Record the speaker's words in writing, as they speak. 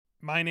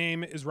My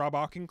name is Rob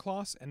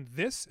Auchincloss, and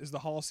this is the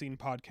Holocene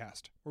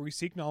Podcast, where we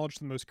seek knowledge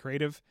from the most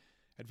creative,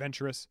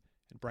 adventurous,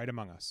 and bright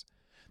among us.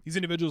 These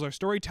individuals are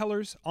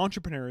storytellers,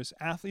 entrepreneurs,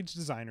 athletes,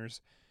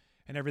 designers,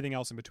 and everything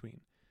else in between.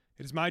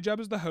 It is my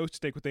job as the host to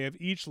take what they have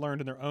each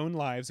learned in their own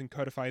lives and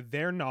codify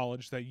their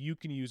knowledge so that you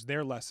can use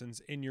their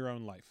lessons in your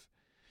own life.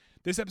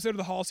 This episode of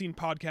the Holocene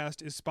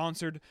Podcast is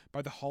sponsored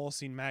by the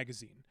Holocene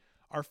Magazine.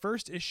 Our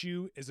first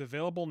issue is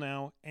available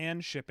now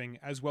and shipping,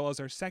 as well as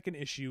our second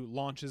issue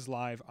launches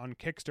live on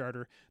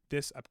Kickstarter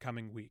this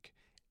upcoming week.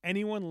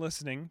 Anyone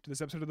listening to this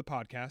episode of the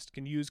podcast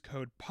can use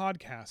code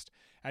PODCAST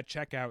at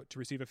checkout to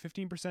receive a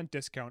 15%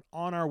 discount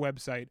on our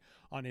website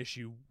on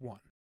issue 1.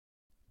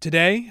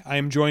 Today, I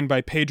am joined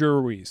by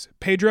PEDRO RUIZ.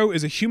 PEDRO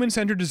is a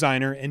human-centered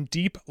designer and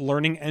deep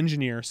learning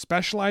engineer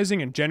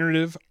specializing in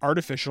generative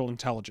artificial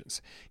intelligence.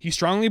 He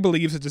strongly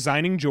believes that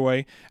designing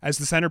joy as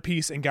the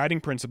centerpiece and guiding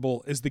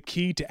principle is the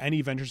key to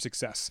any venture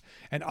success.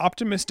 An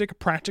optimistic,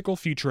 practical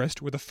futurist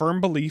with a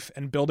firm belief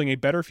in building a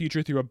better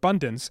future through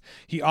abundance,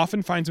 he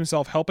often finds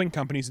himself helping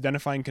companies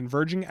identifying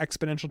converging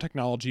exponential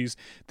technologies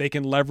they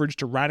can leverage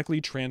to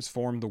radically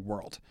transform the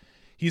world.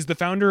 He's the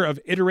founder of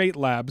Iterate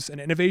Labs, an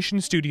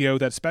innovation studio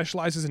that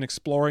specializes in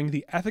exploring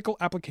the ethical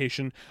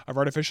application of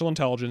artificial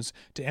intelligence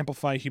to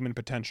amplify human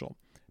potential.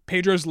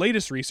 PEDRO's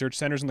latest research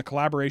centers on the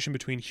collaboration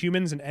between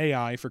humans and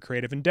AI for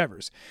creative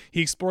endeavors.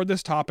 He explored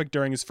this topic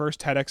during his first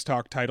TEDx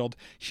talk titled,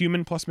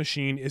 "Human plus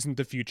Machine Isn't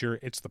the Future,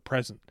 It's the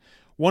Present."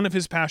 One of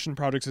his passion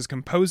projects is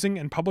composing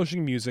and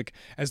publishing music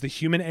as the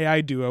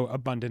human-AI duo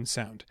Abundant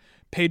Sound.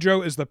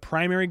 PEDRO is the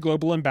primary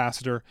global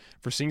ambassador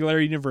for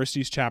Singularity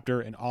University's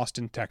chapter in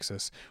Austin,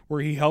 Texas,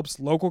 where he helps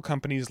local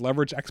companies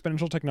leverage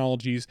exponential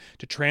technologies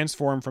to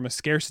transform from a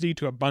scarcity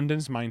to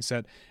abundance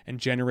mindset and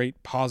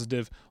generate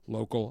positive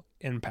local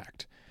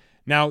impact.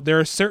 Now, there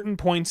are certain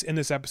points in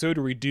this episode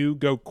where we do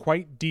go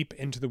quite deep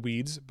into the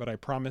weeds, but I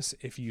promise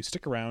if you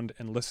stick around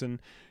and listen,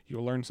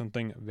 you'll learn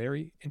something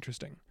very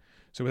interesting.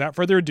 So without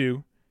further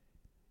ado,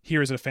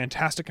 here is a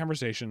fantastic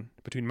conversation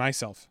between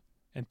myself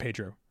and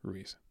PEDRO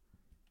RUIZ.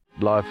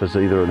 Life is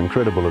either an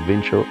incredible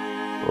adventure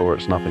or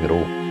it's nothing at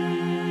all.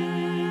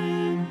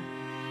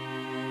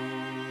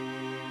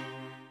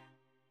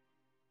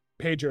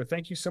 PEDRO,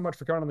 thank you so much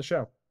for coming on the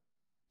show.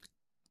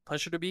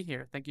 Pleasure to be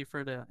here. Thank you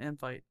for the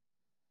invite.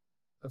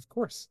 Of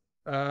course.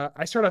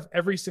 I start off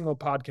every single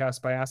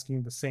podcast by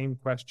asking the same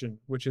question,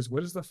 which is,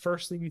 what is the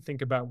first thing you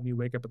think about when you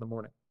wake up in the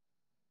morning?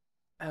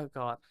 Oh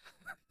God.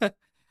 The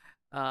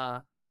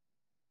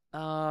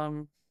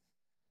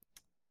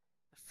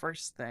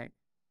first thing.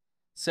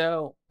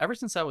 So ever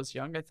since I was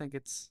young, I think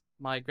it's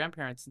my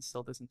grandparents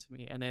instilled this into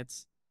me, and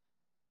it's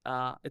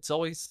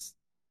always,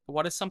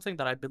 what is something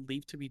that I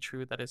believe to be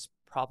true that is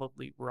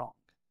probably wrong.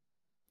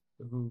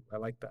 Ooh, I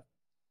like that.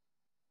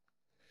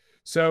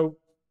 So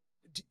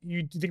do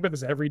you think about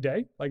this every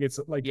day? Like, it's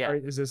like, Yeah.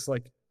 is this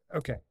like,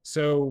 okay,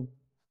 so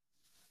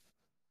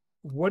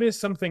what is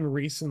something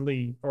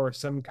recently or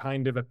some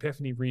kind of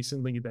epiphany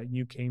recently that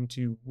you came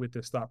to with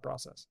this thought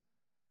process?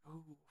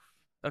 Ooh.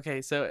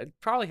 Okay, so it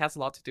probably has a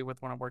lot to do with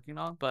what I'm working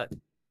on, but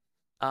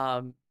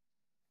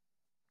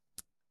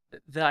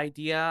the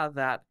idea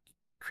that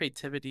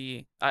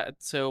creativity,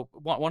 so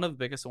one of the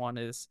biggest one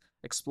is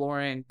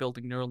exploring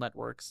building neural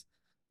networks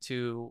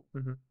to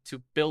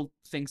build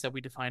things that we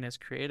define as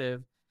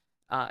creative,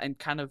 and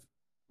kind of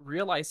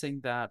realizing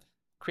that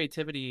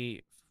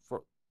creativity,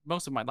 for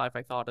most of my life,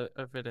 I thought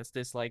of it as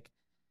this like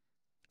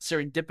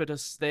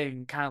serendipitous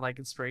thing, kind of like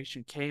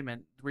inspiration came,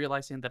 and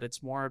realizing that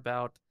it's more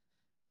about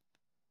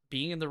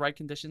being in the right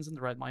conditions and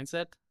the right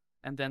mindset,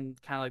 and then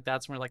kind of like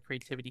that's where like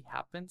creativity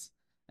happens,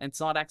 and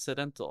it's not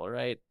accidental,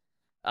 right?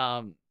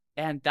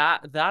 And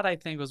that I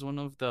think was one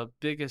of the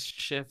biggest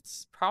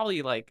shifts,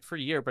 probably like for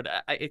a year, but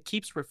it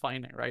keeps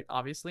refining, right?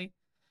 Obviously,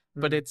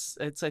 but it's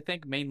I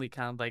think mainly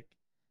kind of like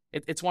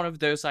it's one of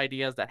those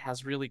ideas that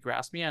has really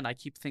grasped me, and I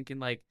keep thinking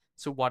like,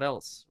 so what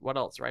else,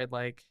 right?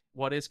 Like,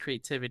 what is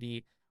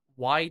creativity?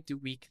 Why do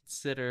we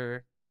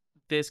consider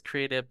this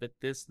creative but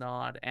this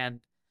not? And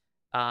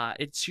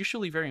it's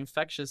usually very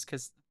infectious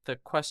because the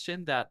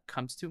question that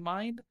comes to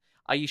mind,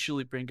 I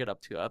usually bring it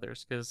up to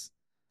others, because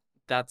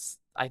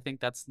I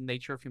think that's the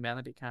nature of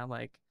humanity, kind of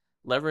like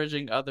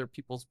leveraging other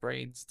people's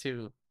brains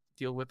to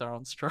deal with our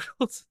own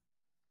struggles.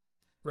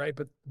 Right,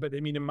 but I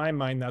mean, in my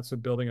mind, that's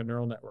what building a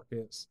neural network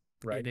is,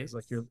 right? It It's is.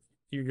 like you're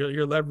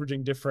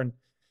leveraging different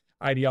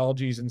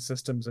ideologies and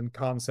systems and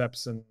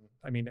concepts, and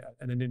I mean,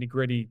 and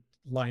nitty-gritty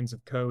lines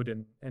of code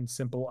and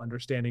simple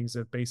understandings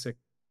of basic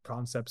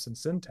concepts and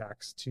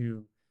syntax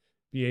to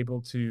be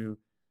able to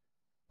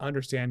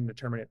understand and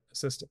determine a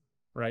system,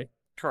 right?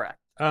 Correct.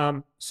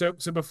 So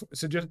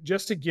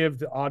just to give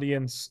the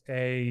audience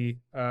a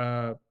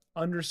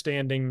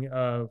understanding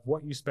of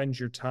what you spend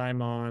your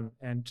time on,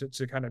 and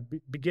to kind of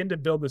begin to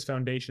build this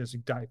foundation as we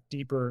dive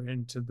deeper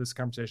into this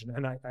conversation.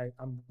 And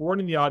I'm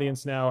warning the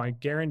audience now, I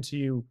guarantee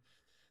you,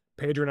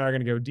 PEDRO and I are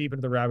going to go deep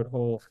into the rabbit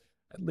hole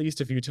at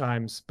least a few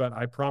times, but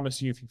I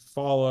promise you, if you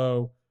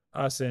follow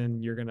us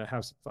in, you're going to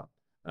have some fun.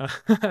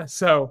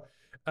 So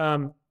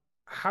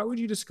how would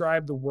you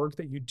describe the work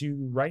that you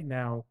do right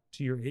now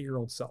to your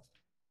 8-year-old self?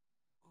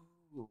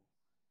 Ooh,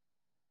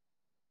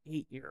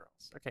 8 year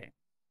olds. Okay.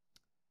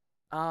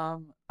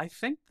 I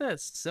think the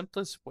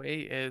simplest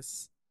way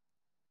is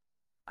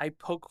I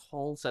poke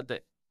holes at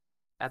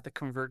the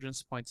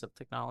convergence points of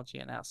technology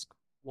and ask,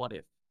 what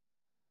if?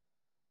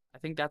 I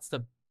think that's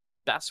the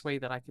best way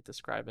that I could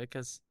describe it,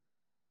 because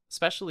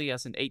especially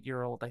as an 8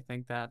 year old, I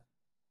think that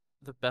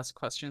the best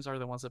questions are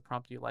the ones that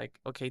prompt you like,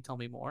 okay, tell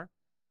me more.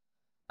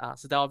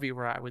 So that would be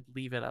where I would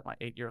leave it at my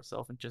 8 year old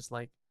self and just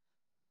like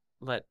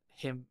let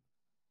him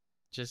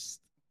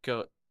just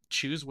go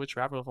choose which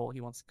rabbit hole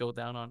he wants to go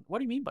down on. What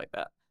do you mean by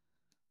that?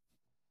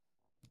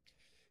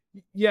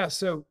 Yeah,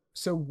 so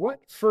what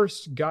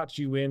first got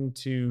you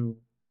into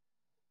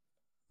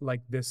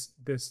like this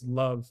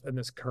love and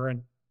this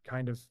current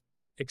kind of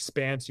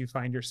expanse you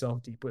find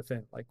yourself deep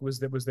within? Like, was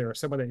there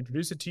someone that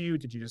introduced it to you?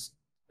 Did you just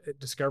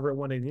discover it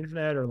one day on the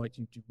internet, or like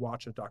you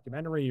watch a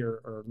documentary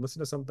or listen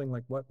to something?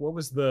 Like, what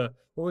was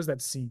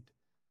that seed?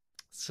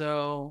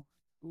 So,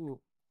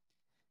 ooh,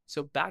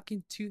 so back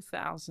in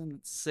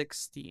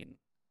 2016,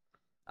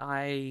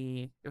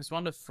 it was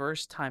one of the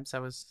first times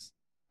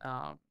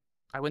um,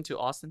 I went to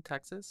Austin,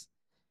 Texas,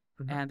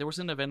 Mhm. and there was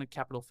an event at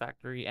Capital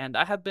Factory, and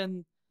I had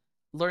been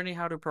learning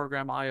how to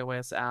program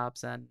iOS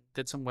apps and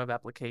did some web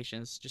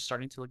applications, just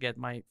starting to get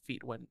my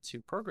feet wet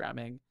into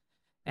programming. Mhm.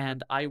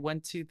 And I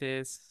went to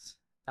this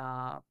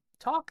uh,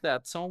 talk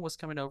that someone was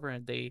coming over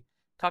and they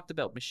talked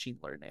about machine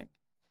learning.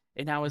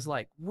 And I was Mhm.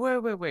 like,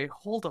 wait,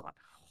 hold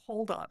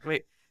on,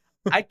 wait.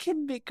 I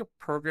can make a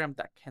program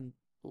that can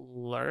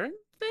learn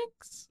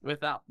things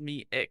without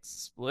me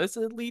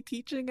explicitly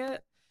teaching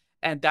it.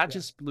 And that Yeah.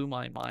 just blew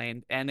my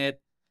mind. And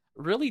it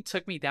really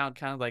took me down,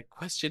 kind of like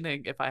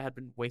questioning if I had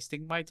been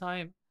wasting my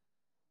time.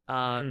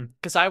 Mm.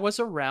 Because I was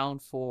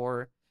around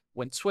for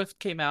when Swift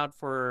came out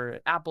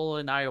for Apple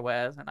and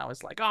iOS, and I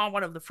was like, oh, I'm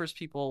one of the first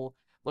people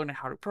learning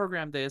how to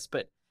program this.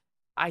 But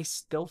I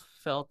still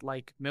felt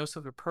like most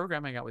of the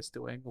programming I was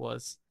doing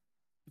was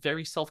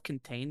very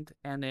self-contained,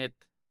 and it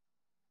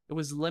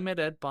was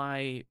limited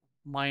by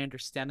my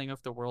understanding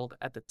of the world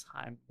at the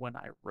time when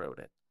I wrote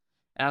it.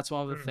 And that's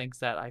one of the Mm. things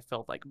that I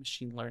felt like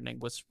machine learning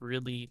was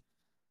really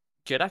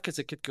good at, because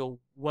it could go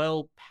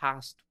well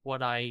past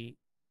what I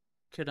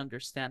could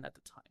understand at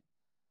the time.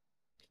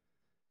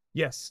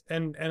 Yes,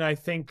 and I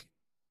think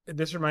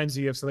this reminds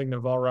me of something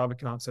Naval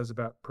Ravikant says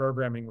about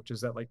programming, which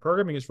is that like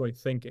programming is really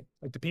thinking.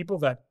 Like the people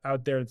that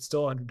out there that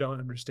still don't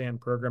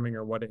understand programming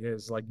or what it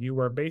is, like you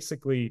are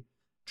basically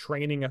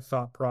training a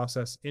thought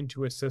process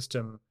into a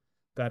system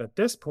that at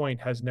this point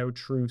has no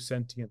true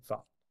sentient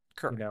thought,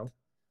 you know?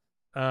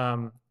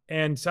 Correct.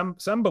 And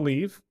some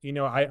believe,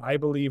 I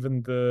believe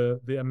in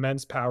the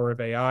immense power of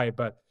AI,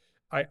 but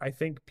I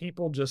think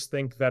people just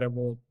think that it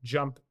will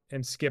jump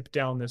and skip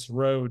down this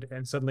road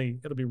and suddenly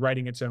it'll be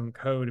writing its own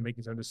code and making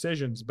its own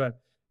decisions. But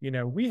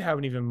we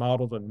haven't even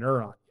modeled a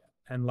neuron yet.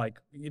 And like,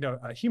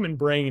 a human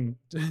brain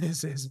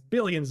is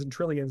billions and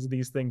trillions of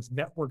these things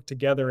networked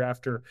together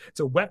after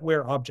it's a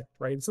wetware object,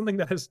 right? It's something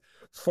that has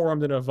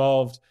formed and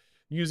evolved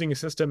using a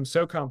system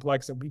so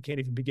complex that we can't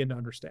even begin to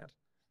understand,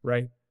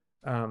 right?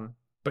 Um,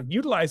 but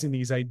utilizing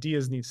these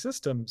ideas and these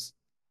systems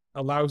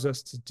allows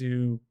us to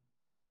do,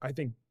 I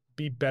think,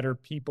 be better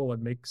people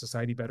and make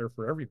society better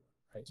for everyone,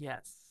 right?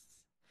 Yes.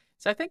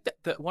 So I think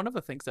that one of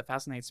the things that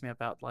fascinates me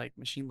about like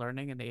machine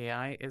learning and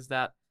AI is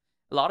that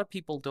a lot of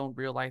people don't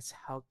realize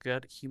how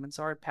good humans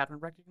are at pattern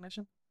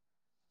recognition.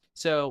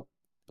 So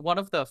one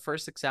of the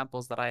first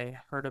examples that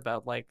I heard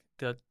about like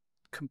the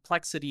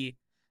complexity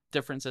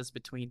differences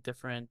between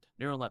different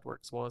neural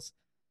networks was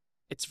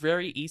it's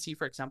very easy,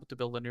 for example, to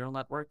build a neural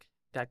network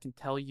that can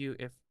tell you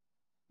if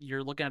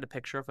you're looking at a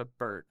picture of a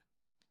bird.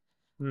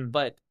 Mm.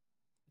 But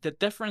the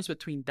difference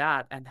between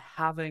that and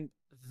having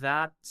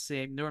that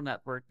same neural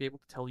network be able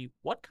to tell you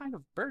what kind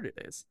of bird it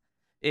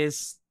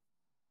is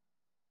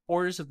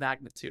orders of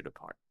magnitude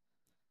apart.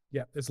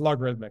 Yeah, it's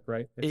logarithmic,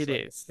 right? It's It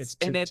like is. it's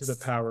to the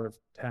power of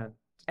 10.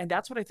 And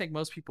that's what I think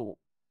most people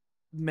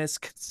mis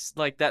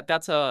like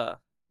that's a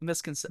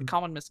Mm.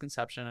 common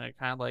misconception, and it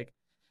kind of like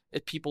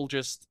if people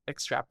just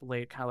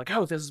extrapolate kind of like,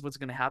 oh, this is what's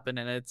going to happen,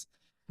 and it's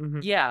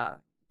Mhm. yeah,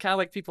 kind of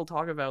like people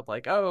talk about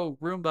like, oh,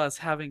 Roomba's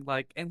having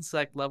like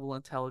insect level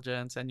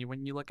intelligence, and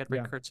when you look at Ray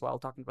Yeah.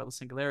 Kurzweil talking about the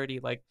singularity,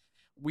 like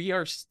we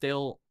are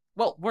still,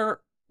 well,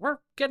 we're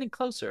getting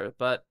closer,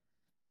 but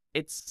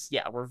it's,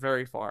 yeah, we're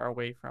very far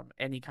away from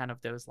any kind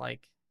of those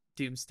like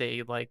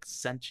doomsday like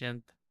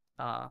sentient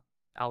uh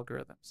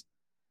algorithms.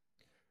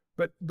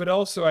 But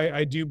also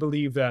I do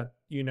believe that,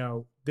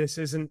 this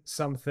isn't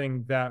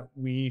something that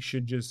we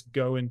should just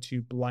go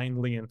into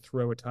blindly and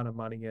throw a ton of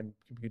money and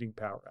computing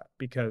power at,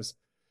 because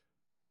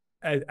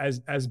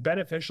as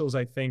beneficial as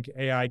I think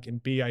AI can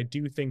be, I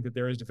do think that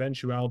there is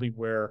eventuality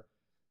where,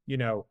 you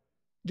know,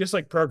 just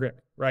like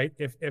programming, right?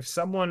 If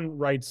someone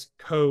writes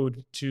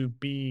code to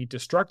be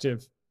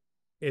destructive,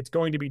 it's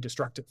going to be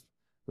destructive,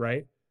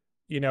 right?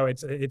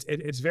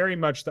 It's very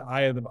much the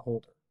eye of the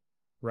beholder,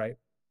 right?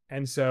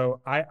 And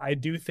so I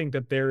do think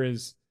that there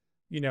is,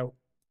 you know,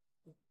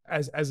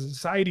 as a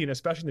society, and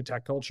especially in the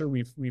tech culture,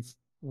 we've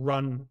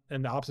run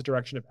in the opposite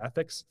direction of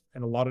ethics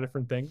and a lot of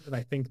different things. And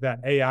I think that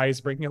AI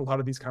is bringing a lot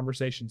of these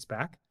conversations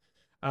back.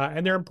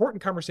 And they're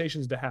important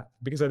conversations to have,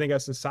 because I think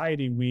as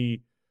society,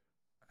 we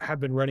have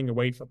been running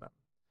away from them.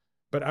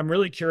 But I'm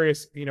really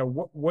curious,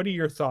 what are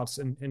your thoughts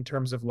in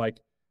terms of like,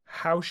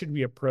 how should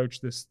we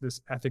approach this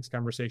ethics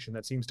conversation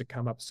that seems to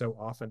come up so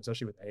often,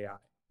 especially with AI?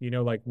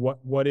 Like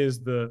what is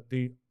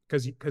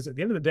because at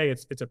the end of the day,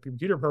 it's a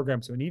computer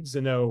program, so it needs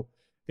to know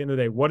at the end of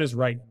the day what is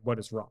right and what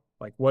is wrong,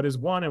 like what is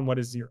 1 and what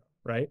is 0,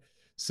 right?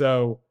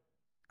 So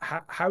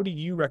how do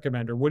you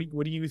recommend, or what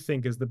do you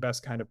think is the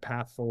best kind of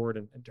path forward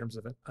in terms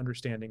of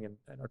understanding and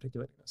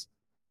articulating this?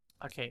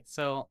 Okay,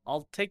 so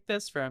I'll take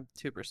this from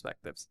two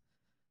perspectives.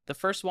 The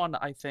first one,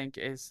 I think,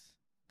 is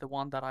the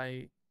one that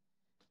I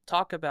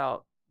talk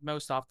about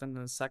most often,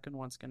 and the second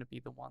one's going to be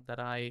the one that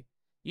I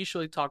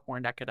usually talk more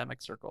in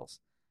academic circles.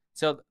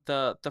 So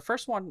the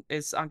first one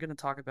is, I'm going to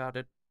talk about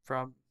it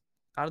from,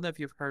 I don't know if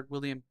you've heard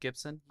William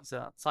Gibson. He's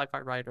a sci-fi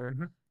writer.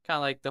 Mm-hmm. Kind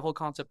of like the whole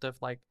concept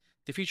of like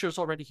the future is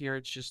already here,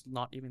 it's just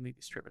not evenly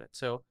distributed.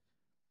 So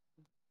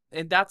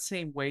in that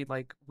same way,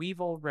 like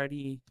we've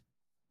already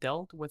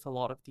dealt with a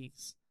lot of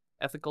these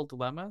ethical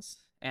dilemmas,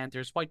 and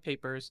there's white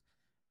papers,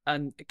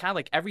 and kind of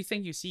like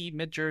everything you see,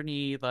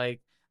 Midjourney,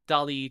 like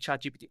DALL-E,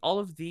 ChatGPT, all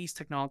of these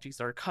technologies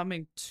that are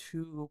coming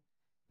to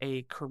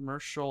a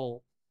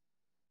commercial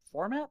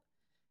format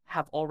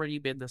have already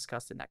been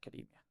discussed in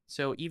academia.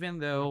 So even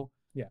though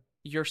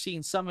you're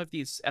seeing some of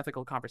these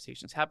ethical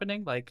conversations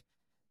happening, like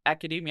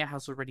academia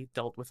has already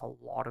dealt with a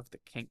lot of the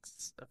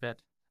kinks of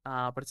it.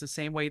 But it's the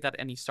same way that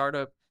any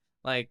startup,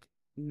 like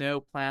no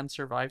plan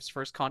survives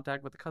first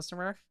contact with the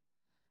customer.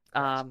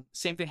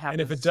 Same thing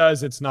happens. And if it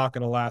does, it's not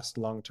going to last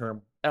long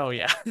term. Oh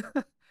yeah.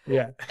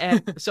 Yeah.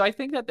 And so I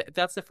think that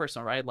that's the first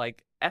one, right?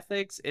 Like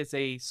ethics is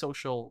a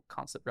social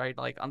concept, right?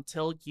 Like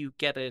until you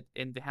get it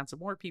in the hands of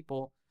more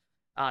people,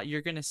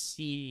 you're going to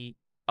see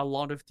a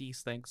lot of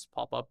these things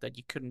pop up that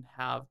you couldn't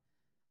have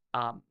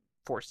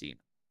foreseen.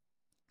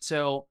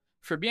 So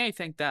for me, I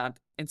think that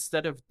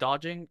instead of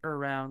dodging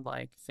around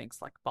like things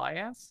like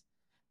bias,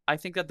 I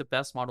think that the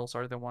best models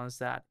are the ones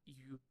that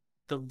you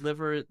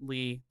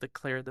deliberately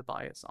declare the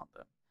bias on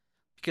them,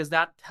 because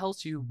that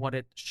tells you what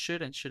it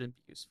should and shouldn't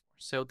be used for.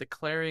 So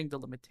declaring the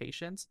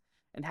limitations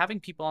and having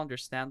people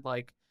understand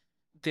like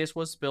this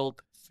was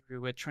built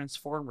through a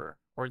transformer,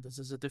 or this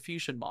is a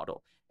diffusion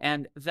model.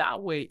 And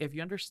that way, if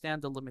you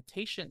understand the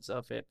limitations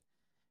of it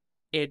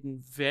in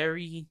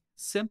very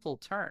simple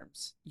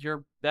terms,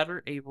 you're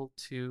better able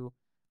to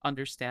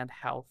understand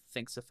how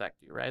things affect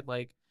you, right?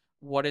 Like,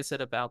 what is it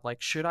about? Like,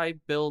 should I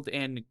build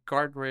in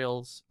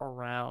guardrails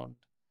around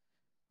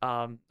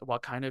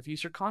what kind of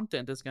user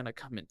content is going to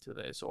come into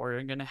this, or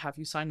I'm going to have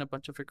you sign a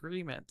bunch of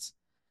agreements?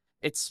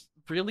 It's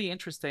really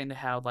interesting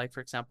how, like, for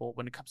example,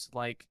 when it comes to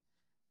like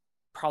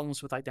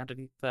problems with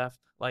identity theft,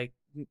 like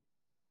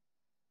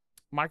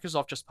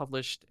Microsoft just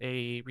published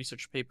a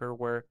research paper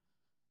where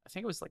I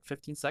think it was like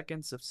 15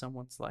 seconds of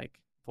someone's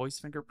like voice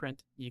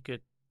fingerprint, you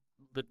could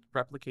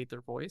replicate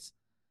their voice.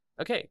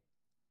 Okay.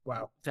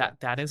 Wow.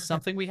 That is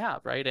something we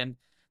have, right? And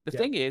the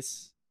thing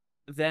is,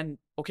 then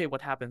okay,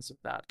 what happens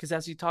with that? Because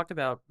as you talked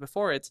about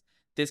before,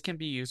 this can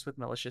be used with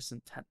malicious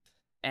intent.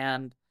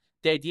 And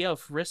the idea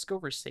of risk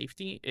over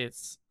safety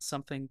is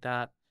something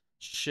that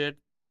should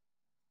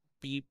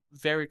be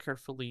very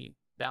carefully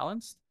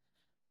balanced,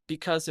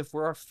 because if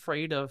we're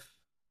afraid of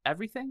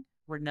everything,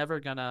 we're never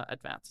gonna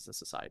advance as a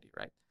society,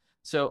 right?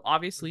 So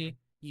obviously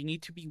you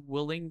need to be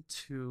willing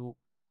to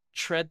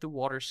tread the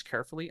waters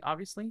carefully,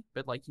 obviously,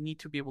 but like you need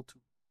to be able to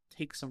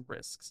take some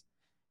risks.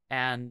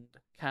 And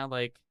kind of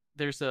like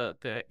there's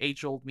the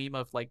age-old meme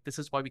of like, this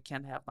is why we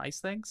can't have nice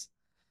things.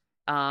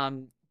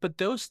 But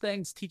those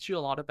things teach you a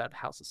lot about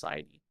how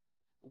society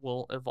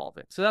will evolve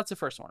it. So that's the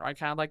first one, right?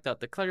 Kind of like the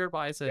declare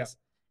biases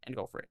and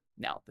go for it.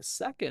 Now, the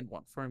second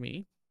one for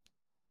me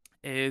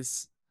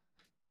is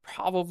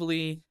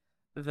probably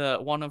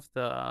one of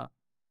the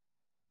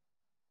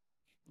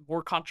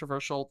more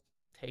controversial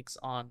takes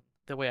on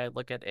the way I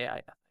look at AI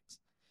ethics.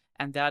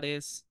 And that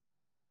is,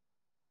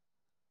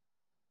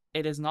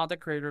 it is not the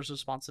creator's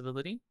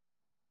responsibility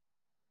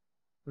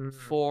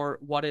for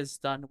what is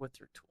done with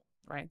your tool,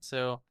 right?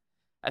 So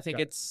I think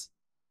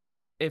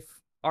if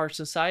our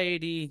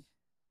society,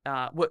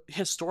 what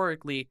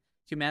historically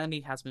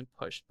humanity has been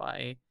pushed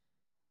by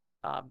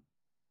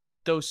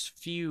those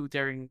few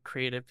daring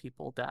creative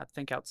people that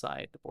think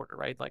outside the border,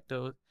 right? Like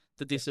the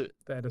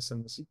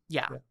Edisons.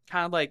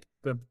 Kind of like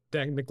the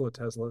Nikola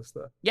Tesla's.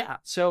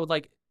 So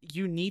like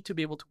you need to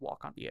be able to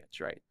walk on the edge,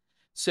 right?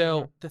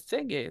 So the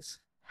thing is,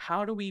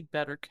 how do we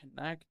better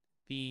connect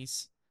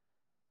these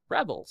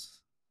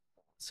rebels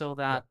so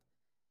that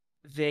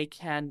they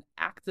can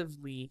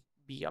actively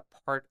be a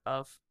part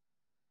of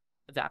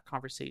that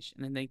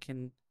conversation, and they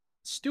can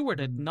steward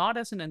it not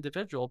as an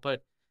individual,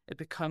 but it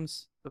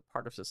becomes a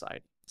part of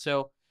society.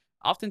 So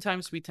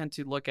oftentimes we tend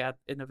to look at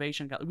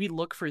innovation, we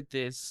look for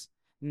this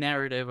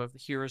narrative of the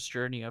hero's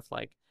journey of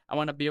like, I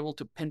want to be able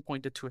to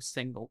pinpoint it to a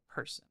single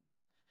person.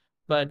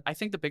 But I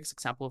think the biggest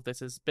example of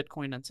this is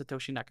Bitcoin and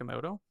Satoshi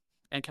Nakamoto,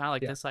 and kind of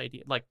like this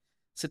idea, like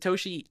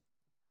Satoshi,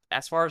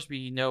 as far as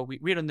we know,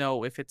 we don't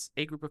know if it's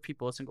a group of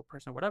people, a single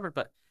person, or whatever,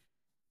 but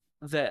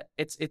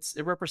it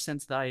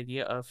represents the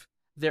idea of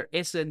there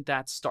isn't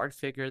that start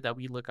figure that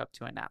we look up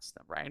to and ask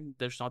them, right?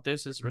 There's not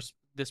this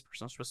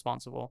person's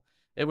responsible.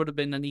 It would have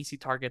been an easy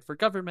target for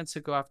governments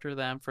to go after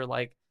them for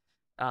like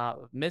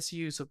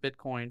misuse of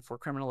Bitcoin for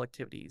criminal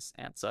activities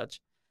and such.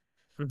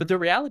 But the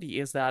reality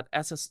is that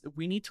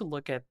we need to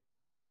look at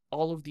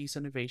all of these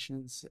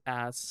innovations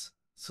as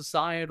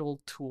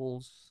societal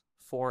tools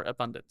for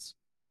abundance.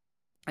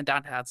 And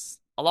that has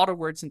a lot of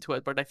words into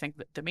it, but I think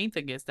that the main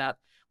thing is that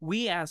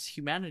we as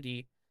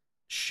humanity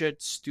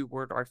should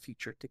steward our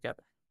future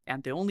together.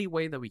 And the only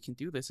way that we can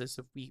do this is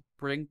if we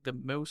bring the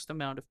most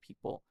amount of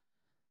people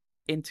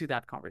into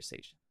that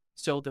conversation.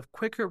 So the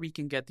quicker we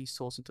can get these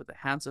tools into the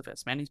hands of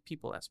as many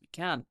people as we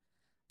can,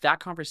 that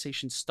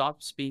conversation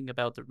stops being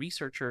about the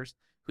researchers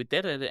who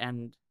did it,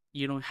 and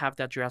you don't have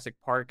that Jurassic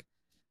Park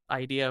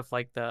idea of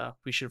like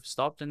we should have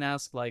stopped and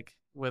asked like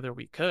whether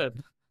we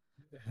could.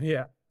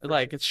 Yeah.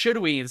 Like, should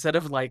we instead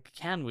of like,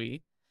 can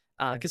we?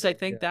 Because I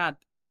think that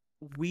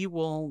we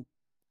will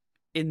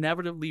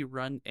inevitably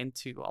run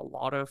into a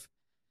lot of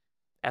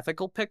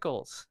ethical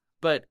pickles,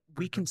 but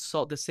we can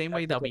solve the same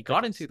way that we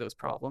got into those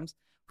problems.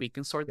 We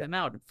can sort them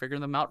out and figure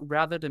them out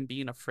rather than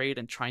being afraid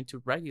and trying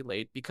to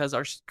regulate, because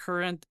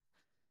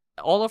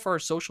all of our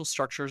social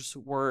structures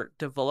were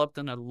developed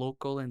in a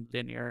local and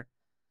linear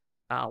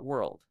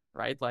world,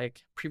 right?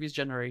 Like previous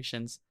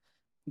generations,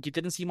 you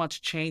didn't see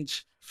much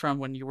change from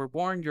when you were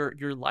born.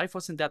 Your life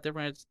wasn't that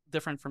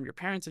different from your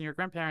parents and your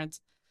grandparents.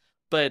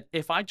 But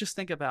if I just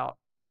think about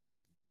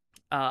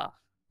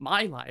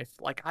my life,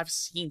 like I've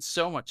seen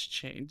so much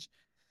change,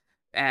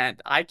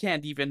 and I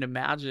can't even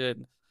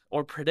imagine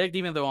or predict,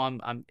 even though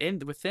I'm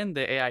within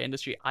the AI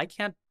industry, I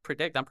can't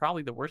predict. I'm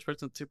probably the worst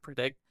person to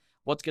predict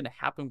what's going to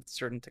happen with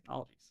certain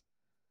technologies.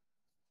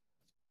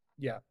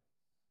 Yeah.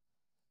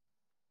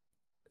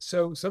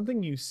 So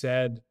something you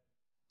said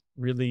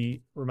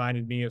really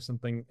reminded me of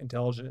something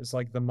intelligent. It's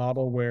like the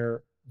model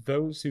where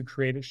those who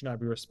create it should not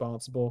be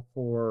responsible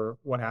for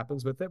what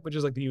happens with it, which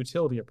is like the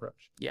utility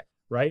approach. Yeah.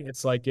 Right?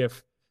 It's like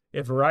if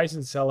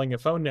Verizon's selling a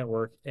phone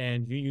network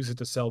and you use it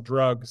to sell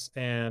drugs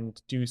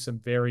and do some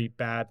very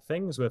bad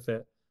things with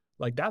it,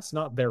 like that's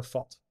not their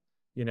fault,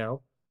 you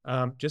know?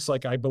 Just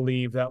like I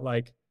believe that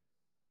like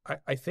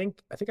I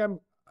think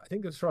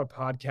this is from a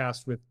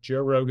podcast with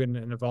Joe Rogan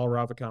and Naval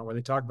Ravikant, where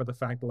they talk about the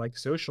fact that like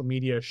social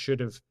media should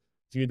have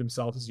viewed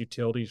themselves as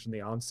utilities from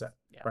the onset,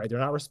 right? They're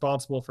not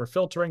responsible for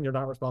filtering. They're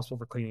not responsible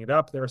for cleaning it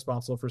up. They're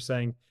responsible for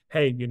saying,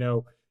 hey,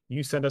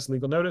 you send us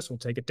legal notice, we'll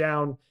take it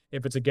down.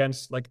 If it's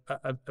against like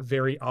a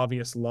very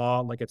obvious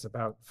law, like it's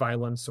about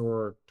violence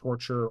or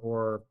torture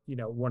or,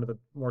 one of the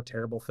more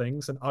terrible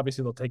things, and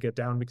obviously they'll take it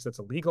down because it's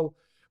illegal.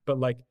 But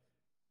like,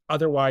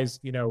 otherwise,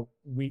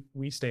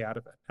 we stay out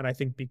of it. And I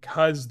think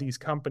because these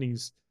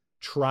companies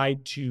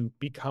tried to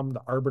become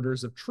the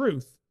arbiters of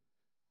truth,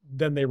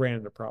 then they ran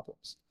into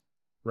problems,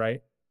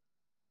 right?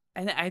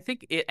 And I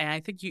think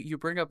you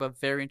bring up a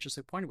very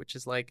interesting point, which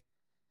is like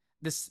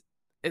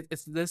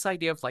it's this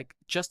idea of like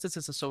justice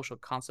is a social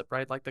concept,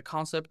 right? Like the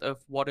concept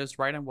of what is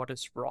right and what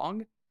is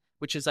wrong,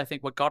 which is I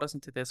think what got us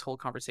into this whole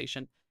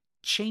conversation,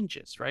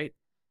 changes, right?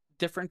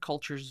 Different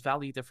cultures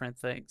value different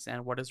things,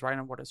 and what is right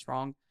and what is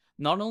wrong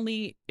not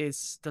only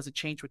does it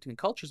change between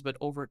cultures, but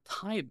over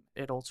time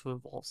it also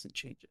evolves and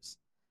changes.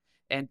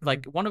 And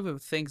like one of the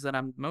things that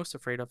I'm most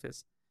afraid of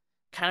is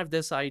kind of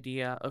this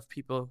idea of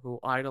people who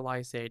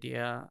idolize the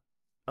idea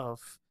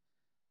of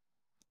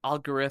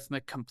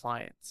algorithmic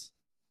compliance,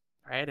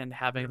 right? And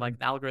having like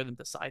an algorithm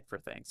decide for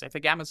things. I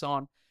think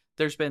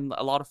there's been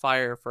a lot of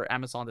fire for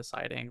Amazon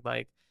deciding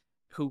like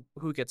who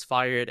gets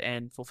fired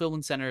and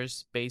fulfillment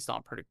centers based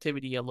on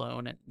productivity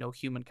alone, and no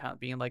human kind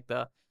of being like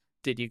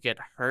did you get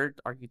hurt?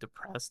 Are you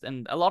depressed?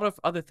 And a lot of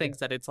other things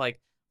that it's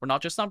like, we're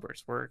not just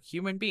numbers, we're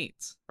human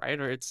beings, right?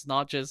 Or it's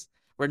not just,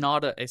 we're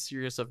not a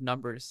series of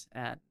numbers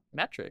and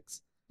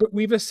metrics. But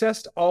we've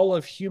assessed all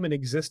of human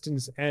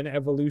existence and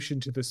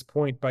evolution to this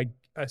point by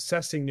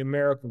assessing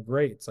numerical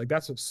grades. Like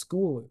that's what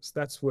school is.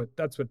 That's what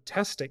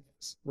testing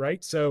is,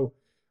 right? So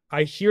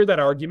I hear that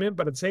argument,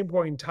 but at the same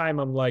point in time,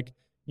 I'm like,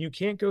 you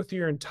can't go through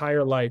your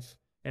entire life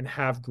and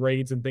have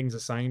grades and things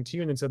assigned to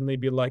you and then suddenly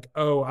be like,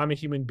 oh, I'm a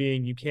human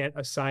being, you can't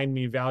assign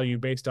me value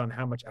based on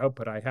how much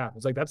output I have.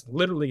 It's like that's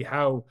literally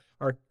how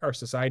our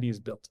society is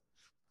built,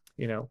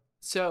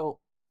 So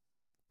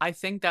I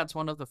think that's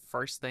one of the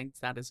first things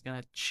that is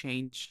going to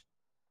change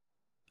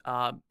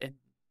in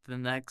the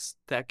next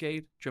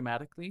decade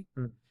dramatically,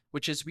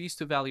 which is we used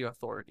to value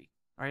authority,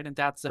 right? And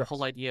that's the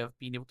whole idea of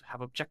being able to have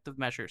objective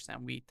measures,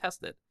 and we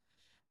test it.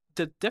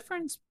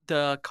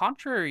 The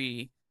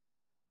contrary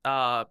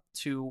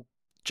to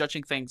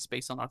judging things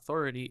based on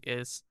authority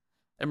is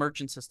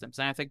emergent systems.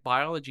 And I think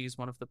biology is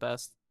one of the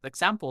best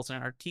examples,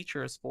 and our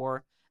teachers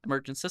for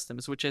emergent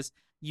systems, which is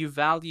you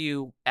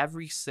value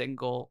every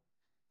single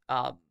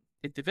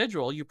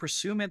individual. You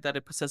presume that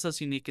it possesses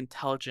unique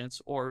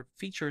intelligence or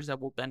features that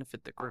will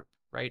benefit the group.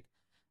 right?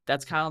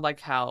 That's kind of like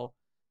how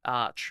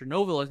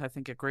Chernobyl is, I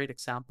think, a great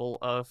example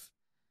of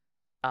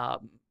a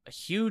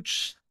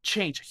huge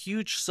change, a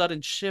huge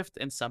sudden shift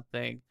in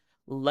something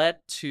led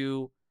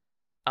to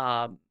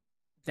um,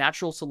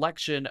 natural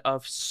selection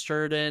of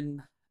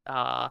certain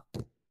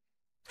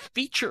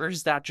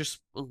features that just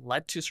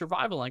led to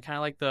survival, and kind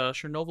of like the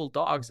Chernobyl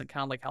dogs, and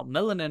kind of like how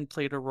melanin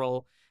played a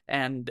role,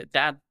 and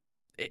that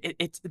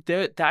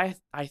that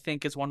I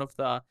think is one of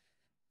the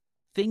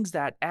things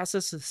that as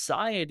a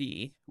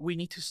society we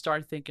need to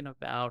start thinking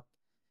about.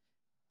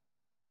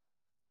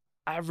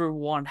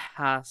 Everyone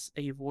has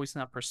a voice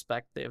and a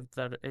perspective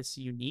that is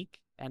unique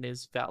and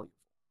is valuable.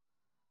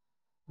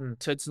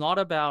 So it's not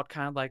about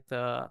kind of like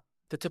the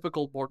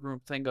typical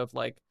boardroom thing of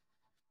like,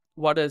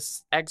 what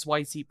does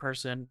XYZ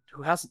person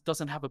who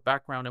doesn't have a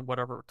background in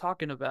whatever we're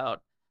talking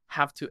about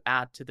have to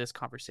add to this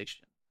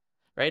conversation,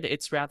 right?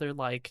 It's rather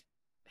like,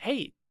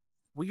 hey,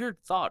 weird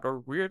thought or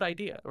weird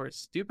idea or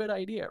stupid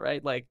idea,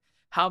 right? Like,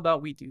 how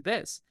about we do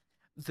this?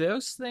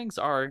 Those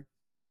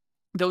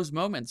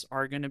moments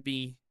are going to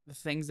be the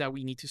things that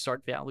we need to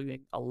start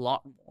valuing a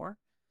lot more.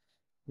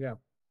 Yeah.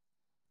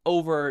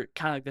 Over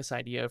kind of like this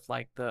idea of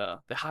like the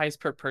highest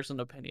per person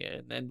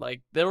opinion, and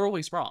like they're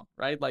always wrong,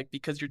 right? Like,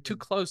 because you're too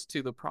close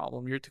to the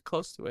problem, you're too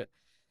close to it.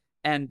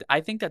 And I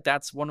think that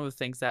that's one of the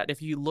things that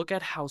if you look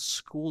at how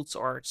schools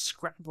are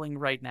scrambling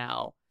right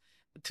now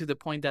to the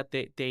point that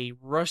they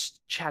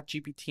rushed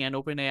ChatGPT and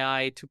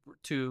OpenAI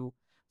to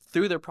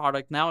through their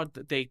product. Now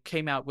they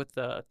came out with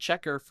the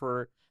checker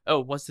for, oh,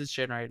 was this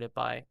generated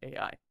by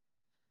AI?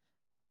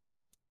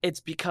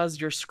 It's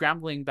because you're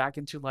scrambling back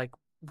into like,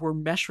 we're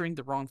measuring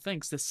the wrong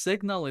things. The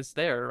signal is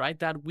there, right?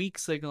 That weak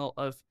signal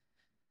of,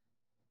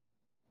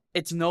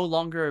 it's no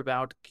longer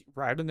about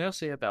write an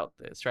essay about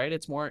this, right?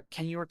 It's more,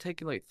 can you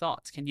articulate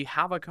thoughts? Can you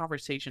have a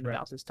conversation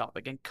about this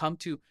topic and come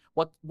to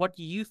what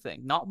do you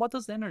think? Not what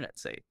does the internet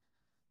say?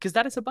 Because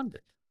that is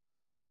abundant.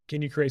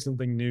 Can you create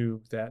something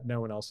new that no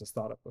one else has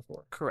thought of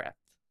before? Correct.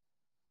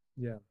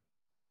 Yeah.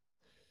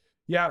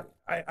 Yeah,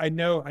 I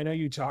know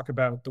you talk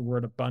about the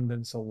word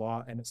abundance a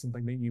lot, and it's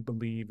something that you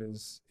believe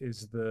is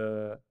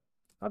the,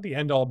 not the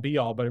end all be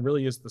all, but it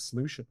really is the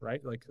solution,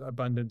 right? Like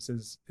abundance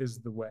is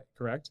the way,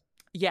 correct?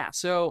 Yeah.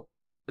 So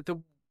the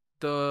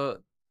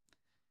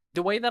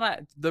way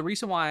that the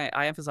reason why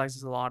I emphasize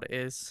this a lot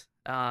is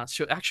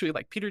so actually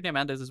like Peter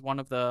Diamandis is one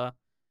of the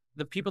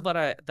people that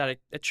I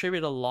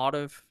attribute a lot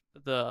of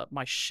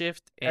my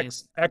shift in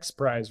X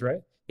Prize,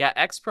 right? Yeah,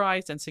 X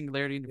Prize and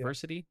Singularity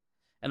University,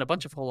 and a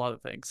bunch of whole other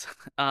things.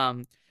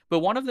 But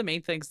one of the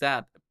main things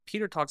that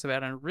Peter talks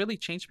about and really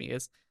changed me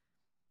is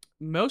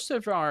most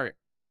of our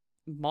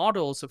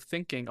models of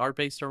thinking are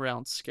based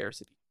around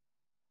scarcity.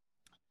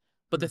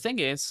 But the thing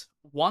is,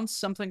 once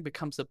something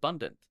becomes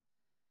abundant,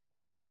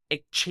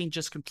 it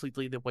changes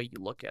completely the way you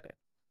look at it,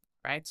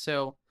 right?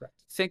 So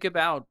think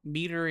about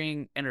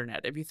metering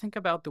internet. If you think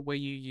about the way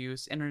you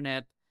use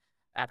internet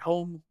at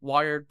home,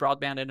 wired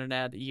broadband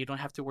internet, you don't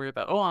have to worry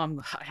about,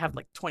 I have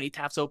like 20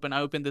 tabs open, I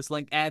open this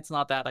link, and it's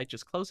not that, I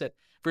just close it,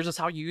 versus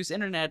how you use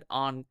internet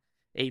on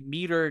a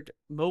metered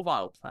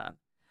mobile plan.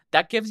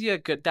 That gives you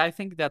I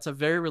think that's a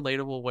very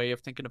relatable way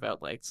of thinking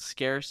about like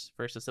scarce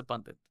versus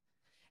abundant.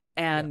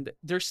 And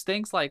there's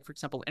things like, for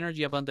example,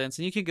 energy abundance,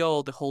 and you can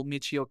go the whole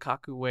Michio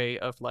Kaku way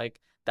of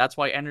like, that's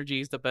why energy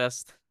is the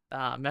best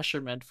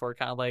measurement for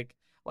kind of like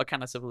what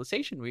kind of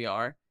civilization we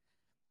are.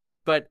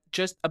 But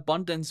just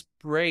abundance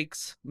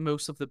breaks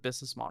most of the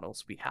business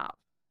models we have.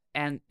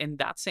 And in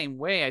that same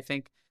way, I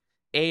think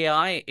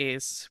AI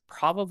is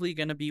probably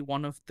going to be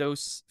one of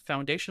those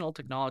foundational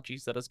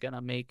technologies that is going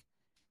to make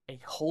a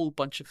whole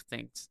bunch of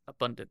things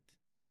abundant.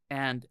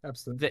 And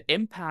the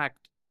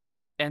impact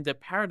and the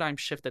paradigm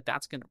shift that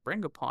that's going to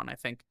bring upon, I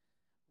think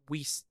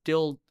we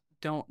still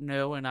don't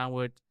know. And I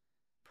would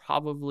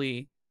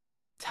probably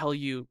tell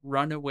you,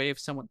 run away if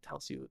someone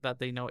tells you that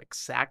they know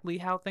exactly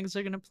how things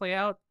are going to play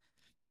out.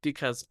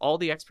 Because all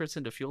the experts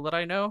in the field that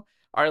I know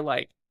are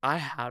like, I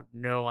have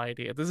no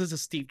idea. This is a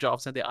Steve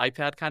Jobs and the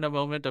iPad kind of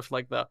moment of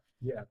like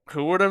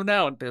who would have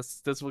known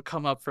this would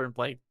come up for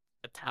like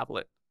a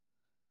tablet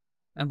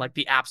and like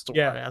the App Store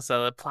as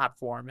a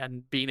platform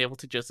and being able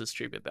to just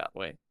distribute that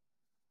way.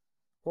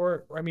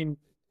 Or I mean,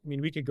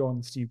 we could go on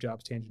the Steve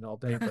Jobs tangent all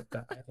day,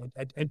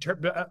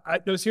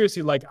 but no,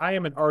 seriously, like I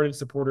am an ardent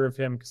supporter of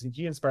him because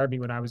he inspired me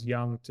when I was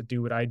young to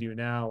do what I do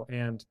now.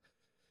 And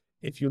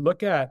if you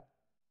look at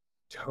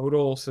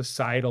total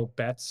societal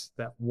bets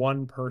that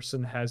one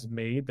person has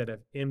made that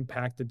have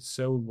impacted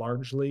so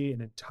largely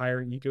an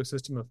entire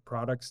ecosystem of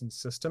products and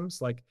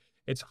systems, like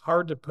it's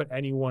hard to put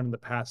anyone in the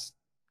past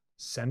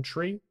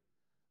century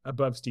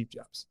above Steve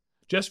Jobs.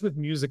 Just with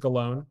music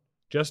alone,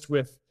 just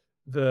with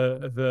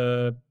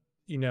the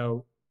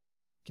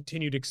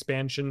continued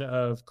expansion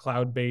of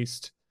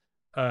cloud-based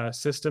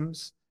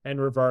systems and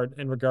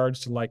in regards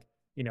to like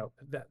the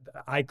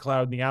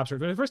iCloud and the App Store.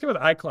 When I first came with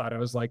iCloud, I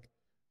was like,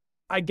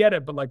 I get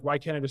it, but like, why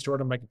can't I just store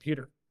it on my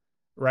computer?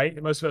 Right?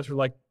 And most of us were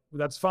like,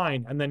 that's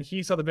fine. And then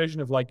he saw the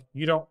vision of like,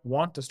 you don't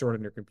want to store it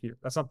in your computer.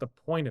 That's not the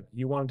point of it.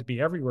 You want it to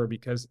be everywhere,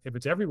 because if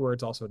it's everywhere,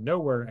 it's also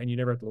nowhere, and you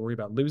never have to worry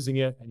about losing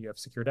it, and you have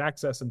secured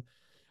access. And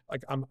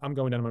like, I'm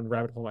going down a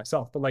rabbit hole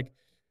myself, but like,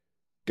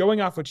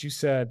 going off what you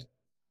said,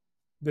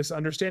 this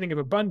understanding of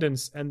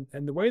abundance and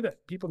the way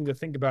that people need to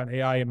think about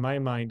AI in my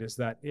mind is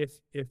that if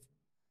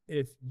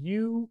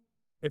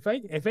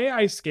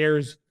AI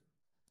scares,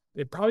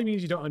 it probably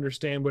means you don't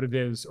understand what it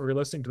is, or you're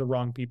listening to the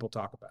wrong people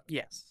talk about it.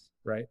 Yes.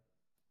 Right.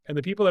 And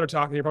the people that are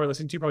talking, you're probably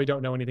listening to, probably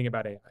don't know anything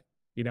about AI.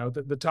 You know,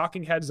 the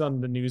talking heads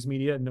on the news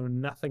media know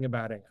nothing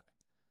about AI.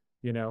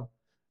 You know,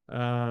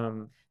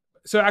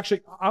 so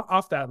actually,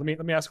 off that,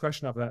 let me ask a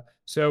question off that.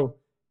 So,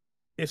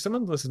 if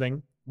someone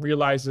listening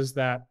realizes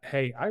that,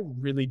 hey, I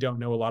really don't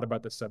know a lot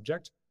about this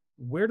subject,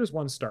 where does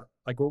one start?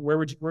 Like, where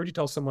would you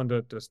tell someone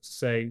to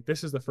say,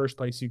 this is the first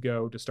place you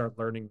go to start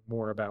learning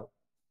more about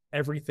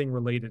everything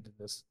related to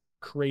this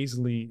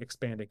crazily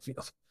expanding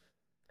field?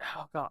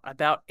 Oh God,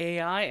 about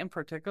AI in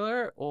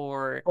particular,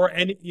 or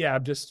any, yeah,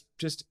 just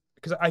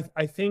because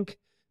I think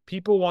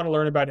people want to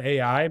learn about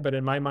AI, but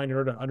in my mind, in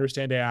order to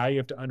understand AI, you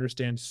have to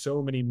understand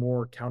so many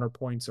more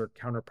counterpoints or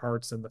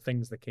counterparts and the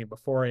things that came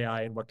before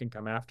AI and what can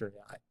come after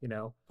AI, you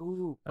know?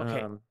 Ooh,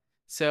 okay.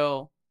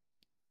 So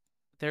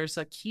there's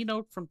a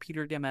keynote from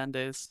Peter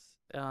Diamandis,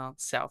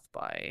 South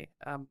by.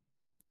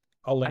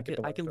 I'll link it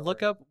below. I can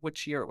look up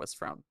which year it was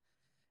from.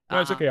 No,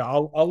 it's okay.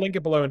 I'll link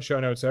it below in show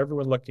notes, so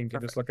everyone looking can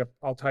just look up.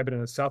 I'll type it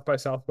in a South by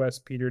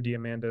Southwest Peter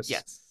Diamandis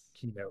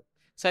keynote.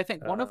 So I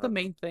think one of the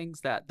main things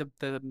that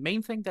the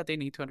main thing that they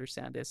need to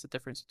understand is the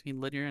difference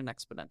between linear and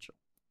exponential.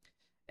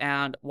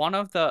 And one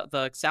of the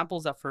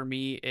examples that for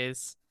me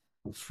is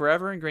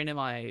forever ingrained in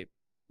my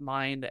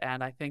mind,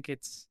 and I think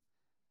it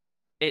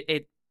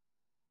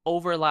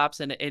overlaps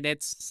and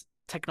it's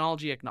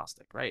technology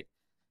agnostic, right?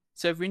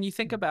 So when you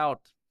think about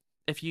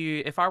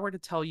if I were to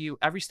tell you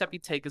every step you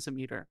take is a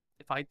meter,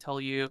 if I tell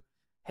you,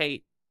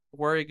 hey,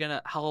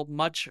 how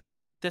much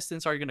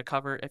distance are you gonna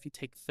cover if you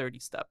take 30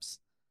 steps?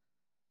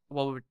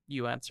 What would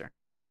you answer?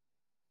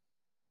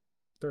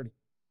 30.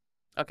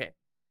 Okay.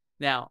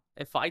 Now,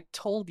 if I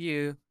told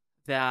you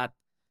that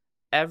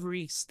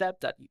every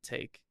step that you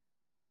take,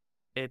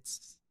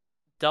 it's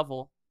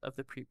double of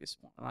the previous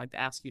one, and I'd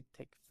ask you to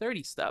take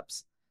 30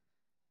 steps,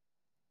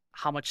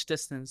 how much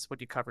distance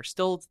would you cover?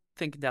 Still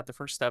thinking that the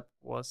first step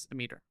was a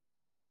meter.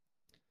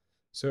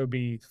 So it'd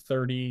be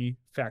 30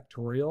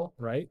 factorial,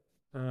 right?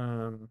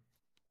 I'm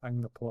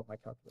gonna pull up my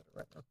calculator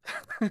right now.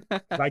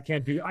 I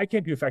can't do a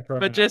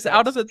factorial. But just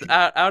out of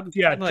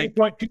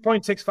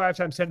 2.65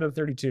 times 10 to the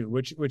 32,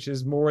 which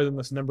is more than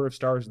this number of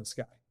stars in the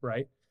sky,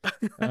 right?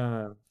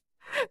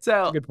 So that's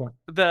a good point.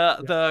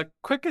 The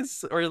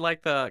quickest, or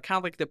like the kind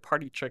of like the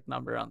party trick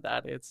number on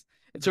that, it's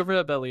over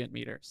 1 billion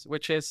meters,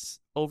 which is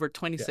over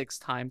 26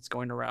 times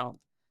going around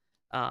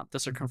the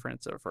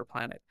circumference of our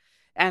planet.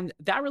 And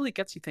that really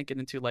gets you thinking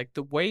into like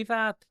the way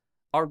that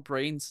our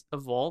brains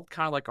evolved,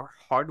 kind of like our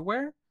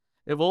hardware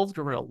evolved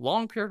over a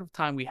long period of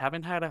time. We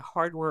haven't had a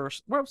hardware,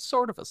 or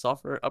sort of a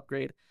software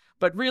upgrade,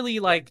 but really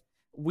like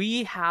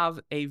we have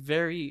a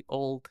very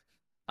old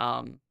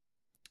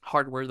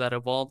hardware that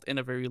evolved in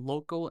a very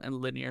local and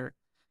linear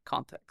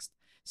context.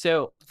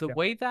 So the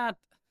way that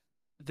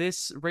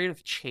this rate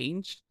of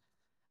change,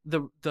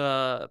 the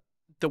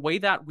way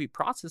that we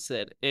process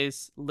it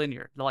is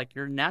linear. Like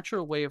your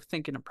natural way of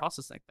thinking and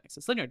processing things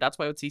is linear. That's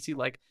why it's easy,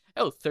 like,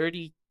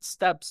 30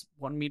 steps,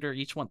 1 meter,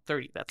 each one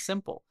 30. That's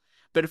simple.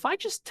 But if I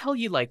just tell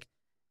you like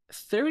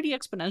 30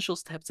 exponential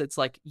steps, it's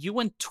like you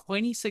went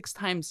 26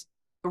 times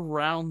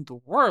around the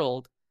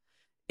world.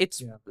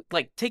 It's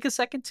like, take a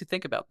second to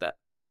think about that.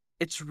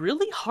 It's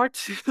really hard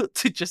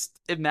to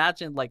just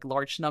imagine like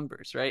large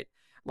numbers, right?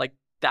 Like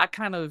that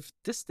kind of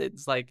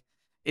distance, like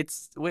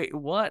it's, wait,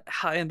 what?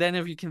 How, and then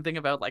if you can think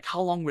about like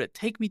how long would it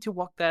take me to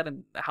walk that,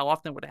 and how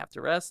often would I have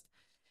to rest?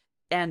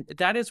 And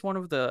that is one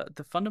of the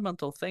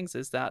fundamental things,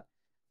 is that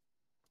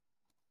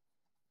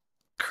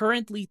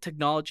currently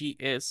technology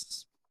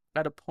is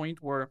at a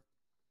point where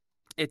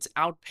it's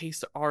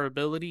outpaced our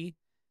ability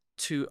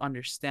to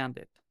understand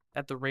it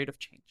at the rate of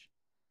change.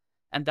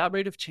 And that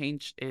rate of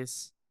change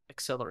is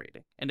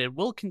accelerating, and it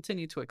will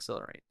continue to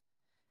accelerate.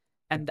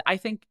 And I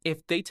think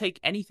if they take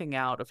anything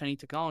out of any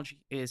technology,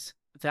 is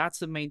that's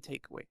the main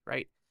takeaway,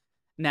 right?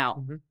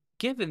 Now,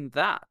 given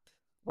that,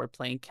 we're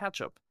playing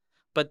catch up,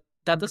 but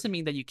that doesn't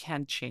mean that you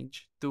can't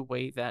change the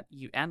way that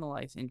you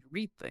analyze and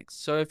read things.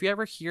 So if you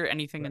ever hear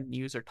anything in the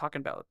news or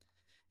talking about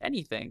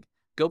anything,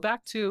 go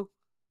back to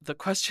the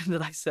question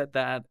that I said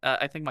that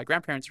I think my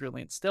grandparents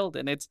really instilled,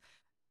 and it's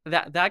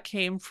that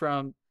came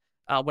from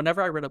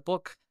whenever I read a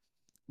book.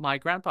 My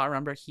grandpa, I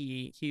remember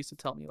he used to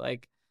tell me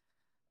like,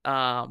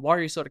 what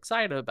are you so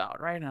excited about,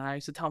 right? And I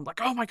used to tell him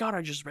like, oh my God,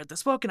 I just read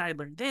this book and I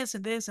learned this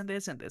and this and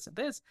this and this and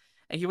this.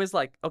 And he was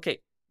like, okay,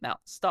 now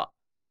stop.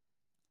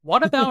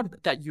 What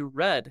about that you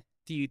read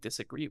do you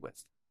disagree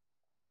with?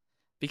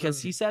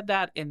 Because he said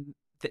that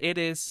it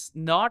is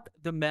not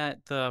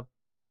the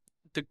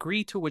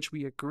degree to which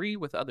we agree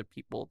with other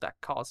people that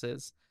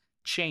causes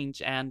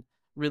change and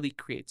really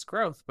creates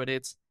growth, but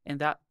it's And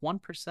that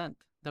 1%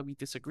 that we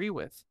disagree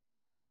with,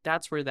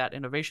 that's where that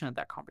innovation and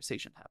that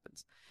conversation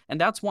happens. And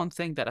that's one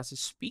thing that as a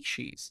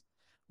species,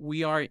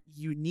 we are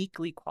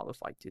uniquely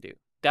qualified to do.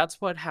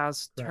 That's what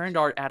has turned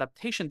our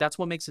adaptation. That's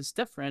what makes us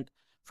different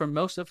from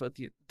most of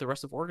the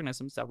rest of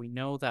organisms that we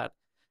know that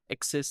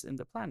exist in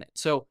the planet.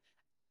 So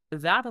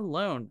that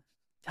alone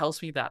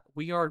tells me that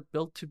we are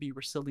built to be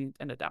resilient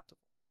and adaptable.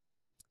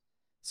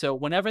 So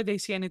whenever they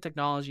see any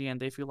technology and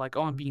they feel like,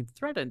 oh, I'm being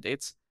threatened,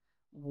 it's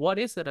what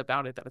is it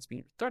about it that it's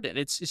being threatened?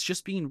 It's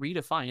just being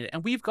redefined.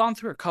 And we've gone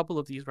through a couple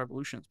of these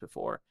revolutions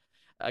before,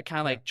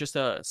 kind of like just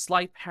a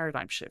slight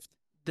paradigm shift.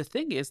 The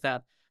thing is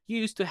that you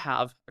used to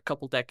have a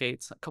couple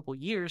decades, a couple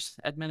years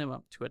at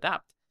minimum to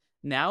adapt.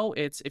 Now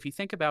it's, if you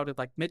think about it,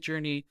 like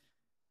Midjourney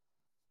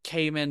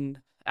came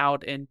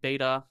out in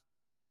beta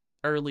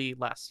early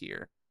last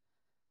year.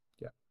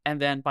 Yeah.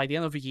 And then by the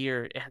end of the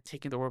year, it had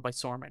taken the world by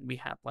storm, and we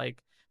had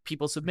like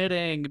people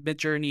submitting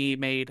Midjourney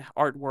made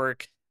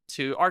artwork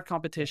to art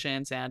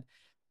competitions and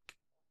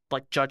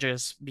like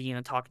judges being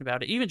and talking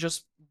about it, even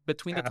just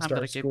between the time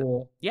that I gave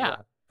them. Yeah.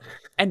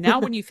 And now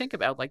when you think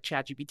about like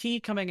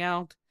ChatGPT coming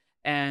out,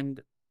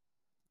 and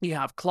you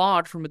have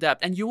Claude from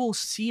Adapt, and you will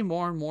see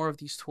more and more of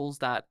these tools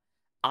that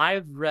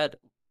I've read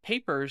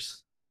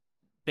papers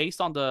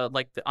based on the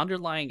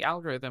underlying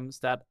algorithms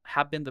that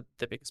have been the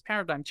biggest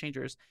paradigm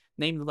changers,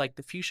 namely like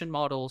diffusion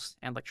models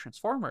and like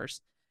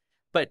transformers.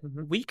 But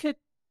we could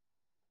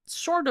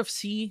sort of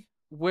see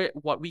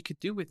what we could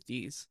do with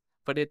these,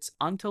 but it's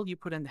until you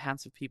put in the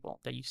hands of people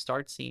that you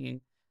start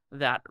seeing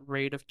that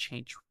rate of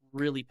change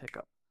really pick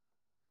up.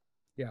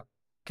 Yeah.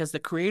 Because the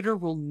creator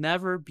will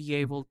never be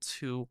able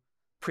to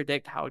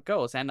predict how it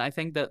goes. And I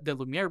think that the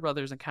Lumiere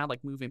brothers and kind of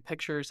like moving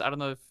pictures, I don't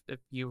know if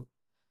you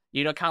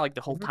know, kind of like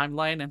the whole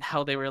timeline and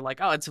how they were like,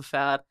 oh, it's a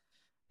fad.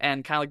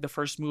 And kind of like the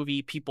first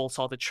movie, people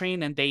saw the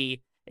train and it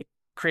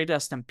created a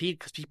stampede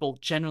because people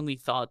genuinely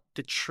thought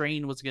the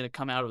train was going to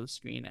come out of the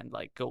screen and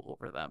like go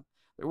over them.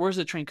 Where's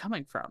the train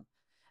coming from?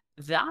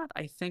 That,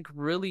 I think,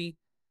 really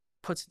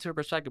puts into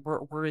perspective.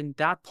 We're in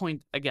that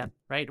point again,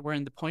 right? We're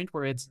in the point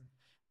where it's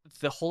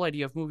the whole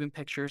idea of moving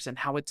pictures and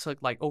how it took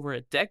like over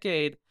a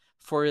decade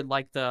for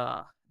like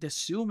the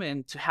zoom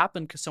in to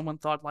happen because someone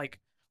thought like,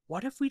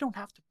 what if we don't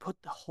have to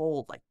put the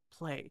whole like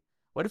play?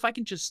 What if I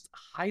can just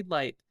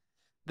highlight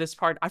this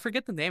part? I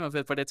forget the name of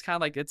it, but it's kind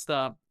of like I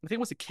think it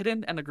was a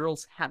kitten and a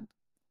girl's hand.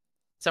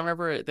 So I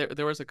remember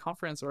there was a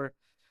conference where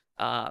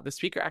the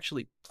speaker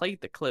actually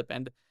played the clip,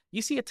 and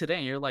you see it today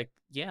and you're like,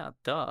 yeah,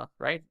 duh,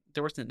 right?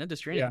 There wasn't an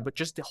industry in it, but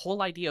just the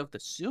whole idea of the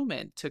zoom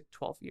in took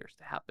 12 years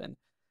to happen.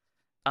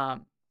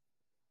 And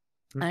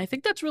I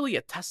think that's really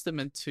a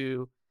testament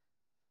to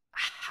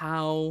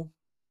how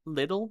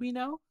little we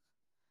know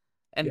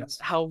and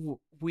how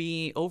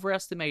we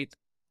overestimate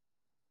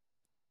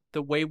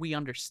the way we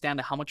understand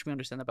it, how much we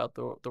understand about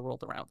the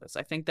world around us.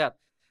 I think that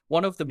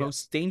one of the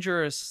most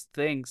dangerous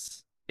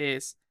things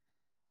is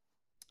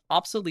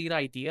obsolete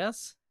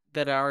ideas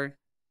that are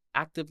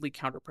actively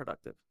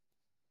counterproductive.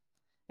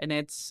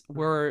 And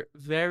we're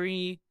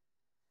very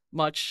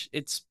much,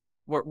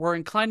 we're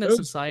inclined in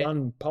society.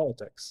 Run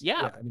politics.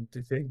 Yeah. I mean,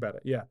 to think about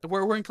it. Yeah.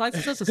 We're inclined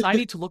as a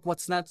society to look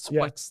what's next,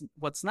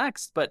 what's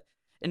next. But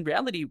in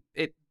reality,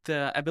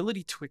 the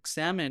ability to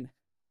examine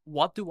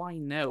what do I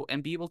know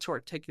and be able to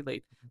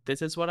articulate,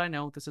 this is what I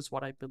know, this is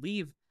what I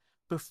believe,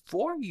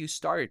 before you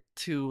start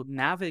to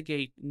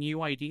navigate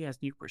new ideas,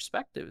 new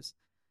perspectives,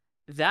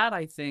 that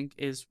I think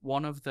is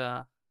one of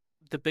the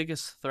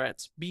biggest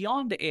threats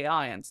beyond the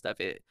AI and stuff.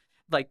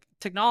 Like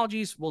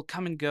technologies will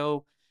come and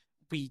go.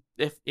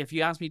 If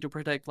you ask me to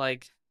predict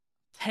like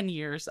 10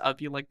 years, I'll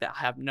be like that. I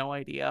have no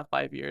idea.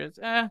 5 years,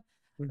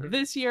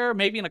 this year,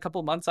 maybe in a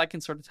couple months, I can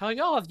sort of tell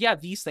you, oh yeah,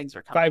 these things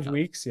are coming. 5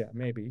 weeks,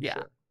 maybe. Yeah,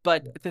 sure.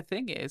 But the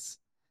thing is,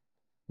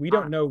 we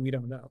don't know. We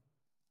don't know.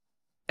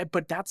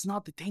 But that's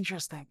not the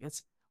dangerous thing.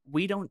 It's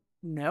we don't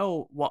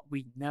know what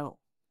we know.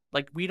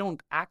 Like we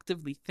don't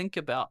actively think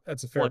about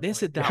that's a fair what point.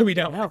 Is it that we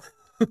don't know.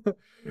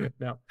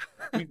 No,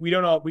 we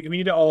don't all. We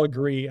need to all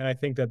agree, and I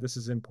think that this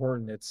is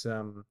important. It's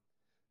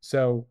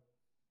so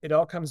it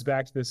all comes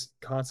back to this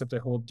concept I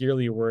hold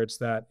dearly, where it's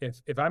that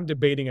if I'm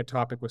debating a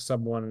topic with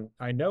someone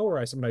I know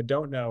or someone I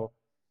don't know,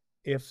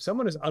 if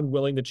someone is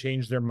unwilling to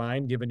change their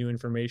mind given new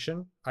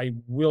information, I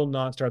will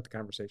not start the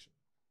conversation.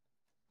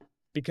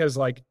 Because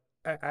like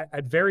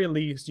at very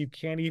least, you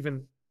can't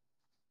even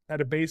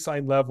at a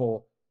baseline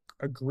level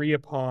agree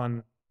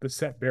upon the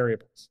set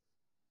variables,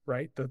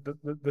 right?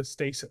 The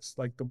stasis,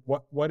 like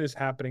what is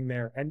happening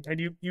there. And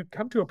you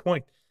come to a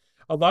point,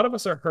 a lot of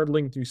us are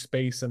hurtling through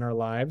space in our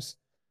lives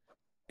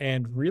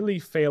and really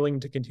failing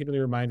to continually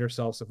remind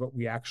ourselves of what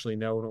we actually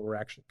know and what we're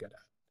actually good at.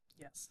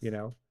 Yes. You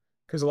know,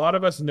 because a lot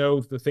of us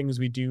know the things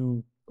we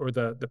do or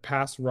the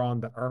paths we're on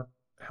that aren't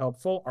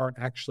helpful aren't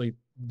actually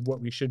what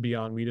we should be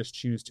on. We just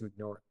choose to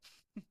ignore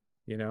it,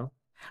 you know?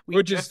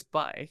 We drift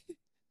by.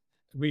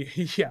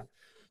 Yeah.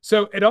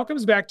 So it all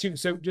comes back to,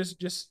 so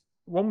just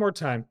one more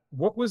time,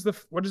 what is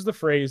the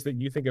phrase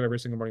that you think of every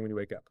single morning when you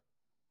wake up?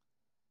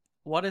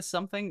 What is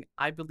something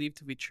I believe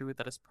to be true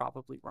that is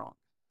probably wrong?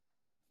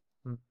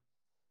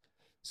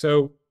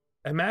 So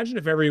imagine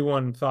if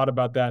everyone thought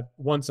about that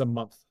once a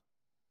month.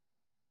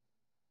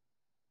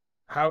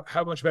 How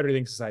much better do you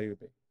think society would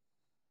be?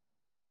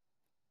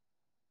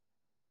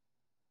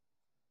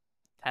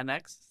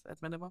 10x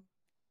at minimum.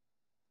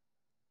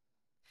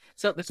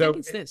 So the thing So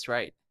is this,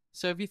 right?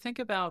 So if you think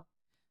about,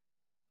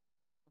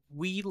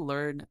 we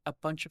learn a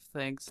bunch of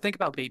things. Think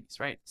about babies,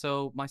 right?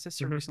 So my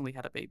sister recently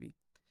had a baby,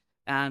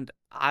 and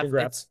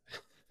congrats.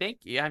 thank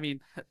you. I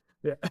mean,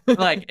 Yeah.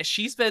 like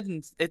she's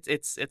been,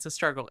 it's a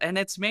struggle, and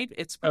it's put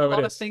a Oh, it lot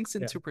of is. things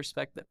Yeah. into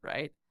perspective,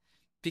 right?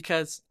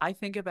 Because I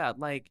think about,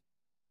 like,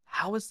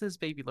 how is this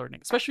baby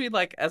learning? Especially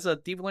like as a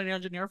deep learning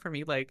engineer, for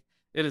me, like,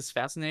 it is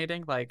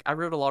fascinating. Like, I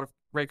wrote a lot of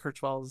Ray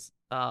Kurzweil's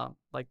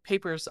like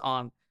papers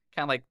on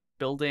kind of like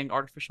building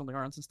artificial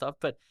neurons and stuff,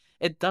 but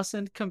it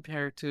doesn't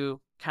compare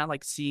to kind of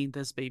like seeing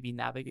this baby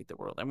navigate the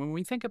world. And when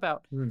we think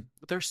about,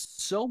 there's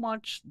so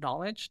much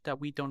knowledge that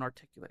we don't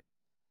articulate,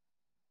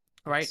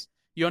 right? Yes.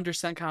 You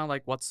understand kind of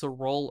like what's the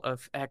role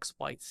of X,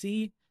 Y,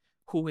 Z,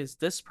 who is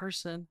this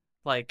person,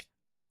 like,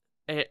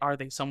 are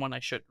they someone I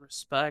should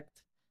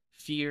respect,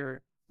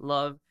 fear,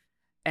 love?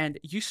 And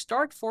you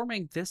start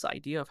forming this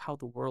idea of how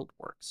the world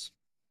works.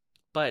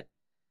 But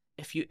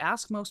if you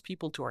ask most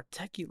people to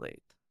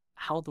articulate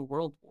how the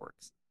world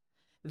works,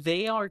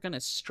 they are going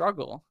to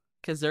struggle,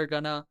 because they're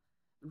going to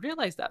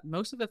realize that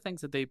most of the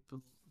things that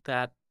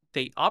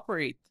they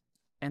operate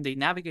and they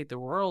navigate the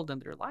world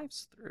and their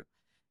lives through,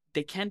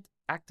 they can't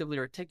actively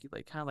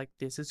articulate kind of like,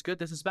 this is good,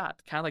 this is bad.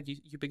 Kind of like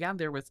you began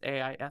there with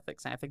AI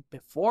ethics. And I think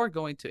before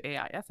going to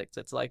AI ethics,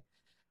 it's like,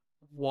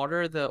 what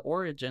are the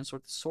origins or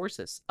the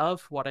sources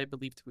of what I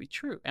believe to be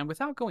true? And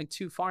without going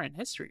too far in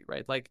history,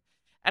 right? Like,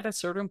 at a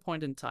certain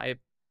point in time,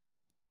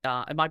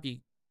 it might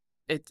be,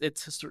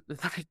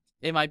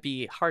 it might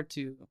be hard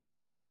to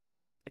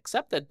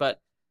accept it,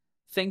 but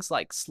things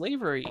like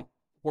slavery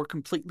were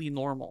completely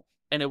normal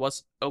and it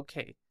was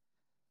okay.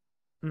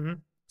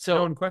 So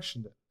no one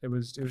questioned it. It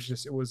was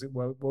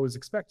what was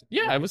expected.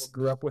 Yeah, it was,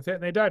 grew up with it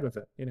and they died with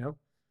it,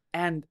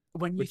 And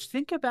when you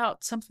think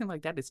about something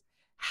like that, is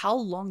how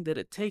long did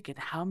it take, and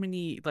how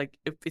many, like,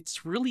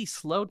 it's really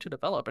slow to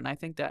develop. And I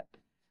think that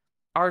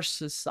our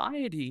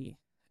society,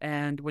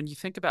 and when you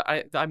think about,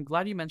 I'm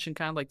glad you mentioned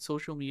kind of like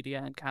social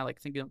media and kind of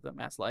like thinking of them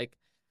as like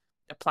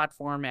a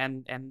platform,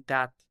 and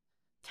that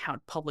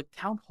public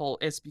town hall,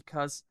 is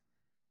because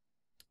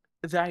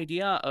the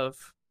idea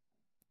of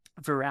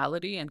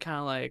virality and kind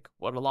of like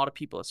what a lot of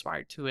people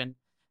aspire to, and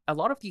a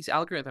lot of these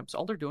algorithms,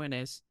 all they're doing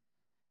is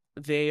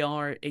they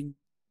are in,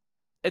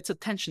 it's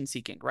attention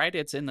seeking, right?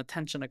 It's an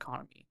attention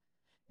economy.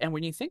 And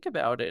when you think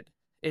about it,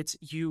 it's,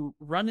 you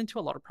run into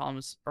a lot of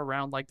problems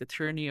around like the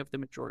tyranny of the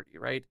majority,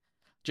 right?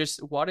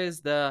 Just what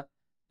is that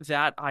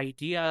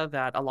idea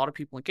that a lot of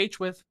people engage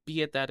with,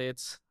 be it that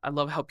it's, I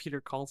love how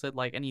Peter calls it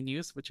like any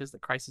news, which is the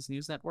crisis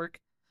news network,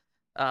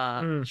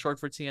 short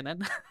for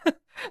CNN.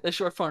 The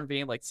short form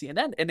being like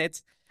CNN. And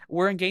it's,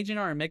 we're engaging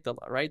our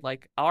amygdala, right?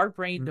 Like, our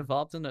brain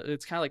developed in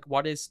it's kind of like,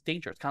 what is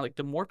danger? It's kind of like,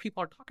 the more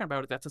people are talking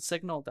about it, that's a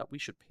signal that we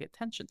should pay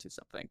attention to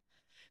something.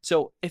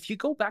 So if you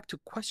go back to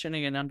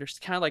questioning and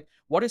understand kind of like,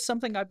 what is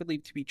something I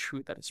believe to be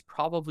true that is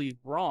probably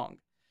wrong,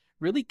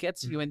 really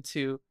gets you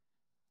into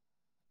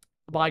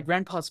my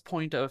grandpa's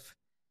point of,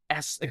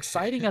 as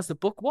exciting as the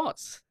book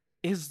was,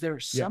 is there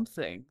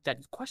something that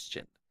you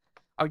questioned?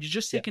 Are you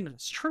just taking it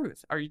as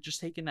truth? Are you just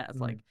taking it as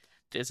like,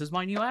 this is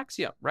my new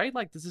axiom, right?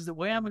 Like, this is the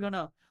way I'm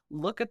gonna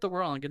look at the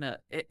world. I'm gonna,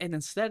 and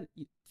instead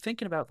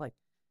thinking about like,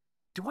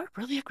 do I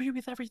really agree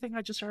with everything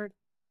I just heard?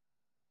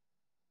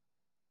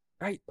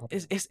 Right?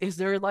 Is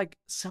there like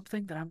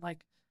something that I'm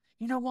like,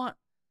 you know what?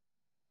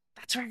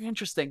 That's very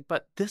interesting,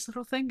 but this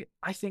little thing,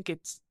 I think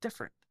it's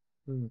different.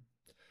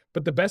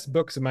 But the best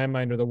books in my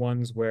mind are the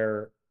ones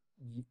where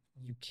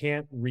you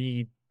can't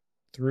read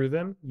through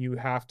them. You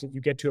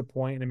get to a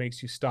point and it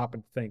makes you stop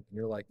and think. And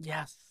you're like,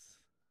 yes.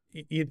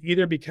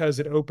 Either because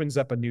it opens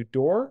up a new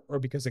door, or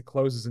because it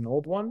closes an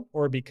old one,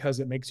 or because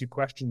it makes you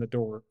question the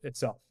door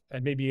itself.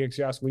 And maybe you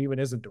ask, well, even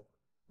is a door,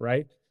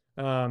 right?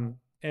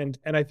 And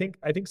I think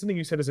something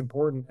you said is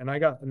important. And I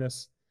got in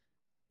this.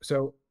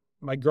 So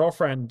my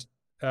girlfriend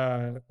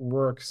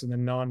works in the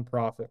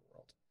nonprofit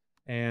world,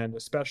 and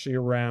especially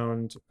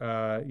around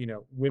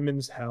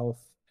women's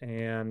health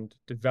and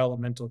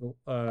developmental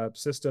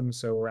systems,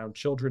 so around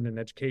children and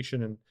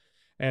education,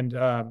 and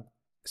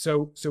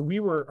so we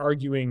were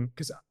arguing,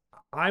 because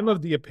I'm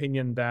of the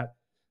opinion that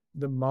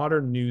the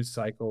modern news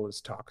cycle is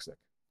toxic,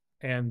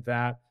 and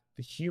that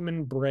the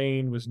human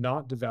brain was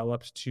not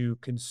developed to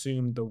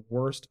consume the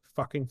worst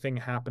fucking thing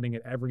happening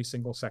at every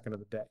single second of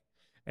the day.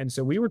 And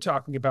so we were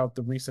talking about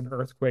the recent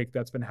earthquake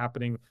that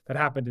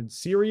happened in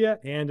Syria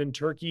and in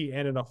Turkey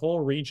and in a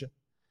whole region,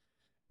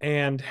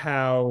 and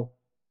how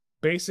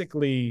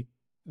basically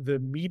the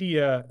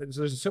media, so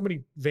there's so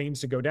many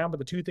veins to go down, but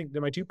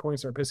my 2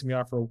 points that are pissing me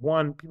off are,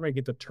 one, people might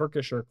get the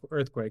Turkish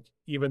earthquake,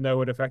 even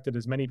though it affected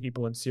as many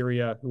people in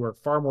Syria, who are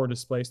far more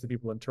displaced than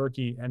people in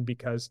Turkey, and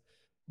because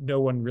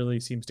no one really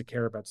seems to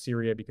care about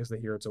Syria because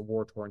they hear it's a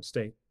war-torn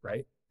state,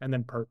 right? And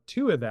then part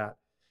two of that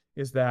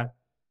is that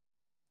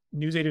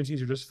news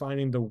agencies are just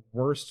finding the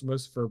worst,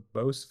 most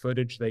verbose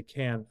footage they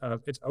can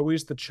of. It's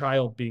always the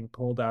child being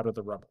pulled out of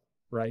the rubble,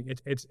 right?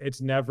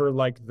 It's never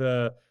like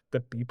the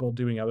people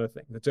doing other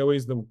things. It's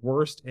always the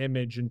worst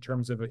image in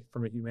terms of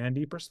from a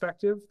humanity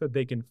perspective that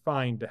they can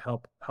find to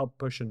help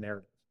push a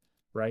narrative,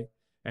 right?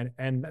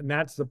 And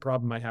that's the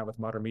problem I have with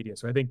modern media.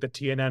 So I think the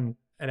TNN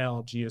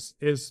analogy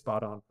is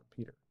spot on for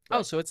Peter. Right?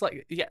 Oh, so it's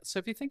like, yeah. So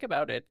if you think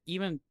about it,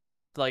 even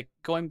like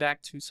going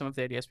back to some of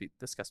the ideas we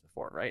discussed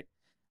before, right?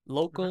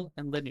 Local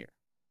and linear.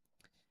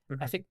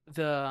 I think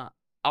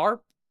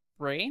our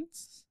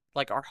brains,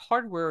 like our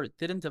hardware,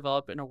 didn't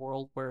develop in a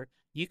world where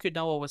you could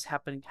know what was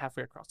happening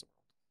halfway across the world.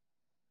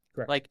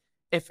 Correct. Like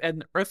if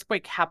an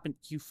earthquake happened,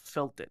 you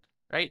felt it,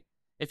 right?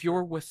 If you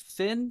were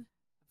within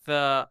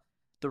the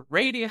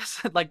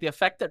radius, like the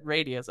affected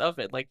radius of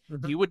it, like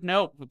you would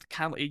know.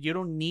 Kind of, you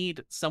don't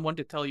need someone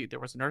to tell you there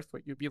was an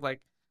earthquake. You'd be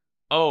like,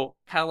 oh,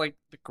 kind of like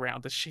the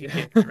ground is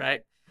shaking,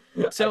 right?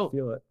 So I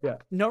feel it. Yeah.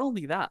 Not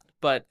only that,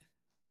 but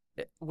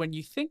when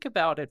you think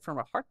about it from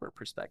a hardware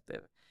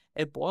perspective,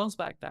 it boils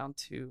back down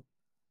to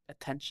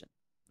attention,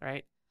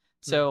 right?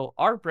 So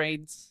our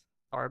brains,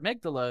 our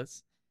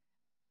amygdalas,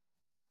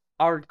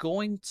 are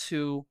going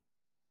to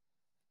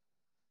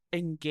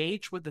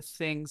engage with the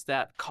things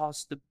that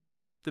cause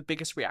the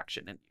biggest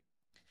reaction in you.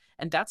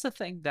 And that's the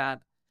thing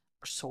that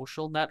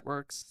social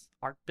networks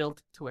are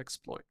built to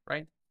exploit,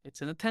 right?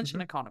 It's an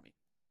attention economy.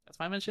 That's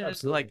why I mentioned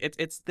it. Like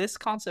it's this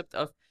concept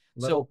of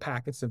little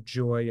packets of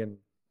joy and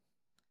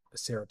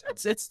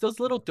serotonin. It's those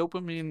little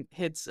dopamine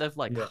hits of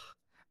like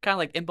kind of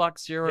like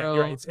inbox zero.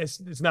 Yeah, right.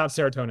 It's not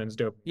serotonin, it's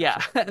dopamine. Yeah,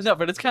 no,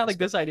 but it's kind of like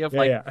this idea of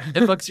like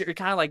inbox zero,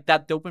 kind of like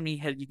that dopamine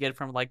hit you get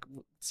from like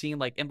seeing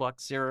like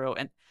inbox zero.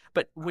 And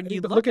but when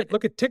you look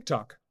at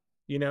TikTok,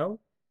 you know,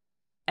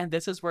 and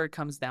this is where it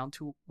comes down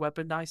to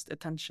weaponized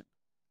attention.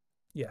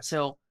 Yes.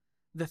 So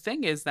the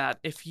thing is that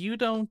if you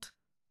don't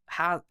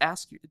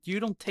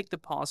you don't take the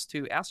pause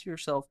to ask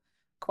yourself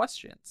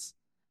questions,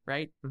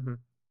 right?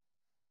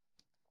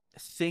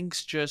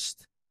 Things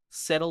just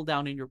settle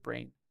down in your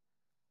brain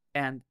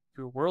and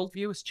your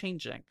worldview is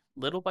changing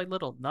little by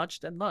little,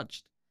 nudged and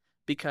nudged,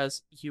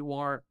 because you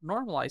are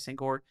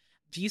normalizing, or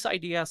these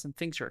ideas and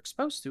things you're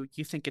exposed to,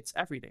 you think it's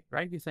every day,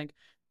 right? You think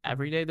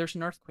every day there's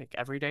an earthquake,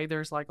 every day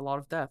there's like a lot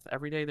of death,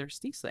 every day there's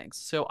these things.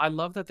 So I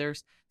love that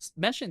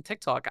mentioned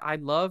TikTok. I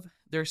love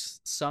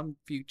there's some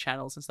few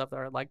channels and stuff that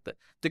are like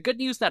the Good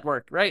News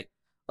Network, right?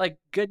 Like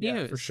good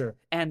news. For sure.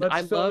 And Let's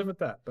I love with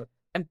that. But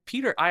and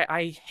Peter,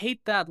 I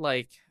hate that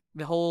like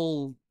the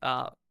whole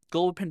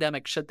global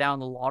pandemic shut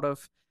down a lot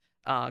of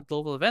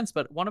global events.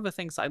 But one of the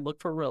things I look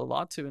for a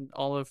lot to in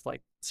all of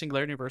like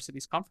Singularity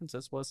University's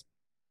conferences was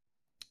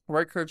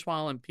Roy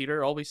Kurzweil and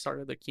Peter always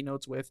started their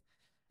keynotes with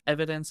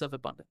evidence of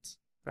abundance,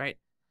 right?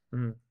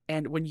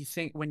 And when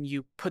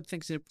you put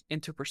things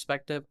into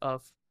perspective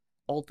of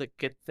all the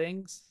good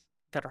things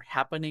that are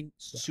happening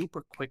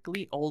super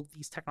quickly, all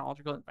these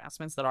technological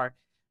advancements that are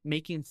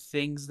making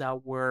things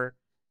that were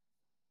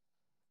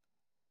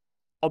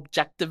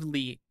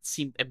objectively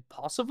seemed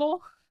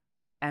impossible,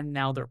 and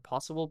now they're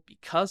possible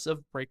because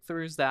of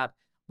breakthroughs that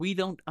we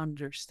don't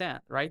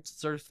understand, right?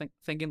 Sort of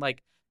thinking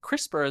like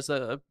CRISPR is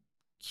a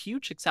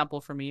huge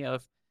example for me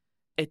of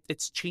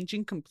it's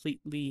changing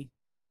completely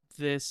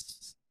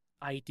this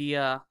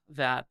idea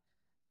that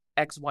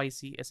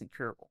XYZ isn't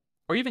curable,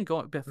 or even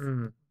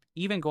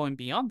going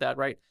beyond that,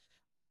 right?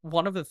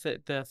 One of the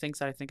things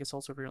that I think is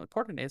also really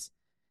important is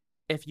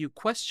if you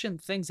question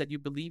things that you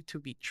believe to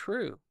be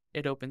true,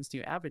 it opens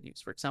new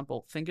avenues. For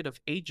example, thinking of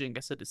aging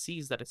as a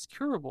disease that is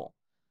curable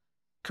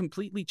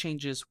completely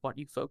changes what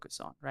you focus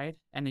on, right?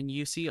 And then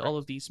you see all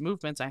of these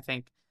movements, I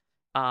think,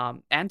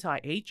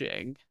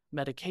 anti-aging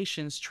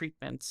medications,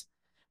 treatments,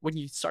 when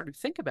you start to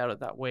think about it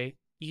that way,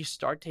 you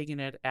start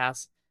taking it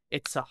as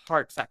it's a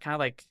hard fact, kind of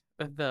like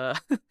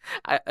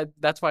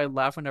that's why I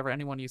laugh whenever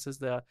anyone uses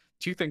the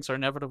two things are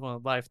inevitable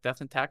in life, death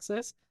and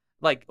taxes.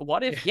 Like,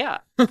 what if,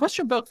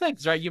 question both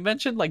things, right? You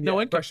mentioned like no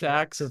income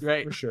tax,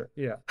 right? For sure,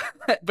 yeah.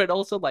 But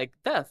also like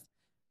death.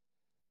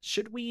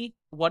 Should we,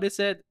 what is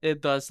it? It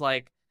does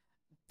like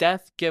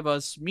death give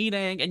us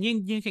meaning? And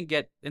you can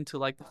get into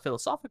like the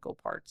philosophical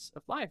parts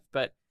of life,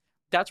 but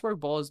that's where it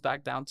boils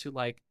back down to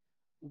like,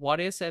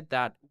 what is it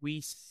that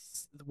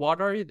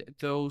what are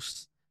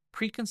those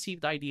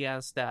preconceived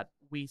ideas that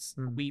we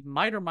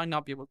might or might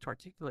not be able to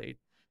articulate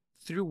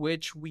through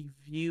which we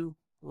view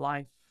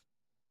life,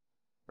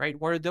 right?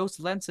 What are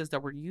those lenses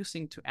that we're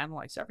using to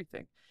analyze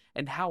everything?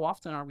 And how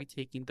often are we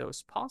taking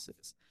those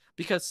pauses?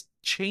 Because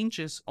change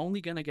is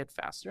only going to get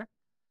faster,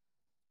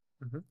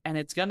 and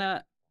it's going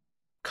to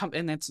come,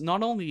 and it's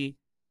not only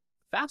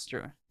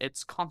faster,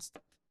 it's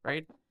constant,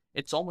 right?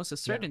 It's almost a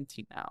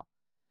certainty now.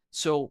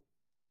 So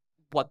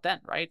what then,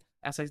 right?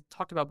 As I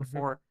talked about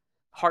before,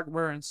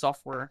 hardware and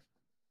software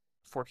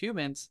for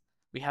humans,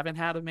 we haven't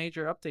had a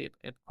major update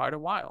in quite a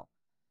while.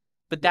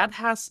 But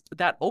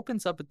that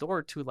opens up a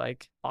door to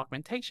like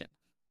augmentation,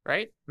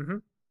 right?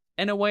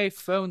 In a way,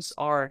 phones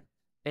are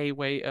a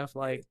way of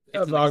like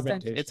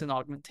it's an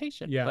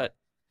augmentation, but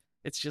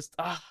it's just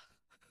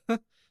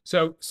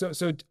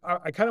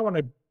I kind of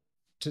want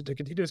to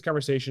continue this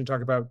conversation,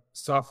 talk about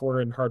software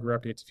and hardware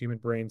updates of human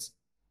brains.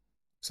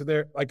 So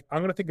I'm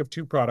going to think of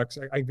two products.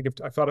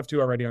 I've thought of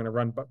two already. I'm going to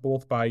run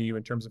both by you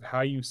in terms of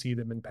how you see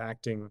them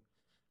impacting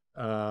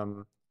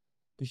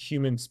the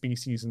human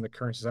species and the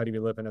current society we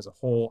live in as a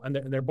whole. And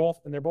they're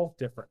both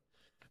different.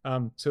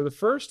 So the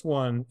first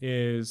one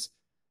is,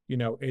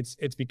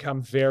 it's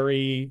become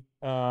very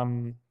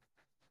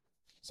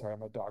sorry,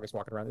 my dog is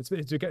walking around.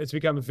 It's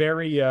become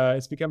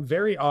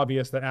very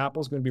obvious that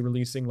Apple's going to be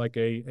releasing like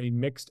a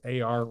mixed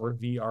AR or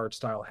VR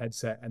style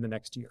headset in the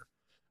next year.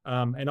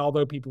 And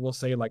although people will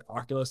say like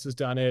Oculus has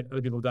done it,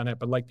 other people have done it,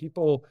 but like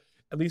people,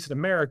 at least in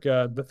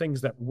America, the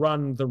things that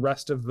run the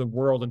rest of the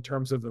world in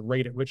terms of the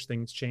rate at which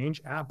things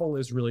change, Apple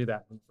is really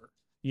that mover.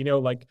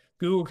 Like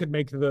Google could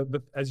make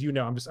as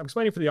I'm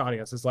explaining for the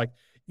audience. It's like,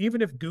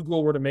 even if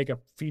Google were to make a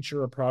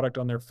feature or product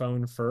on their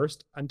phone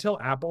first, until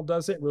Apple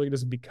does it, really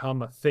doesn't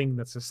become a thing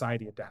that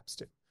society adapts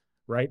to,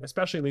 right?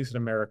 Especially at least in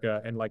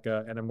America and like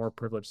in a more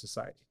privileged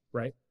society,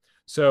 right?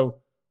 So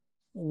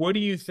what do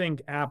you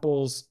think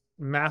Apple's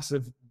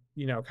massive,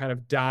 kind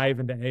of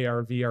dive into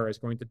AR, VR is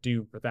going to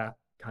do for that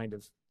kind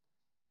of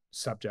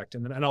subject?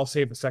 And I'll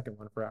save the second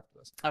one for after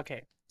this.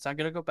 Okay. So I'm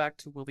going to go back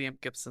to William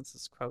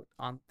Gibson's quote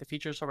on the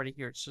feature's already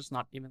here. It's just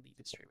not evenly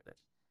distributed.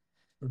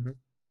 Mm-hmm.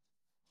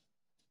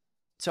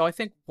 So I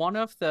think one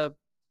of the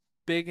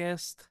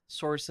biggest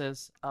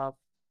sources of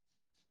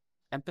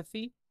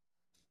empathy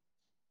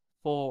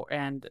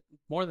and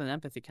more than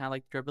empathy, kind of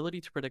like your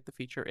ability to predict the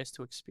future, is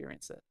to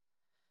experience it.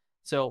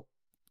 So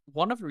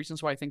one of the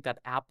reasons why I think that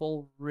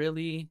Apple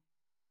really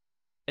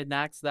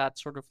enacts that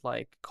sort of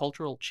like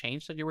cultural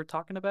change that you were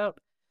talking about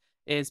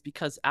is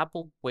because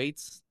Apple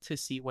waits to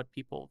see what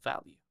people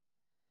value.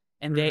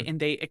 And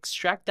they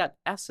extract that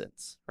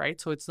essence, right?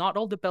 So it's not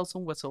all the bells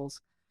and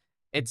whistles.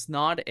 It's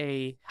not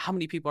how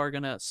many people are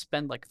gonna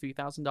spend like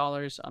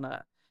 $3,000 on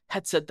a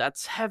headset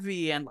that's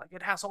heavy and like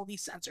it has all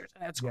these sensors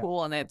and it's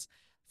cool and it's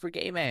for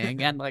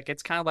gaming and like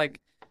it's kind of like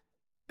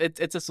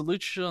it's a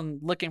solution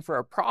looking for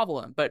a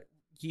problem, but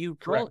you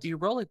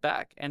roll it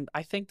back. And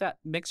I think that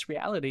mixed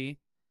reality.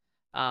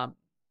 Have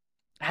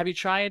you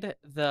tried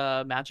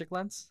the Magic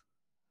Lens?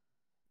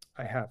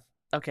 I have.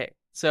 Okay,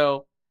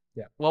 so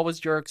what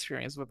was your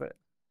experience with it?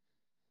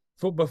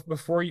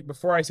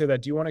 Before I say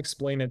that, do you want to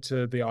explain it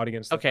to the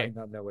audience that might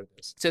not know what it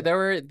is? So there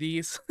were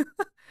these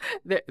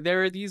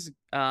there are these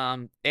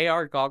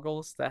AR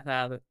goggles that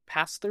have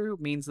pass-through,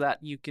 means that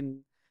you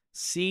can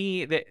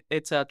see that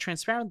it's a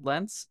transparent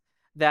lens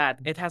that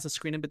it has a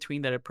screen in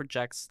between that it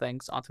projects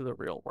things onto the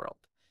real world.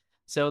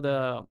 So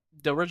the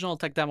original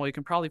tech demo, you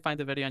can probably find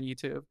the video on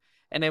YouTube.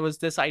 And it was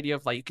this idea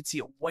of like you could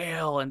see a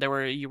whale, and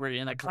you were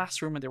in a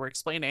classroom and they were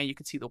explaining, and you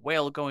could see the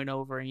whale going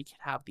over, and you could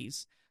have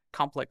these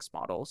complex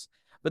models.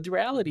 But the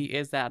reality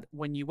is that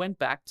when you went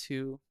back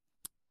to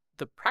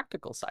the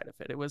practical side of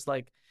it, it was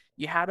like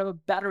you had a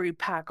battery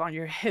pack on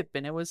your hip,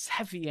 and it was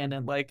heavy, and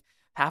then like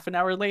half an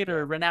hour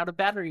later, it ran out of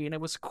battery, and it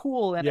was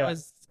cool, and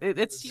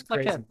it seemed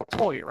like a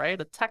toy,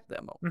 right? A tech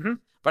demo. Mm-hmm.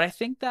 But I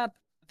think that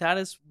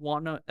is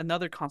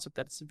another concept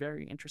that's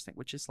very interesting,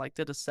 which is like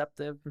the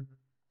deceptive.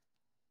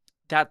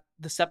 That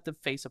deceptive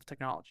face of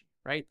technology,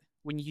 right?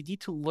 When you need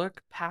to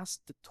look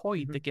past the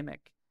toy, the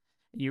gimmick,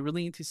 and you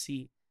really need to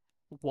see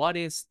what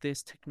is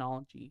this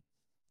technology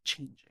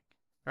changing,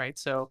 right?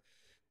 So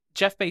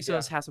Jeff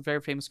Bezos has a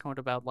very famous quote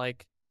about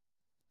like,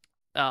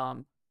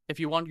 if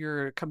you want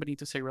your company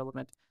to stay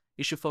relevant,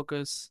 you should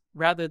focus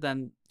rather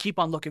than keep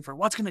on looking for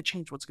what's going to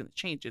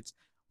change, it's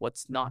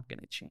what's not going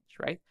to change,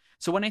 right?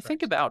 So when I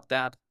think about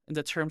that in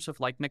the terms of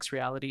like mixed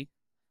reality,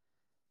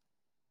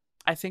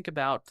 I think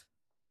about,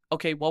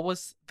 okay, what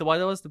was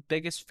the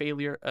biggest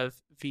failure of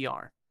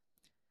VR?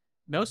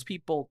 Most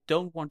people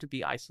don't want to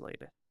be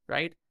isolated,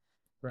 right?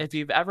 If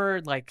you've ever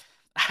like,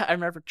 I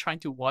remember trying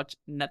to watch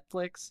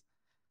Netflix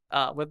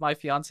with my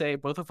fiance,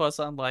 both of us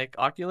on like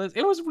Oculus.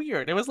 It was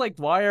weird. It was like,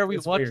 why are we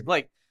watching?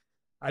 Like,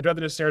 I'd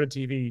rather just stare at a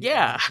TV.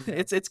 Yeah,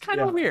 it's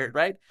kind of weird,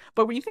 right?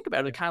 But when you think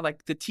about it, kind of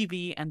like the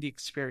TV and the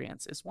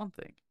experience is one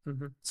thing.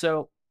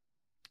 So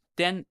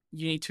then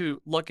you need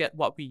to look at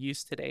what we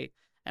use today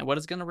and what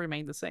is going to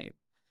remain the same.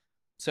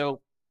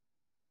 So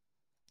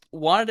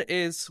what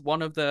is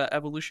one of the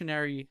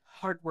evolutionary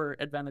hardware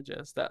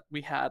advantages that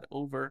we had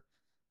over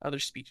other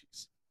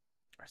species?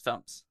 Our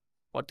thumbs.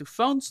 What do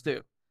phones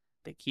do?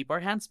 They keep our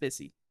hands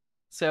busy.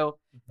 So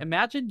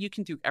imagine you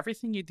can do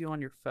everything you do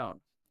on your phone,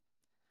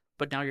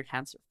 but now your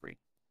hands are free.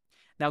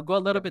 Now go a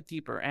little bit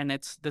deeper, and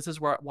this is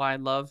why I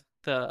love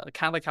the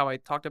kind of like how I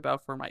talked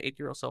about for my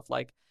 8-year-old self.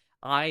 Like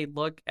I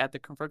look at the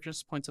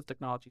convergence points of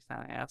technologies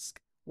and I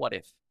ask, what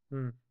if?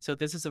 So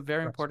this is a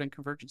very important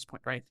convergence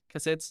point, right?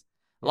 Because it's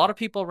a lot of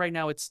people right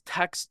now, it's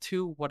text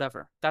to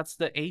whatever. That's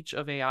the age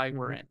of AI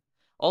we're in.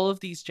 All of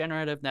these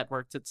generative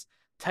networks, it's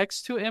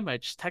text to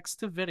image,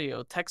 text to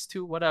video, text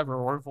to whatever,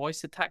 or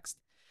voice to text.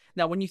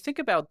 Now, when you think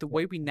about the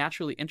way we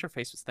naturally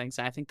interface with things,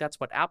 and I think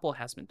that's what Apple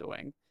has been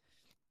doing,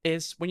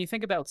 is when you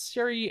think about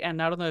Siri,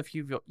 and I don't know if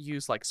you've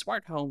used like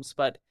smart homes,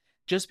 but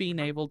just being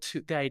able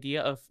to, the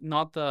idea of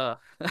not the,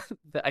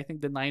 I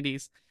think the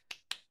 90s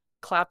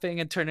clapping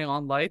and turning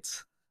on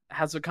lights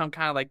has become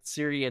kind of like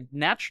Siri, and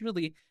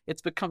naturally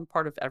it's become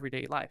part of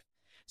everyday life.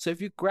 So if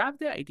you grab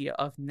the idea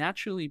of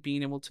naturally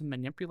being able to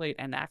manipulate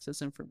and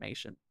access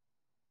information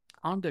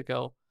on the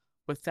go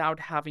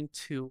without having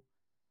to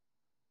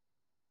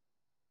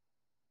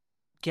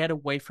get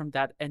away from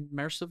that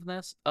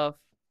immersiveness of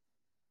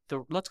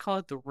the, let's call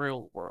it the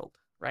real world,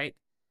 right?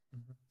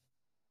 Mm-hmm.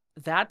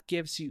 That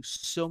gives you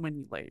so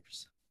many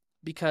layers,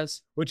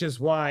 because which is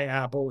why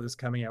Apple is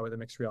coming out with a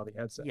mixed reality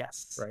headset.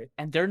 Yes. Right.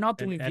 And they're not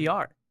doing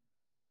VR.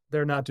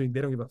 They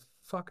don't give a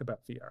fuck about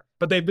VR.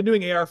 But they've been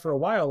doing AR for a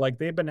while. Like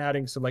they've been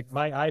adding, so like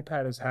my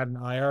iPad has had an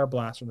IR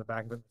blaster in the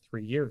back of it for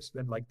 3 years.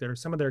 And like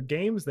there's some of their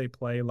games they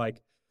play,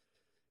 like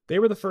they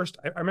were the first.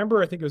 I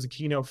remember, I think it was a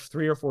keynote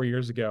 3 or 4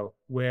 years ago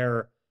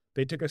where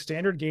they took a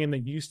standard game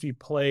that used to be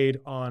played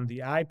on the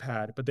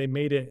iPad, but they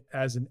made it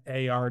as an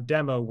AR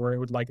demo where it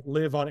would like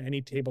live on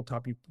any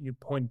tabletop you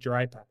point your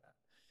iPad at.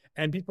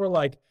 And people were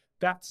like,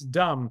 that's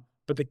dumb.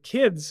 But the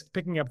kids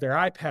picking up their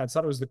iPads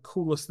thought it was the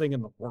coolest thing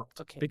in the world,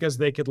 because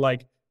they could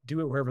like do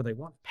it wherever they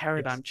want.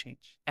 Paradigm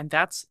change. And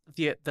that's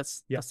the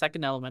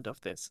second element of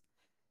this.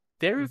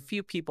 Very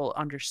few people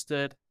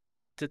understood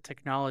the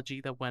technology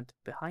that went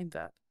behind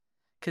that.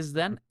 Because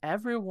then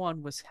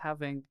everyone was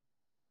having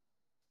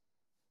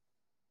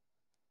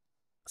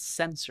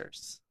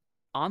sensors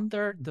on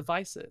their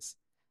devices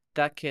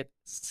that could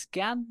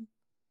scan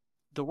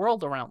the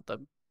world around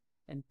them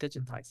and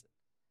digitize it.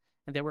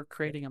 And they were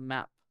creating a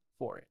map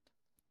for it.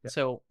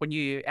 So when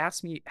you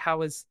ask me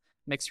how is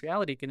mixed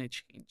reality going to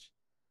change,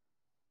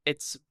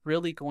 it's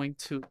really going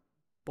to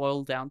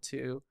boil down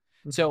to,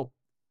 so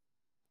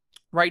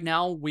right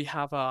now we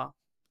have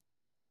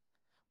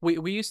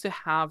we used to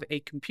have a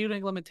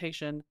computing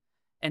limitation,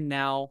 and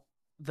now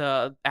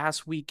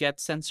as we get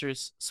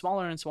sensors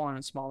smaller and smaller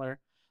and smaller,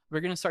 we're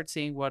going to start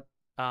seeing what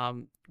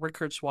Rick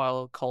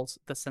Kurzweil calls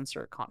the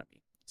sensor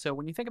economy. So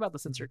when you think about the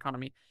sensor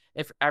economy,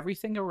 if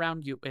everything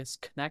around you is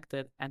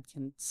connected and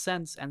can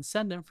sense and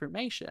send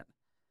information,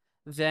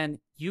 then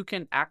you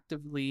can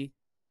actively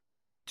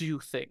do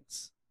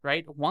things,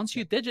 right? Once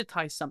you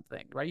digitize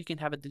something, right, you can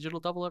have a digital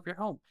double of your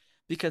home.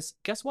 Because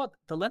guess what?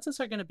 The lenses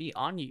are going to be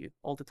on you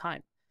all the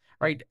time,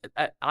 right?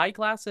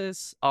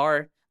 Eyeglasses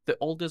are the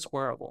oldest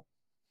wearable,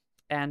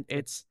 and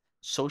it's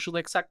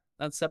socially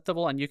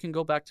acceptable. And you can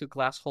go back to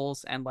glass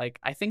holes, and like,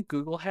 I think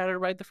Google had it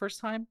right the first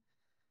time.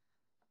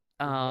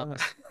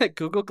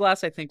 Google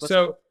Glass, I think.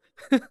 So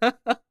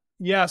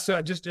yeah,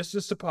 so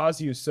just to pause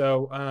you.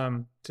 So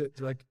to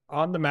like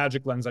on the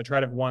Magic Lens, I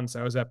tried it once.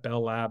 I was at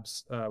Bell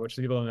Labs, which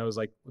people don't know is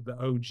like the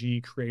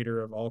OG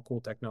creator of all cool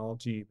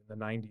technology in the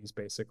 90s,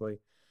 basically,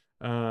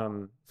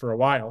 for a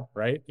while,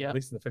 right? Yeah. At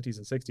least in the 50s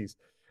and 60s.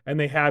 And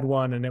they had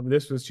one, and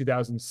this was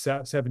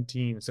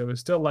 2017. So it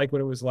was still like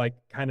when it was like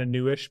kind of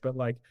newish, but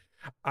like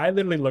I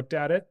literally looked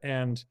at it,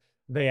 and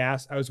they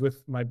asked, I was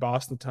with my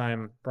boss at the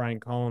time, Brian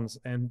Collins,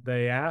 and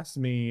they asked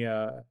me,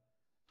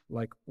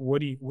 like,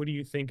 what do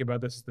you think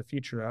about this as the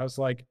future? I was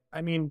like,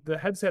 I mean, the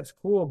headset's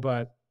cool,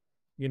 but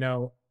you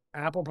know,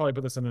 Apple probably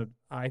put this in an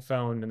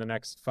iPhone in the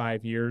next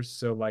 5 years.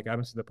 So like, I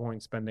don't see the point in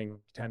spending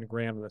 10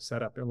 grand on the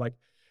setup. They're like,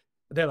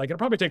 it'll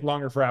probably take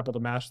longer for Apple to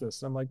match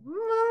this. I'm like,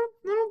 I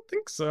don't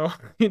think so,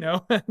 you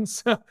know?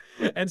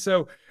 And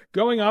so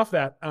going off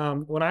that,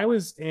 when I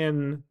was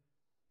in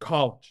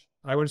college,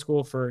 I went to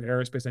school for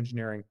aerospace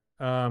engineering.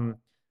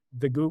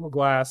 The Google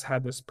Glass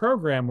had this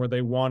program where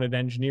they wanted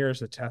engineers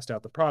to test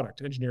out the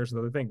product, engineers and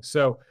other things.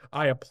 So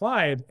I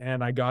applied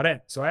and I got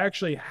in. So I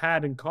actually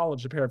had in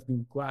college a pair of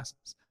Google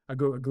Glasses, a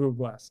Google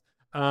Glass.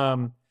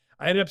 I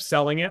ended up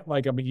selling it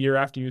like a year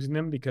after using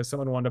them because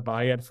someone wanted to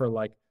buy it for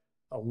like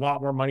a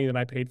lot more money than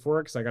I paid for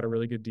it because I got a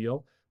really good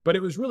deal. But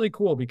it was really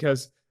cool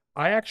because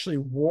I actually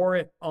wore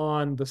it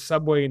on the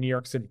subway in New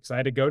York City. So I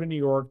had to go to New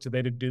York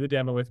they to do the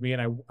demo with me,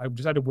 and I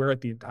just had to wear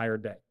it the entire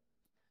day.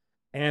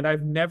 And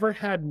I've never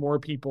had more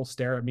people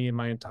stare at me in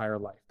my entire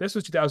life. This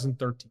was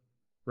 2013,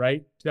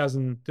 right?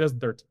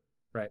 2013,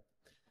 right?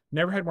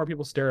 Never had more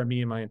people stare at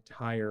me in my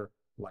entire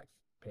life,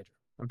 Pedro.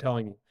 I'm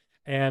telling you.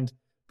 And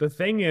the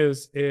thing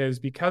is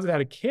because it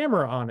had a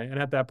camera on it, and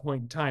at that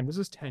point in time, this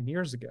was 10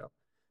 years ago,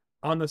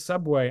 on the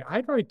subway, I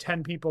had probably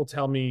 10 people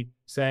tell me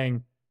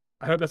saying,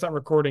 I hope that's not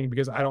recording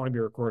because I don't want to be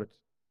recorded.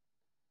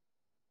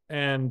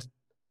 And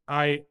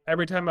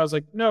every time I was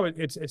like, no,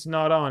 it's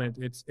not on.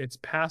 It's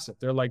passive.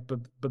 They're like, but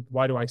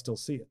why do I still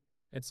see it?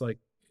 It's like,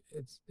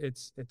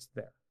 it's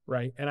there,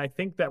 right? And I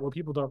think that what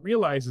people don't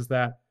realize is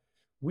that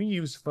we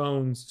use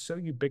phones so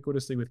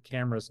ubiquitously with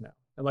cameras now.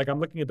 And like, I'm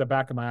looking at the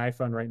back of my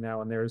iPhone right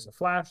now, and there's a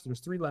flash, there's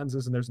 3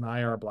 lenses, and there's an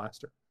IR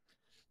blaster.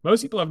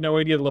 Most people have no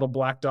idea the little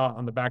black dot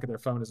on the back of their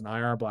phone is an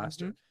IR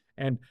blaster. Mm-hmm.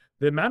 And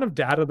the amount of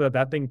data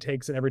that thing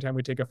takes in every time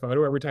we take a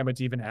photo, every time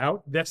it's even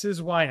out, this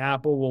is why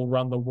Apple will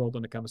run the world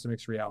when it comes to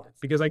mixed reality.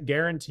 Because I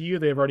guarantee you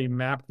they've already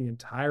mapped the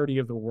entirety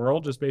of the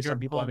world just based on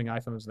people having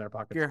iPhones in their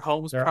pockets. Your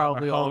home's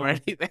probably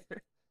already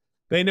there.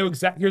 They know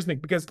exactly. Here's the thing,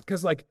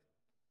 because like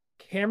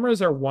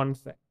cameras are one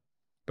thing,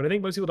 but I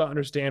think most people don't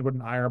understand what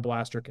an IR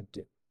blaster can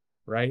do.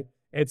 right?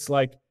 It's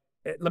like,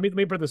 let me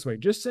put it this way.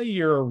 Just say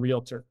you're a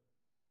realtor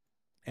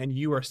and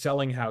you are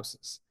selling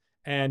houses,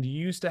 and you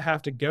used to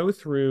have to go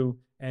through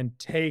and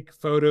take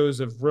photos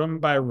of room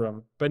by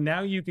room, but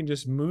now you can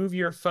just move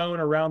your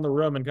phone around the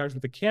room and connect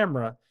with the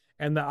camera,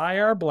 and the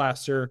IR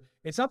blaster,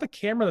 it's not the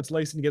camera that's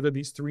lacing together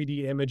these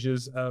 3D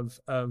images of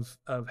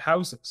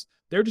houses.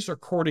 They're just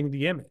recording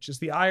the image. It's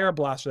the IR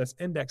blaster that's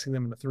indexing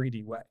them in a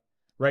 3D way,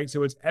 right?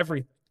 So it's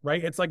everything,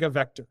 right? It's like a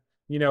vector.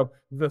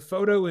 The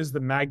photo is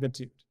the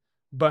magnitude,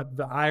 but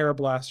the IR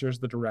blaster is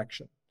the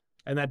direction,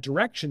 and that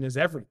direction is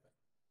everything,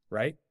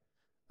 right?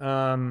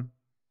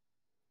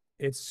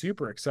 It's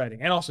super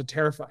exciting and also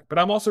terrifying, but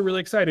I'm also really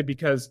excited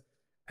because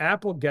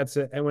Apple gets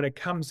it, and when it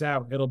comes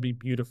out, it'll be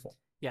beautiful.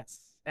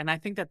 Yes, and I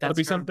think it'll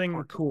be something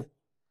important. Cool.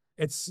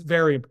 It's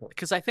very important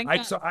because I think I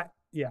think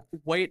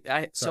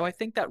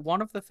that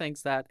one of the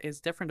things that is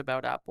different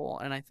about Apple,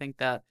 and I think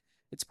that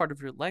it's part of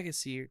your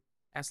legacy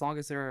as long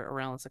as they're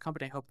around as a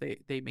company, I hope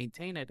they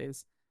maintain it,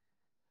 is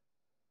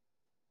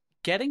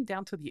getting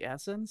down to the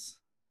essence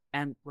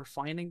and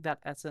refining that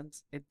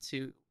essence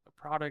into a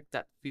product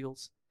that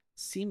feels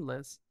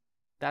seamless.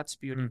 That's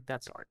beauty.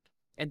 That's art.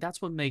 And that's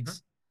what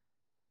makes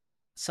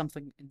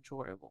something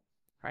enjoyable,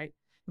 right?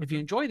 If you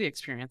enjoy the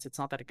experience, it's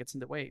not that it gets in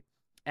the way.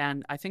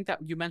 And I think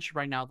that you mentioned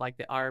right now, like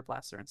the IR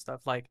blaster and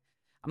stuff, like,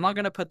 I'm not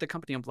going to put the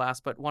company on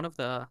blast, but one of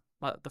the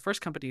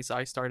first companies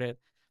I started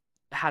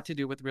had to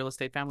do with real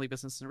estate, family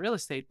business and real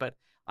estate. But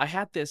I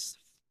had this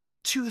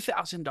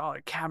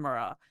 $2,000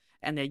 camera,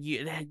 and then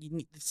you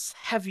need this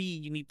heavy,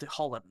 you need to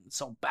haul it in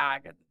its own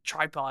bag and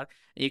tripod,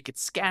 and you could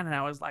scan. And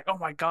I was like, oh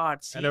my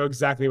God, see, I know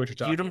exactly what you're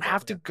talking about. You don't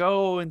have to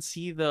go and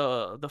see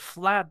the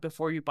flat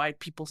before you buy it.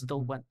 People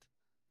still went,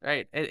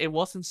 right? It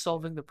wasn't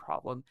solving the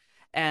problem.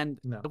 And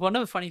one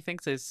of the funny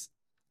things is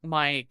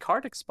my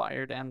card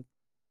expired, and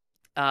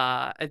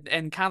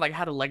kind of like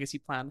had a legacy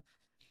plan,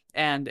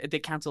 and they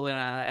canceled it,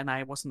 and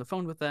I was on the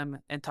phone with them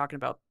and talking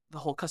about the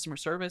whole customer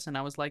service, and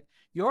I was like,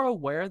 you're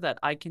aware that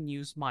I can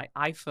use my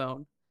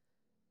iPhone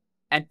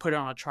and put it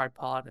on a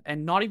tripod,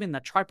 and not even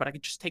that tripod, I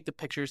could just take the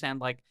pictures, and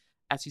like,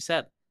 as you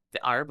said, the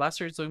IR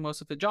blaster is doing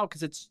most of the job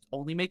because it's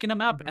only making a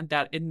map and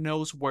that it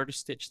knows where to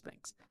stitch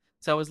things.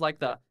 So I was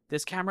like,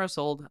 this camera is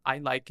old, I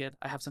like it,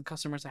 I have some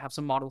customers, I have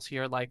some models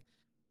here, like,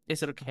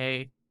 is it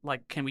okay?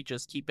 Like, can we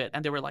just keep it?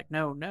 And they were like,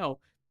 no,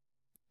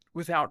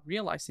 without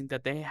realizing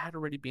that they had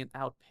already been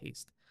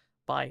outpaced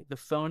by the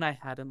phone I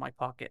had in my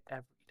pocket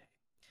every day.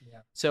 Yeah.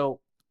 So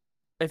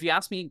if you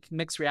ask me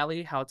mixed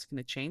reality, how it's going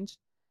to change.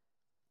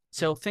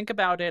 So think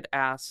about it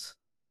as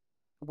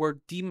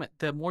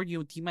the more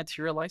you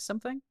dematerialize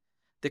something,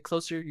 the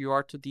closer you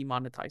are to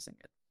demonetizing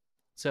it.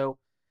 So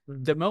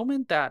the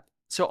moment that,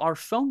 so our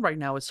phone right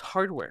now is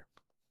hardware,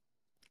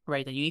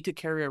 right? And you need to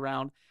carry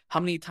around. How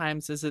many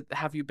times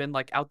have you been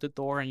like out the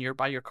door and you're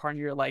by your car and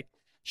you're like,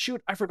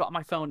 shoot, I forgot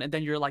my phone. And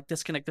then you're like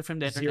disconnected from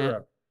the internet.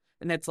 Zero.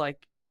 And it's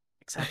like,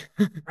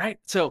 exactly. Right.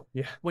 So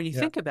when you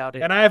think about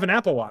it. And I have an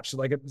Apple Watch. So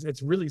like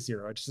it's really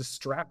zero. It's just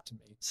strapped to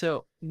me.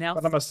 So now.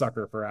 But I'm a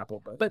sucker for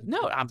Apple. But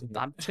no,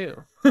 I'm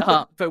too.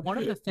 But one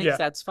of the things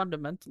that's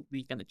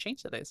fundamentally going to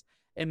change that is,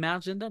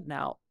 imagine that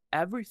now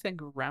everything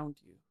around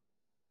you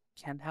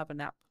can have an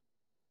app.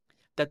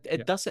 That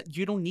it doesn't,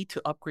 you don't need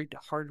to upgrade the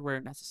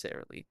hardware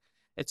necessarily.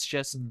 It's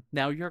just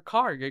now your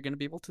car, you're going to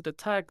be able to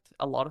detect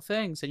a lot of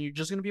things, and you're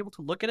just going to be able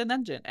to look at an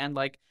engine, and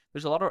like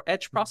there's a lot of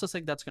edge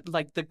processing that's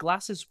like the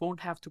glasses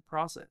won't have to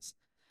process.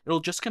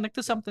 It'll just connect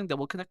to something that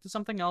will connect to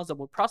something else that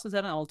will process that,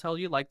 and it'll tell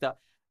you like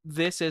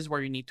this is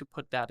where you need to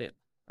put that in,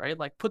 right?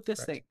 Like put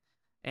this thing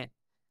in.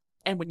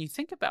 And when you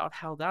think about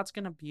how that's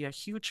going to be a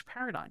huge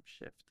paradigm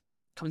shift,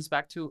 comes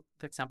back to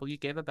the example you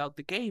gave about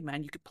the game,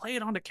 man. You could play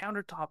it on the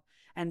countertop,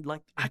 and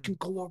like I can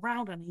go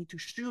around and I need to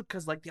shoot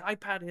because like the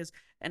iPad is,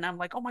 and I'm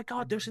like, oh my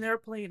God, there's an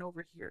airplane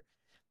over here.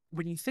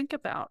 When you think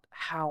about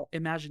how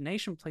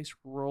imagination plays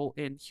a role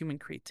in human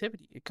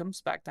creativity, it comes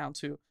back down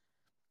to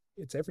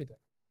it's everything.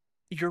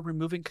 You're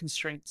removing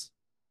constraints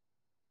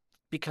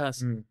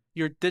because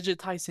you're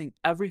digitizing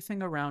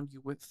everything around you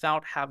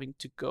without having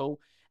to go.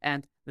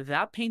 And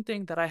that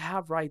painting that I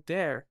have right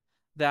there,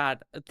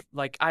 that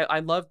like I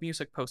love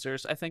music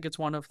posters. I think it's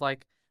one of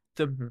like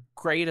the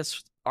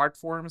greatest art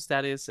forms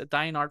that is a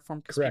dying art form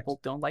because people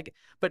don't like it.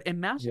 But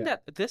imagine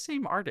that this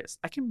same artist,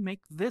 I can make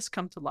this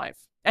come to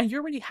life. And you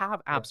already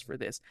have apps for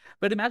this.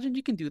 But imagine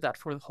you can do that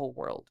for the whole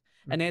world.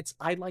 And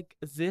I like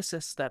this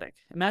aesthetic.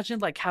 Imagine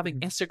like having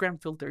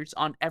Instagram filters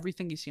on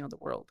everything you see on the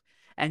world.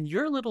 And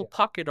your little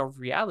pocket of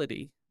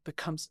reality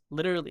becomes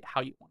literally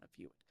how you want to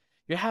view it.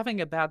 You're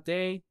having a bad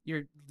day,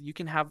 you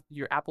can have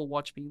your Apple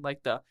Watch being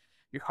like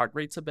your heart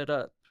rate's a bit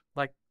up,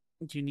 like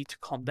you need to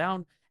calm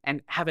down,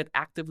 and have it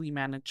actively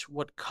manage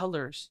what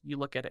colors you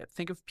look at it.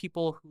 Think of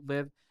people who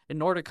live in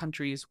Nordic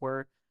countries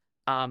where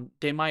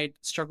they might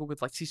struggle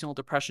with like seasonal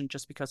depression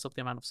just because of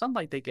the amount of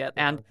sunlight they get,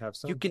 and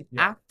you can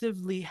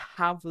actively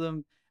have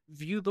them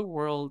view the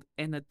world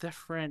in a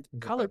different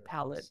color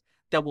palette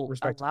that will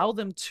allow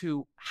them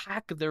to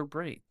hack their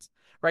brains,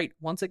 right?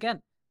 Once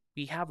again,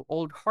 we have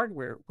old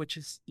hardware which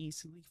is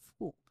easily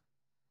fooled,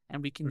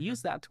 and we can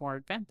use that to our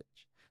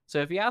advantage.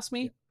 So if you ask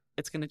me,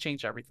 it's going to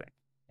change everything.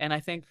 And I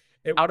think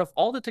It- out of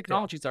all the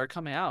technologies that are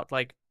coming out,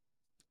 like,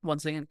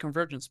 once again,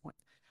 convergence point,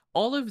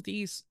 all of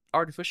these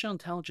artificial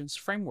intelligence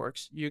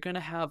frameworks, you're going to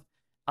have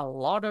a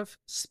lot of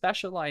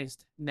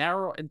specialized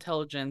narrow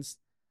intelligence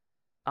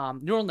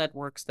neural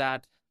networks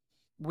that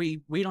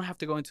we don't have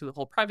to go into the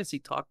whole privacy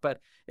talk,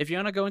 but if you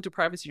want to go into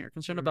privacy and you're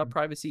concerned about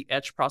privacy,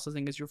 edge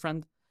processing is your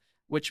friend,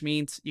 which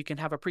means you can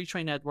have a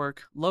pre-trained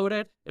network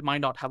loaded. It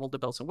might not have all the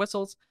bells and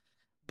whistles,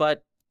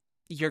 but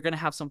you're going to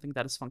have something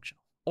that is functional.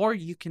 Or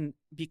you can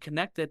be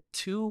connected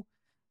to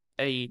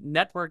a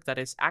network that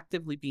is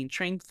actively being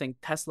trained, think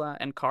Tesla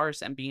and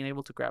cars, and being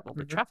able to grab all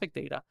the traffic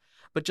data.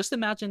 But just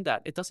imagine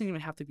that it doesn't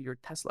even have to be your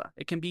Tesla.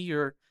 It can be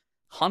your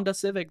Honda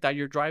Civic that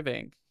you're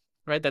driving,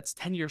 right? That's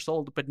 10 years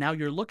old, but now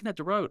you're looking at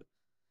the road.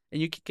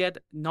 And you could get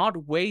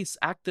not waste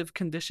active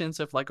conditions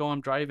of like, oh,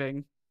 I'm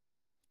driving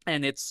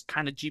and it's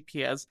kind of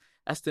GPS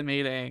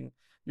estimating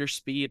your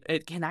speed.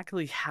 It can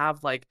actually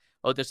have like,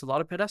 oh, there's a lot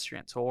of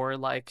pedestrians, or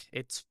like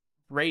it's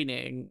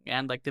raining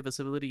and like the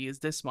visibility is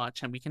this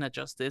much and we can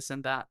adjust this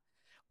and that.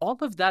 All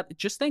of that,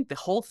 just think the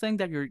whole thing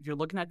that you're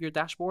looking at your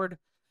dashboard,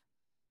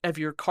 of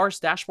your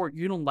car's dashboard,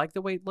 you don't like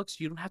the way it looks,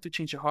 you don't have to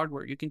change the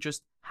hardware. You can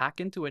just hack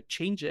into it,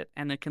 change it,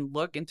 and it can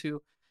look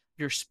into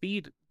your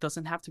speed.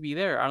 Doesn't have to be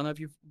there. I don't know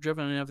if you've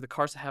driven any of the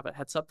cars that have a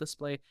heads-up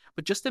display,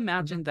 but just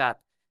imagine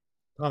that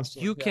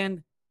you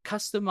can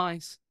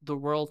customize the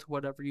world to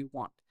whatever you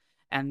want.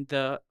 And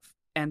the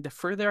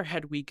further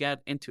ahead we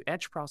get into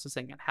edge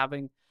processing and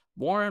having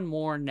more and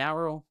more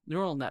narrow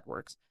neural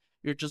networks,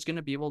 you're just going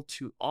to be able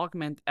to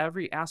augment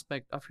every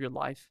aspect of your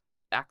life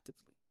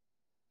actively.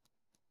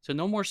 So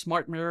no more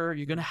smart mirror.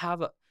 You're going to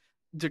have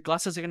the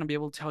glasses are going to be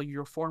able to tell you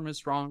your form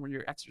is wrong when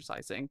you're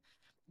exercising,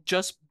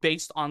 just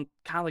based on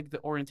kind of like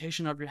the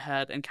orientation of your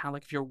head and kind of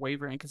like if you're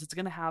wavering, because it's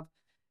going to have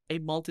a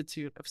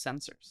multitude of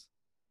sensors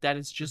that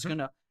is just going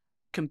to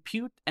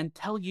compute and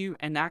tell you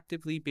and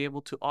actively be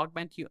able to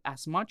augment you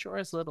as much or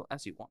as little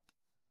as you want.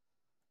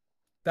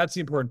 That's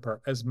the important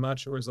part, as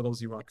much or as little as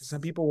you want. Because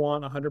some people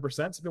want 100%,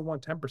 some people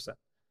want 10%.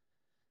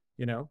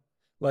 You know,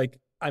 like,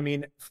 I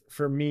mean,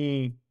 for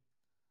me,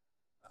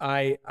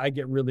 I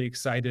get really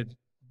excited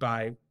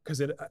by,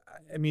 because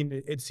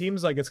it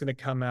seems like it's going to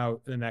come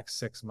out in the next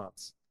 6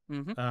 months,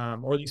 or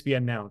at least be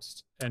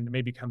announced, and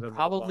maybe comes out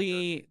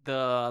probably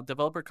the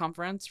developer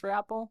conference for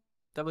Apple.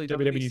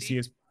 WWDC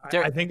is.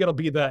 I think it'll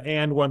be the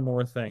and one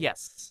more thing.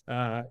 Yes.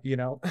 You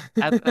know,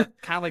 kind of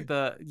like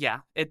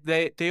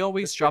they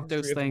always drop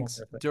those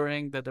things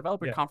during the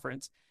developer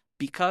conference,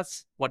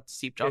 because what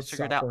Steve Jobs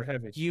figured out,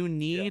 you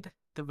need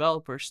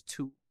developers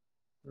to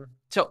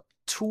so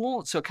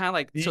kind of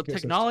like so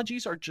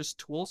technologies are just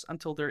tools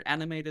until they're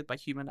animated by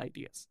human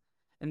ideas,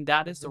 and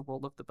that is the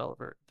role of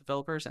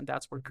developers, and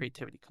that's where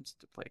creativity comes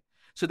into play.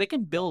 So they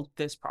can build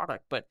this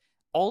product, but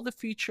all the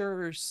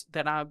features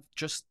that I've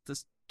just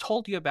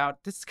told you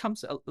about, this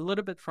comes a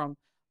little bit from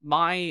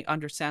my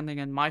understanding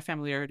and my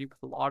familiarity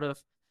with a lot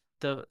of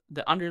the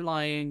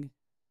underlying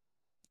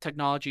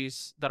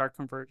technologies that are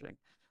converging,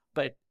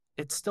 but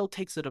it still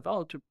takes a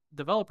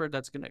developer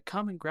that's going to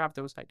come and grab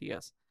those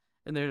ideas,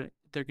 and they're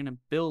going to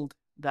build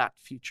that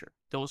future.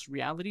 Those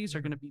realities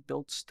are going to be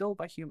built still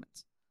by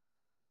humans.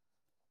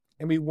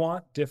 And we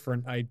want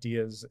different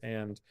ideas,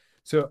 and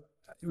so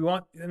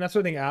and that's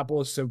why I think Apple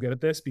is so good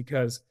at this,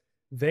 because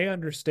they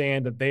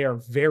understand that they are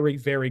very,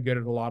 very good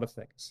at a lot of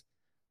things,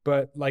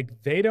 but like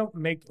they don't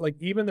make, like,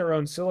 even their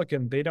own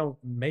silicon, they don't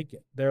make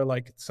it. They're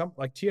like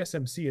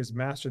TSMC has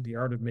mastered the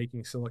art of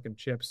making silicon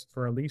chips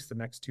for at least the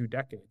next 2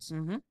 decades,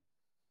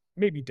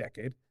 maybe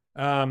decade,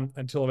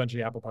 until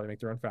eventually Apple probably make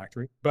their own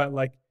factory. But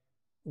like,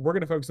 we're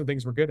going to focus on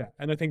things we're good at.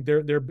 And I think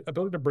their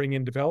ability to bring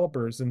in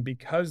developers, and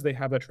because they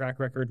have a track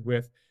record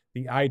with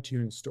the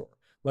iTunes store,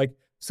 like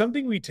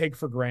something we take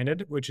for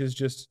granted, which is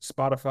just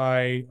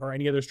Spotify or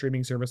any other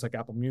streaming service like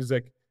Apple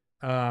Music,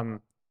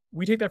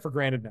 we take that for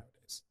granted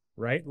nowadays,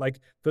 right? Like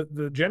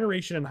the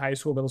generation in high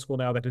school, middle school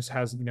now that just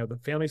has, the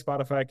family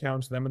Spotify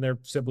accounts, them and their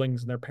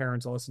siblings and their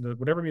parents all listen to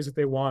whatever music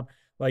they want.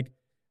 Like,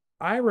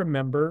 I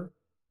remember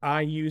I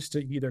used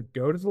to either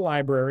go to the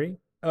library,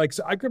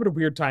 so I grew up at a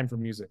weird time for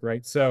music,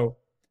 right? So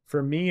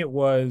for me, it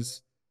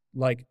was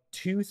like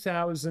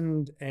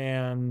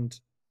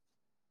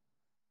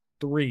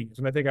 2003 is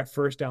when I think I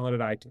first downloaded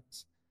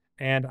iTunes.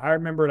 And I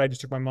remember I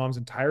just took my mom's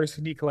entire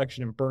CD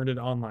collection and burned it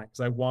online because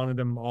I wanted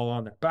them all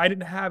on there. But I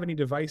didn't have any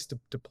device to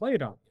play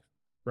it on,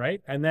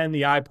 right? And then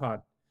the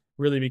iPod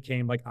really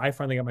became, like, I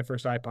finally got my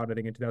first iPod, I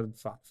think, in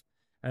 2005.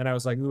 And I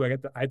was like, ooh, I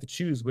have to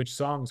choose which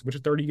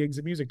 30 gigs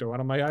of music do I want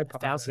on my iPod.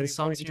 1,000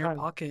 songs in your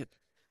pocket.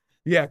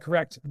 Yeah,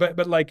 correct.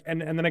 But like,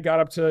 and then I got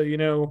up to,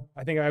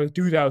 I think I was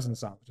 2,000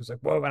 songs, which was like,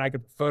 whoa, and I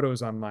could put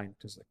photos on mine,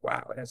 which is like,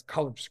 wow, it has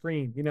colored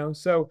screen,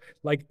 So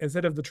like,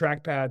 instead of the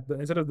trackpad,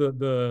 instead of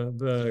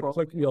the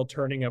click wheel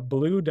turning a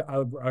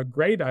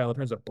gray dial, it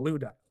turns a blue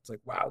dial. It's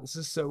like, wow, this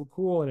is so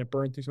cool, and it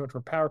burned through so much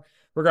more power.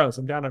 Regardless,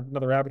 I'm down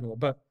another rabbit hole.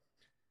 But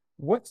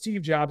what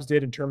Steve Jobs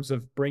did in terms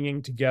of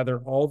bringing together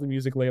all the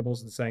music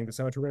labels and saying, this is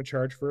how much we're going to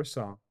charge for a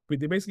song,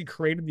 they basically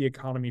created the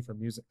economy for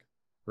music,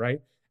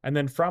 right? And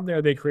then from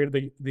there, they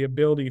created the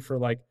ability for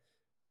like,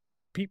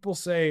 people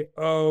say,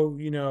 oh,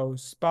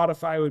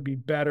 Spotify would be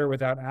better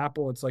without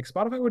Apple. It's like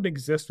Spotify wouldn't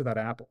exist without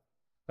Apple.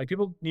 Like,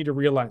 people need to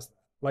realize that.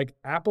 Like,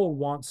 Apple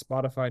wants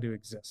Spotify to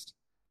exist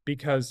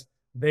because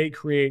they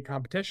create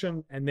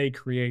competition and they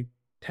create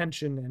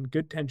tension, and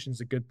good tension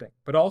is a good thing.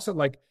 But also,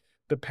 like,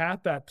 the path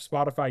that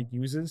Spotify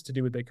uses to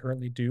do what they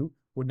currently do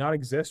would not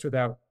exist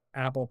without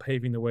Apple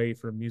paving the way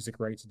for music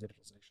rights and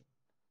digitalization.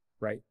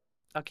 Right.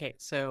 Okay.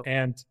 So,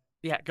 and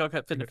yeah, go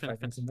ahead. Finish.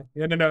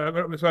 Yeah, no.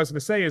 What I was going to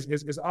say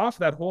is off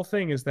that whole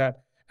thing is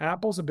that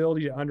Apple's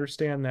ability to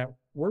understand that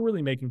we're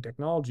really making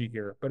technology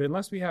here, but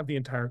unless we have the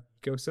entire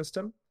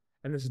ecosystem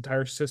and this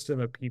entire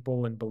system of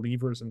people and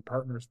believers and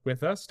partners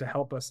with us to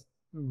help us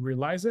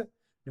realize it,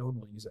 no one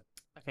will use it.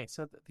 Okay,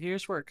 so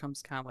here's where it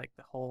comes kind of like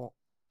the whole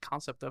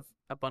concept of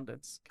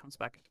abundance comes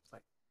back into play.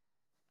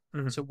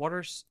 Mm-hmm. So what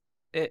are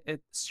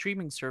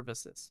streaming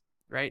services,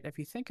 right? If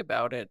you think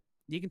about it,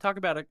 you can talk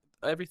about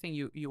everything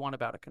you want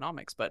about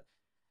economics, but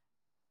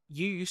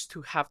you used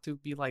to have to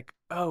be like,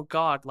 oh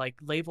God, like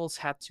labels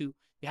you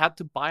had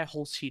to buy a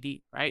whole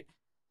CD, right?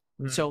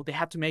 So they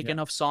had to make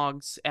enough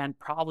songs, and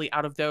probably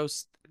out of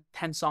those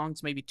 10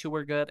 songs, maybe 2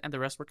 were good and the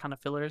rest were kind of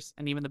fillers.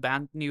 And even the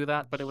band knew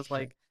that, but it was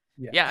like,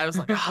 I was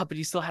like, but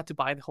you still had to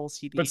buy the whole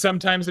CD. But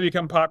sometimes they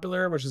become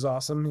popular, which is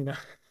awesome,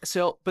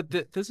 So, but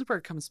this is where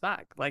it comes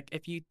back. Like,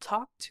 if you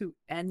talk to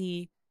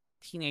any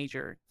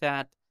teenager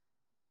that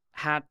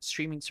had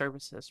streaming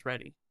services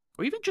ready,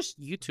 or even just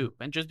YouTube,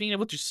 and just being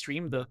able to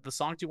stream the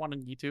songs you want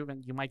on YouTube,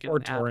 and you might get or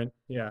an torrent,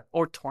 ad,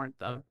 or torrent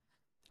them.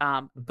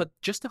 But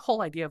just the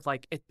whole idea of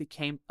like it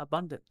became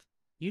abundant.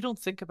 You don't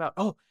think about,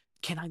 oh,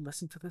 can I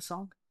listen to this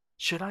song?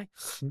 Should I?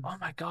 Oh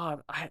my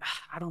God, I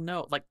don't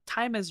know. Like,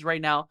 time is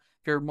right now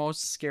your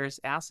most scarce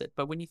asset.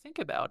 But when you think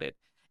about it,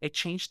 it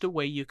changed the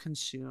way you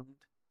consumed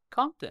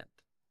content,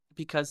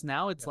 because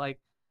now it's like,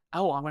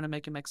 oh, I'm gonna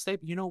make a mixtape.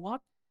 You know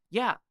what?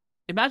 Yeah.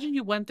 Imagine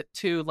you went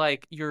to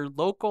like your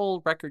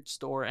local record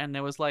store and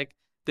it was like,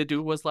 the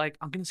dude was like,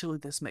 I'm gonna sell you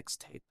this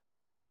mixtape.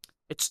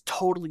 It's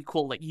totally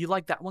cool. Like, you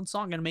like that one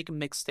song, I'm gonna make a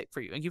mixtape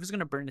for you. And he was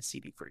gonna burn a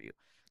CD for you.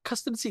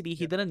 Custom CD,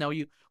 he didn't know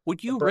you.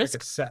 Would you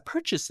risk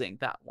purchasing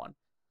that one?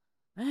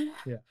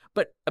 Yeah.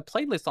 But a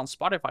playlist on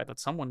Spotify that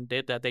someone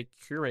did, that they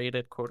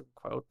curated, quote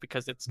unquote,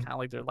 because it's kind of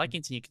like their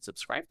likings and you can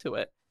subscribe to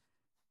it.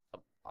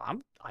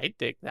 I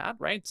dig that,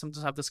 right?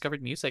 Sometimes I've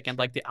discovered music, and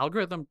like the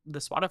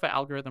Spotify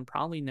algorithm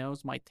probably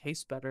knows my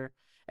taste better.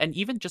 And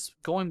even just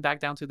going back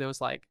down to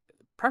those like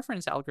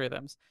preference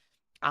algorithms,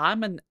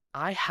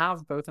 I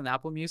have both an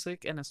Apple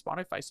Music and a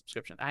Spotify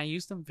subscription. I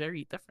use them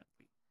very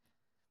differently.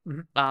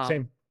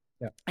 Same.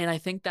 Yeah. And I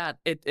think that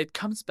it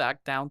comes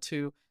back down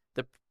to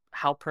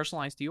how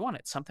personalized do you want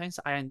it. Sometimes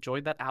I enjoy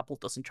that Apple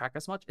doesn't track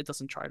as much. It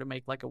doesn't try to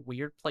make like a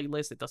weird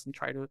playlist. It doesn't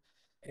try to,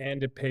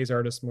 and it pays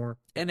artists more.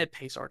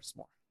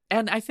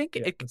 And I think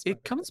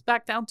it comes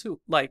back down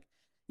to like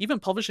even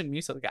publishing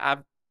music. Like,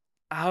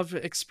 I've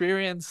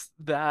experienced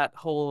that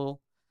whole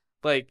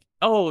like,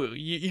 oh,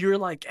 you're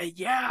like, hey,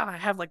 yeah, I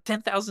have like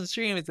 10,000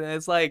 streams, and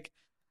it's like,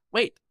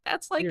 wait,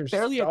 that's like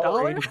barely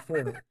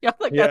 $1. Yeah,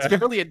 like that's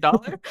barely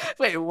 $1.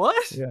 Wait,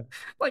 what? Yeah.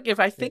 Like, if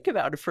I think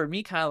about it, for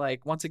me, kind of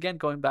like, once again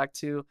going back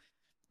to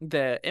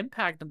the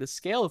impact and the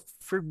scale,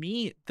 for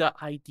me, the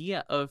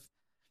idea of,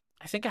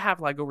 I think I have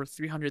like over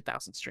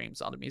 300,000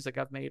 streams on the music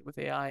I've made with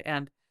AI,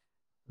 and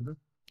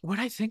when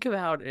I think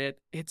about it,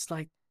 it's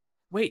like,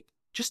 wait,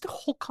 just the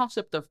whole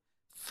concept of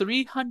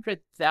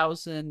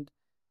 300,000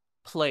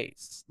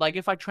 plays. Like,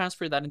 if I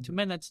transfer that into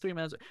minutes, 3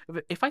 minutes,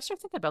 if I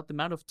start thinking about the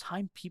amount of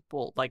time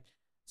people, like,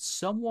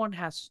 someone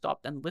has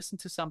stopped and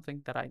listened to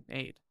something that I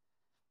made,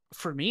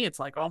 for me, it's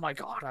like, oh my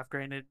God, I've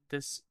created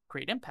this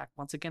great impact.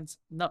 Once again,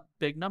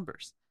 big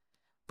numbers.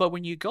 But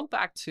when you go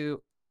back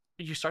to,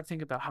 you start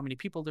thinking about how many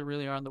people there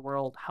really are in the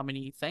world, how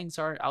many things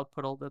are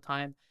output all the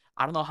time.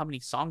 I don't know how many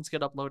songs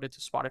get uploaded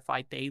to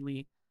Spotify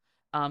daily.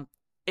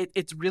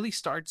 It really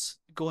starts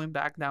going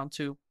back down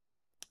to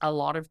a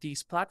lot of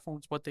these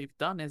platforms. What they've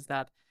done is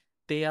that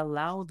they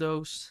allow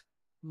those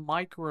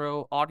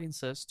micro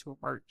audiences to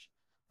emerge,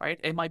 right?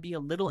 It might be a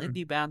little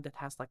indie band that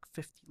has like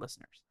 50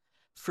 listeners.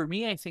 For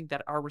me, I think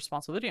that our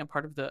responsibility, and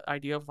part of the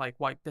idea of like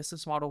why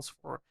business models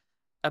for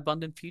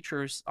abundant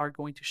futures are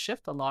going to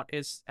shift a lot,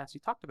 is, as you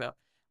talked about,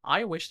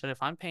 I wish that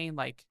if I'm paying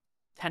like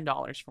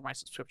 $10 for my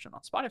subscription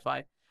on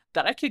Spotify,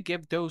 that I could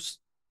give those,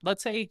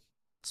 let's say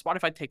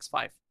Spotify takes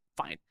 $5,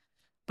 fine.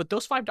 But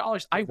those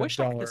 $5, I wish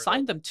I could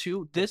assign them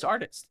to this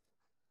artist,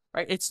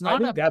 right? It's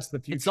not, that's the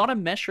future. It's not a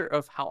measure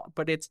of how,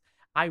 but it's,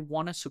 I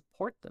want to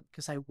support them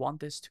because I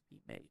want this to be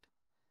made,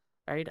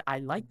 right? I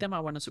like them. I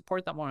want to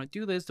support them. I want to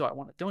do this. Do I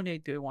want to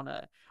donate? Do I want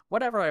to,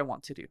 whatever I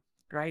want to do,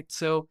 right?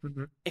 So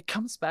it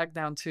comes back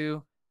down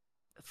to,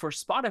 for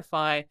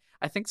Spotify,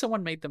 I think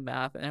someone made the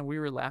math and we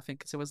were laughing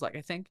because it was like,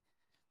 I think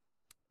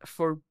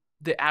for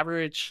the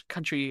average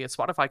country,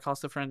 Spotify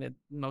costs different in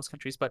most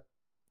countries, but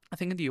I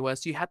think in the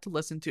US, you had to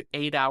listen to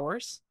 8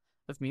 hours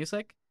of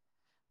music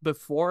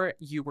before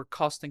you were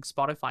costing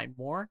Spotify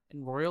more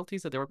in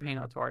royalties that they were paying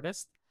out to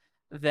artists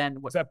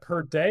then Is that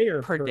per day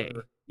or per day.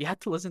 You have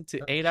to listen to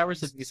 8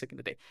 hours of music in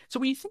a day. So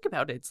when you think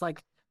about it, it's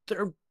like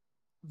their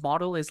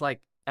model is like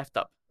effed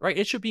up, right?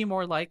 It should be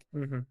more like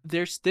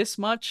there's this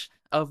much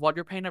of what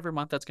you're paying every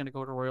month that's going to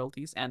go to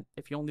royalties, and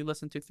if you only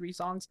listen to 3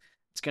 songs,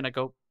 it's going to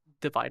go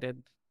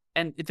divided.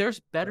 And there's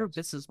better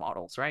business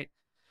models, right?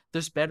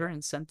 There's better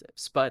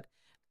incentives, but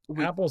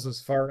Apple's is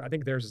far. I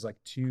think theirs is like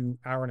 2.5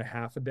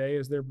 hours a day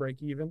is their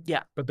break even.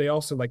 Yeah, but they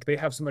also like they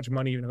have so much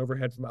money and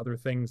overhead from other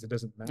things. It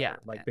doesn't matter. Yeah,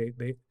 like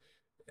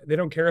they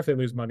don't care if they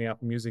lose money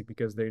off of music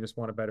because they just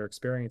want a better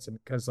experience. And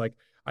because like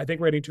I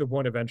think we're getting to a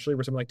point eventually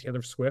where someone like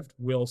Taylor Swift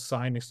will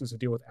sign an exclusive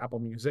deal with Apple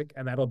Music,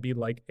 and that'll be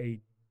like a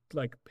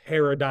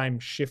paradigm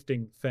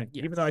shifting thing.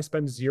 Yes. Even though I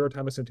spend 0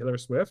 time listening to Taylor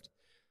Swift,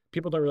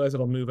 people don't realize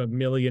it'll move 1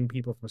 million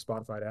people from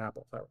Spotify to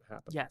Apple if that would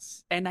happen.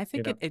 Yes, and I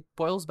think it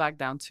boils back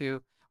down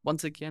to,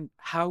 once again,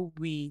 how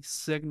we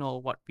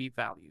signal what we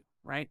value,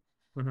 right?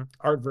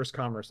 Art versus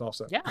commerce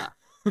also. Yeah.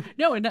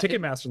 No, and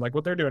Ticketmaster, like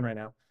what they're doing right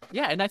now.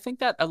 Yeah, and I think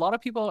that a lot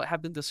of people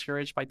have been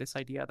discouraged by this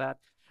idea that,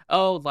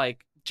 oh,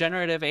 like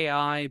generative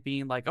AI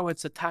being like, oh,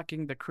 it's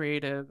attacking the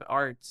creative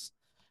arts,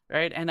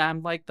 right? And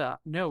I'm like,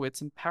 no,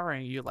 it's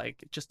empowering you.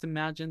 Like, just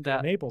imagine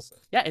that. It enables it.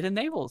 Yeah, it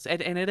enables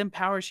it, and it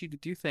empowers you to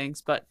do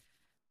things. But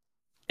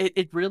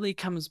it really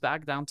comes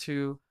back down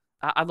to,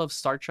 I love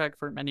Star Trek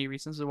for many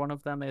reasons. One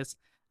of them is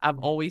I've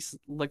always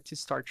looked to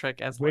Star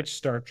Trek as which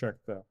Star Trek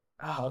though?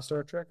 Oh. All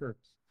Star Trek or?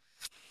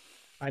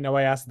 I know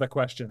I asked the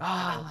question.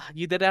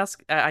 You did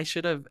ask. I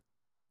should have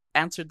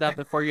answered that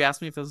before you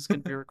asked me if this was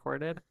going to be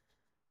recorded.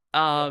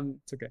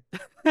 It's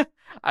okay.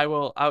 I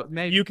will.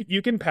 Maybe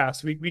you can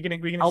pass. We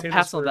can. I'll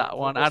pass on that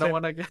one. I don't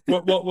want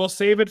to. We'll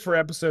save it for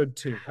episode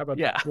 2. How about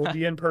that? We'll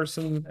be in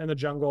person in the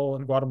jungle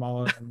in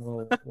Guatemala, and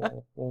we'll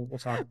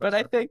talk about. But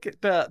I think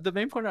the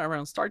main point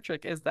around Star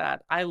Trek is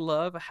that I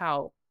love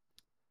how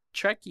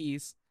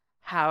Trekkies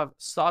have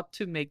sought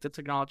to make the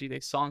technology they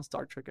saw in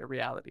Star Trek a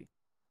reality.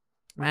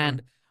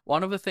 And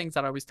one of the things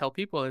that I always tell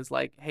people is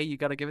like, hey, you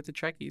got to give it to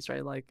Trekkies,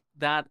 right? Like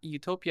that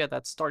utopia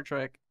that Star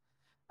Trek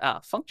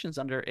functions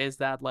under is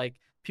that like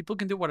people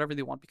can do whatever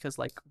they want because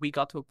like we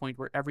got to a point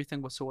where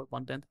everything was so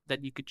abundant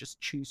that you could just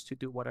choose to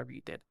do whatever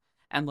you did.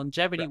 And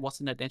longevity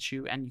wasn't an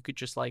issue, and you could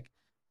just like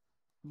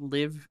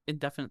live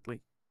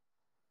indefinitely.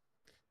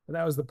 And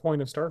that was the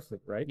point of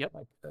Starfleet, right? Yep.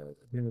 Like at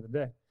the end of the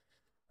day.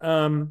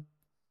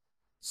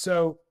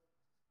 So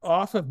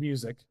off of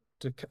music,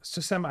 to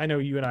some, I know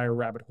you and I are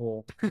rabbit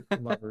hole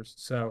lovers.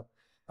 So,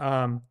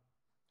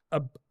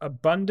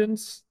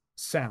 abundance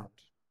sound,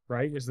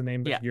 right, is the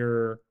name of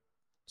your.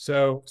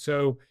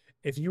 So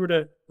if you were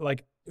to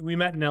like, we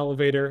met in an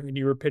elevator and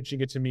you were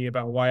pitching it to me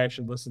about why I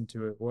should listen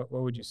to it, what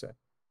would you say?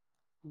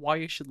 Why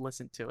you should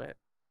listen to it?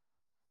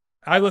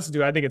 I listen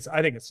to it. I think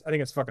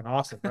it's fucking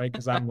awesome, right?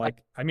 Because I'm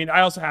like, I mean, I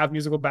also have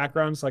musical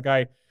backgrounds. Like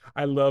I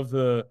love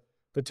the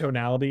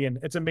tonality, and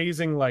it's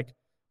amazing. Like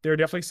there are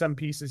definitely some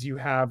pieces you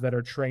have that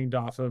are trained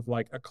off of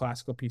like a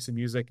classical piece of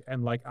music,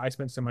 and like I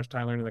spent so much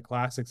time learning the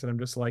classics, and I'm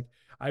just like,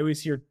 I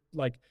always hear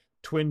like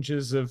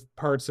twinges of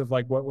parts of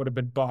like what would have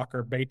been Bach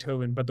or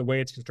Beethoven, but the way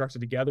it's constructed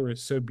together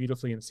is so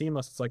beautifully and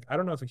seamless. It's like I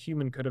don't know if a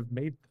human could have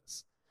made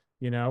this,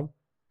 you know.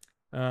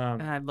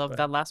 And I love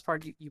that last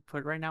part you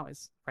put right now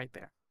is right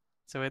there.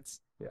 So it's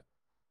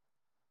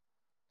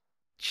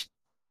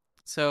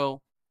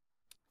So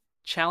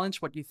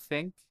challenge what you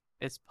think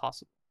is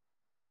possible.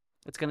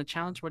 It's going to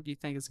challenge what you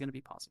think is going to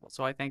be possible.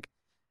 So I think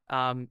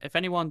if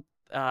anyone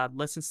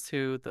listens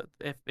to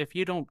if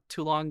you don't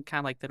too long kind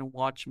of like didn't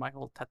watch my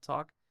whole TED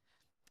talk,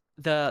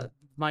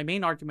 my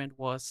main argument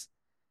was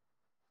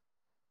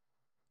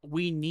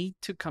we need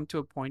to come to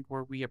a point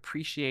where we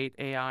appreciate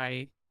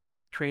AI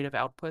creative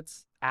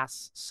outputs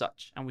as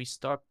such, and we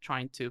stop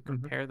trying to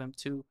compare them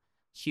to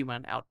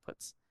human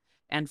outputs.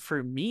 And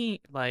for me,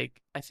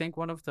 like, I think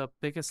one of the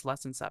biggest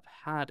lessons I've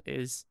had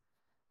is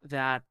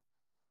that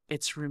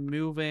it's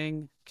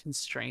removing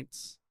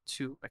constraints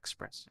to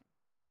expressing.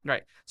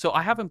 Right. So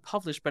I haven't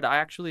published, but I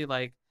actually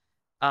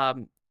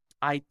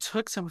I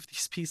took some of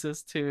these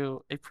pieces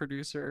to a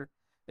producer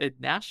in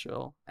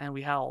Nashville, and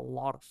we had a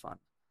lot of fun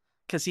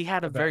because he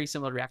had a very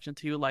similar reaction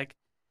to you. Like,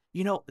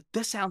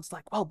 this sounds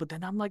like, well, but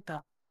then I'm like,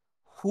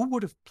 who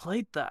would have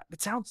played that?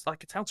 It sounds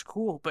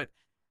cool, but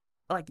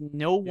like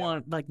no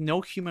one, like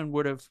no human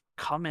would have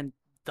come and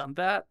done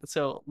that.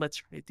 So let's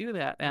try to do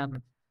that.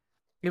 And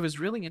it was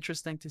really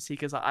interesting to see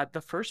because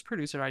the first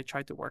producer I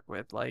tried to work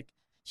with, like,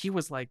 he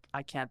was like,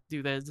 I can't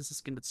do this. This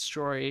is going to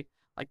destroy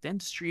like the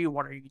industry.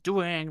 What are you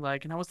doing?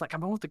 Like, and I was like,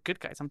 I'm one with the good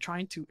guys. I'm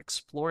trying to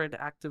explore it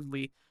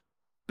actively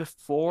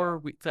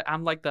before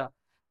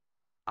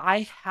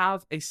I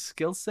have a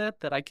skill set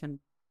that I can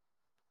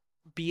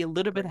be a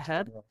little bit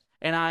ahead.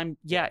 And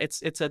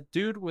it's a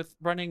dude with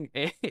running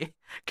a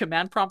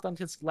command prompt on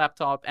his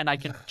laptop, and I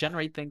can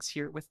generate things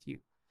here with you.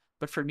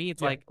 But for me,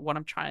 it's like what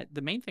I'm trying.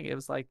 The main thing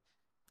is like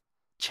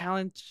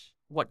challenge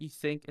what you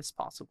think is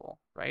possible,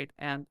 right?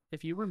 And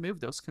if you remove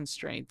those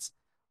constraints,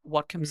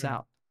 what comes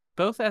out,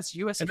 both as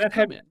you as a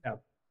human,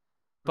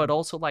 but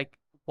also like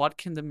what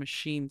can the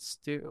machines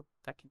do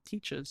that can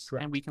teach us,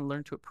 and we can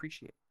learn to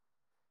appreciate.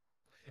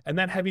 And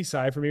that heavy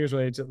sigh for me was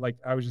related to, like,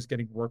 I was just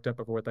getting worked up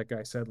over what that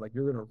guy said. Like,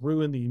 you're gonna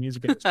ruin the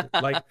music industry.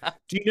 Like,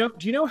 do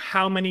you know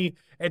how many?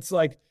 It's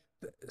like,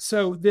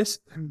 so this,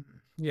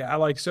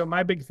 yeah. So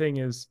my big thing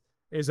is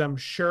I'm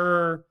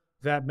sure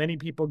that many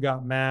people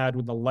got mad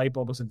when the light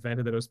bulb was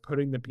invented, that it was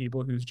putting the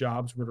people whose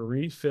jobs were to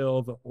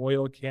refill the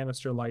oil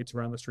canister lights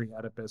around the street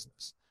out of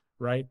business,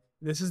 right?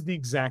 This is the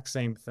exact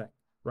same thing,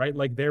 right?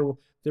 Like, there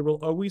will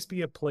always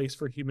be a place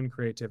for human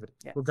creativity,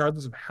 Yes.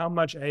 regardless of how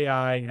much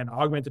AI and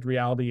augmented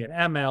reality and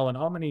ML and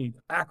how many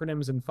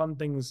acronyms and fun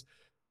things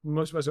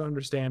most of us don't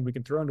understand we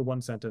can throw into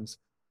one sentence.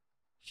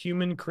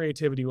 Human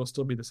creativity will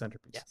still be the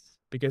centerpiece. Yes.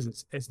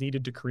 Because it's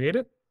needed to create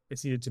it,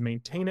 it's needed to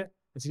maintain it,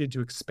 it's needed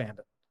to expand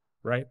it,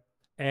 right?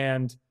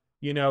 And,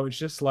 you know, it's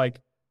just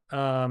like,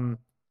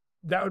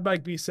 that would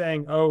like be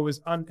saying, oh,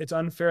 it's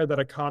unfair that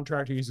a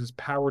contractor uses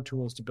power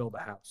tools to build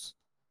a house,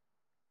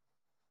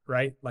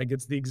 right? Like,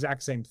 it's the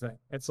exact same thing.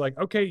 It's like,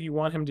 okay, you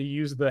want him to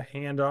use the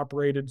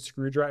hand-operated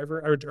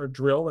screwdriver or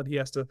drill that he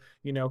has to,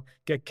 you know,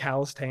 get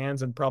calloused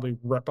hands and probably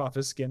rip off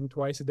his skin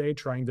twice a day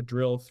trying to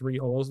drill 3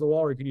 holes in the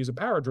wall, or you could use a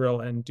power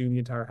drill and do the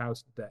entire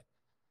house in a day,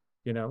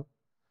 you know?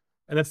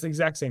 And that's the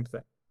exact same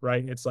thing,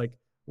 right? It's like,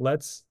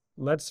 let's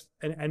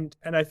and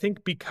I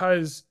think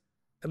because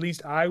at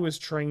least I was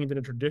trained in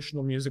a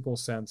traditional musical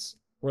sense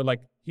where,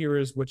 like, here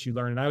is what you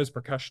learn. And I was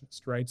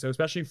percussionist, right? So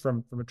especially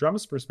from a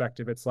drum's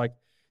perspective, it's like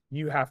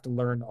you have to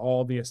learn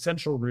all the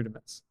essential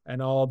rudiments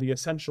and all the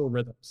essential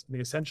rhythms, and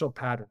the essential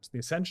patterns, the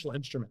essential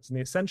instruments, and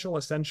the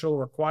essential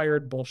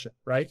required bullshit,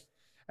 right?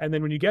 And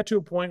then when you get to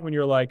a point when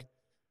you're like,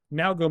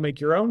 now go make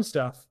your own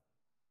stuff,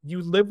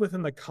 you live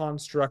within the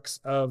constructs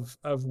of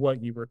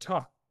what you were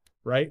taught,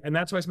 right? And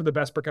that's why some of the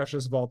best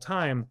percussionists of all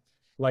time,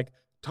 like,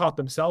 taught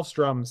themselves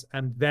drums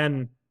and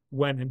then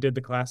went and did the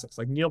classics.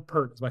 Like, Neil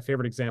Peart is my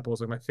favorite example, is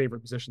like my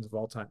favorite musicians of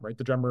all time, right?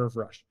 The drummer of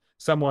Rush,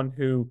 someone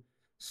who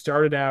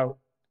started out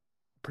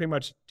pretty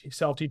much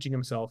self-teaching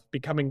himself,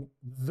 becoming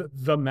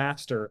the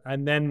master,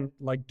 and then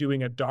like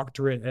doing a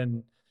doctorate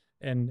in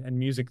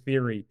music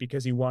theory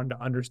because he wanted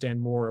to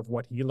understand more of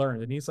what he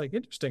learned. And he's like,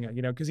 interesting,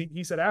 you know, because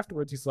he said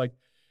afterwards, he's like,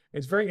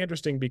 it's very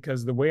interesting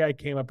because the way I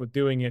came up with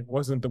doing it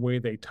wasn't the way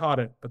they taught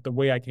it, but the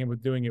way I came up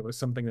with doing it was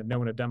something that no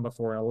one had done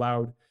before, and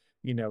allowed,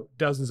 you know,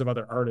 dozens of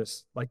other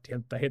artists like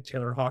the hit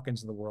Taylor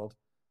Hawkins in the world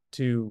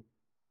to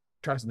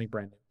try something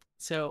brand new.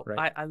 So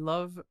right? I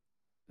love,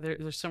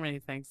 there's so many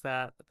things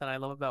that I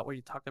love about what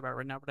you talked about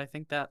right now, but I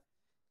think that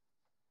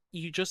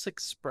you just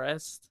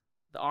expressed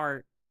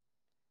our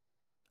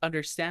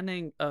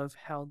understanding of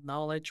how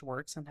knowledge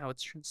works and how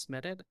it's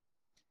transmitted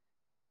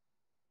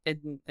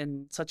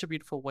in such a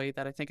beautiful way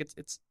that I think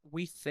it's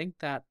we think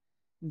that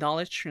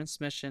knowledge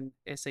transmission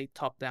is a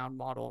top-down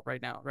model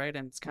right now, right?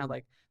 And it's kind of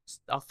like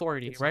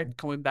authority, right?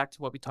 Coming back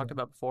to what we talked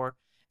about before,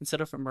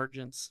 instead of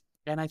emergence.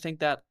 And I think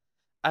that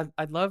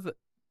I love,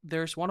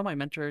 there's one of my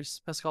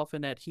mentors, Pascal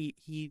Finet,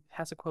 he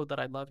has a quote that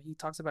I love. He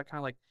talks about kind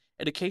of like,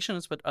 education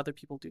is what other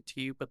people do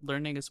to you, but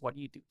learning is what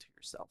you do to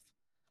yourself.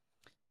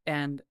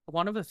 And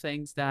one of the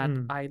things that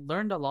I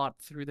learned a lot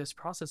through this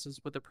process is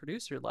with the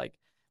producer, like,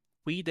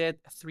 we did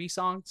 3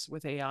 songs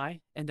with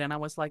AI, and then I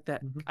was like,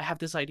 that I have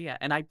this idea,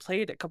 and I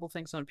played a couple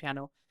things on the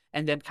piano,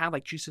 and then kind of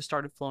like juices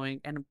started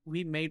flowing, and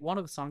we made, one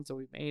of the songs that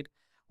we made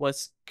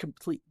was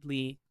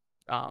completely,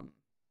 I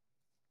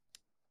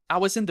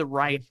was in the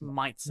right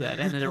mindset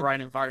and in the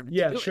right environment.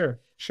 Yeah, sure.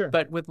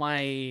 But with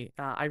my,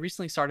 I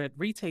recently started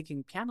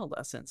retaking piano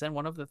lessons, and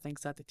one of the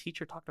things that the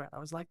teacher talked about, I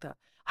was like, I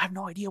have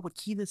no idea what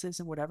key this is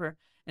and whatever,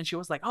 and she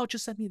was like, oh,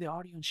 just send me the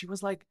audio, and she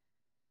was like,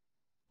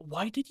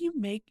 why did you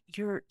make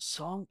your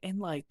song in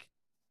like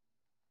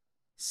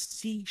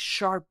C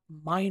sharp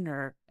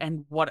minor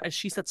and what,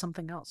 she said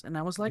something else, and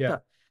I was like,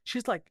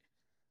 she's like,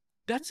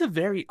 that's a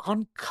very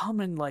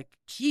uncommon like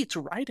key to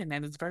write in,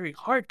 and it's very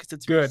hard because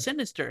it's very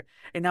sinister.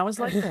 And I was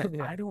like,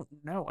 I don't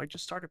know, I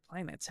just started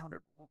playing it sounded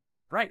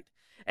right.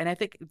 And I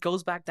think it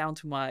goes back down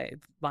to my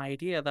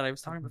idea that I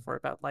was talking before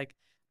about, like,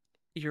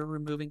 you're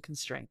removing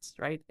constraints,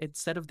 right?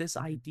 Instead of this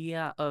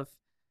idea of,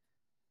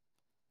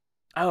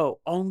 oh,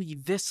 only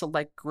this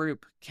select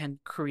group can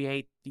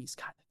create these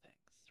kind of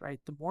things, right?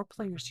 The more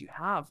players you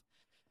have,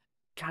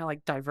 kind of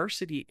like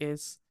diversity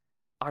is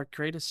our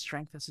greatest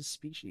strength as a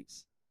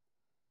species.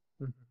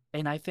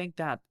 And I think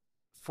that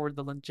for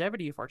the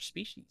longevity of our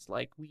species,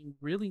 like, we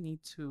really need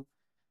to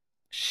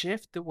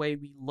shift the way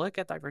we look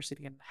at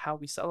diversity and how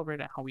we celebrate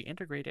it, how we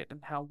integrate it,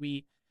 and how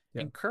we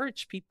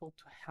encourage people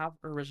to have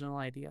original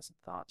ideas and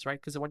thoughts,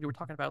 right? Because what you were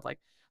talking about, like,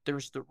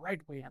 there's the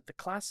right way and the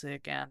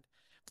classic, and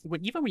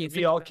when you we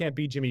think all can't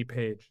be Jimmy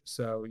Page,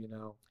 so, you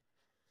know,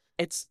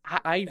 it's,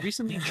 I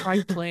recently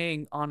tried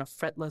playing on a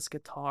fretless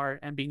guitar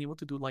and being able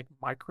to do like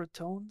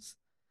microtones,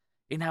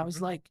 and I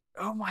was like,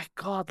 oh my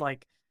god,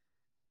 like,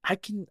 I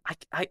can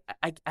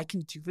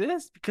do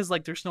this because,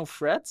 like, there's no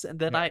frets, and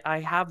then I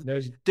have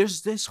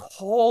there's this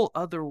whole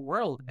other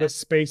world, the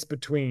space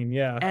between,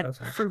 and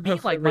for me,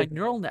 like, my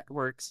neural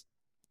networks,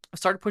 I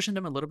started pushing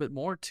them a little bit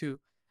more to,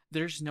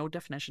 there's no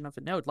definition of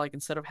a note. Like,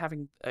 instead of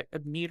having a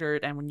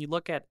metered, and when you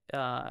look at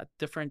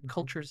different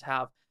cultures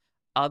have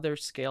other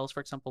scales, for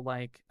example,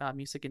 like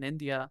music in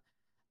India,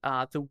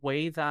 the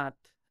way that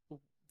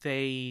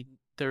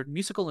their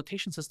musical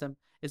notation system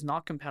is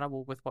not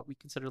compatible with what we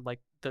consider like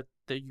the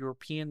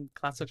European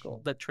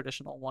classical, the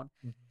traditional one.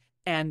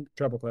 And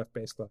treble clef,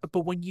 bass clef.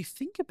 but when you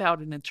think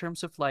about it in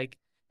terms of like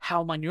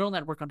how my neural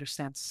network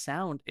understands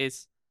sound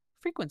is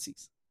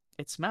frequencies,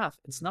 it's math,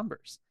 it's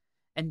numbers,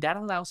 and that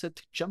allows it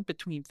to jump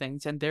between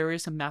things. And there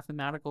is a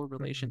mathematical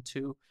relation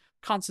to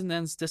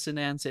consonance,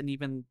 dissonance, and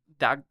even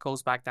that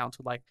goes back down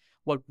to like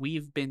what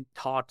we've been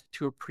taught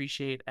to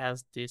appreciate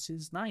as this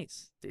is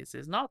nice, this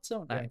is not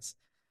so nice.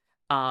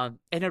 And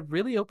it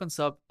really opens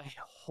up a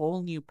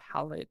whole new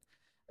palette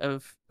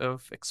of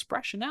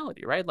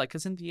expressionality, right? Like,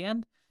 because in the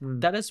end,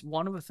 that is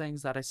one of the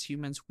things that as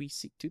humans we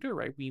seek to do,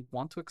 right? We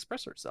want to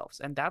express ourselves,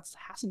 and that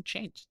hasn't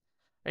changed,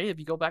 right? If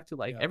you go back to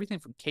like everything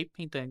from cave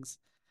paintings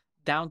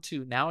down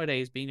to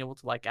nowadays being able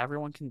to like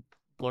everyone can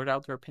blurt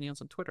out their opinions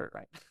on Twitter,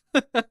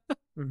 right?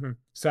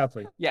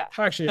 Sadly,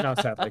 actually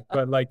not sadly,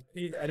 but like,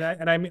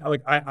 and I mean,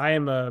 like, I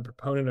am a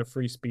proponent of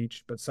free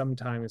speech, but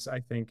sometimes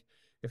I think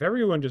if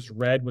everyone just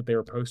read what they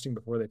were posting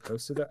before they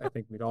posted it, I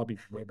think we'd all be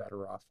way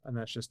better off. And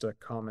that's just a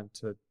comment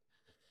to,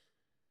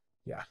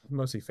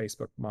 mostly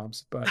Facebook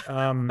moms. But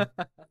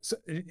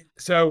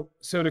so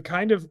to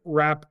kind of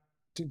wrap,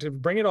 to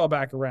bring it all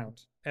back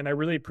around, and I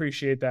really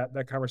appreciate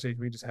that conversation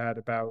we just had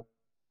about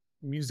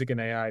music and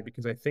AI,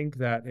 because I think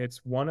that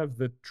it's one of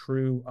the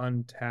true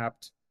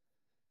untapped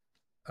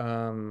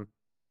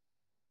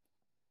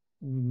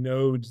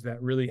nodes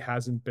that really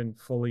hasn't been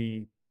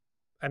fully.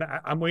 And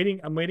I'm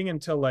waiting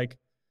until like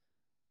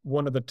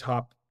one of the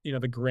top, the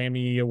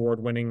Grammy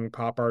award-winning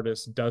pop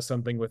artist does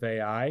something with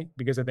AI,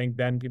 because I think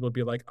then people will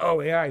be like,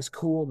 oh, AI is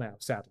cool now,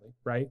 sadly,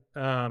 right?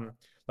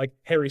 Like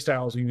Harry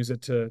Styles will use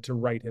it to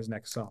write his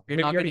next song. You're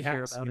not going to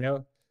hear about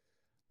it.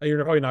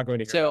 You're probably not going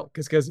to hear it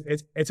because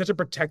it's such a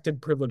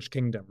protected, privileged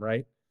kingdom,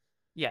 right?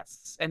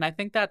 Yes, and I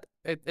think that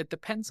it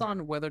depends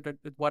on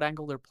what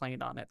angle they're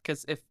playing on it.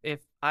 Because if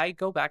I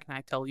go back and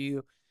I tell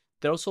you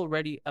there's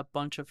already a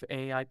bunch of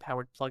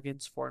AI-powered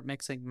plugins for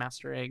mixing,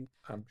 mastering.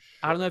 I'm sure.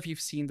 I don't know if you've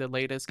seen the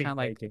latest kind of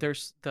like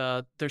there's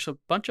a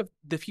bunch of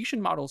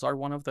diffusion models are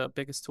one of the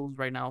biggest tools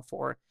right now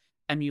for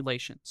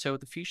emulation. So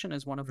diffusion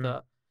is one of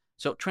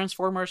so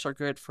transformers are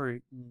good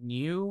for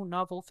new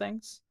novel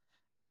things.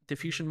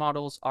 Diffusion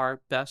models are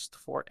best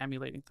for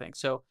emulating things.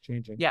 So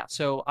changing. Yeah.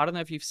 So I don't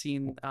know if you've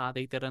seen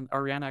they did an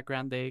Ariana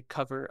Grande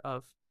cover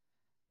of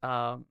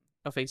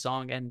a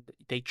song, and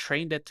they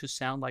trained it to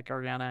sound like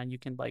Ariana, and you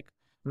can like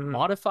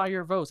modify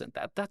your voice, and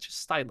that's just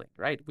styling,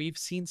 right? We've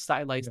seen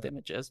stylized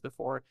images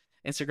before.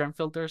 Instagram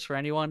filters, for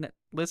anyone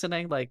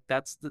listening, like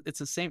it's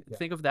the same.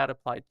 Think of that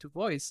applied to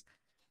voice,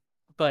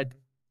 but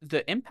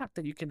the impact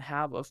that you can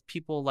have of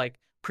people like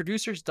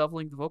producers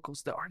doubling the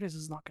vocals, the artist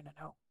is not going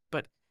to know.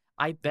 But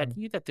I bet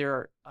you that there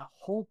are a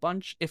whole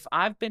bunch. If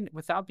I've been,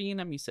 without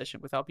being a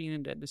musician, without being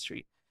in the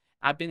industry,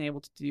 I've been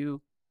able to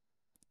do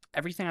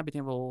everything I've been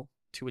able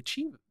to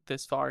achieve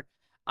this far.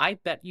 I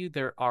bet you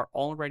there are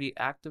already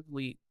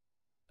actively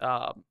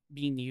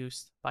being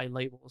used by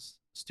labels,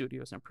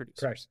 studios, and producers.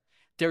 Correct.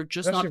 They're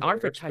just not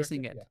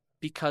advertising it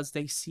because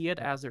they see it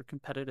as their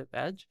competitive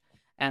edge.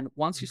 And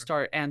once you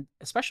start, and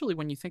especially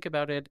when you think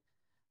about it,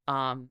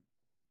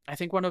 I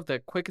think one of the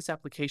quickest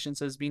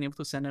applications is being able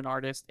to send an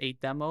artist a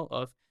demo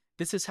of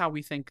this is how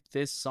we think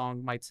this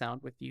song might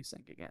sound with you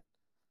singing it.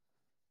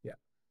 Yeah.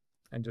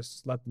 And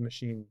just let the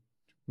machine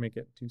make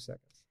it 2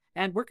 seconds.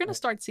 And we're going to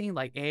start seeing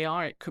like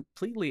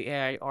completely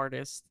AI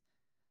artists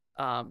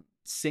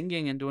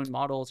singing and doing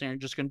models, and you're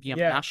just going to be a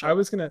mashup. I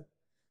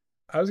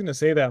was gonna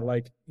say that,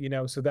 like,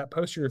 so that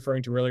poster you're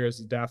referring to earlier is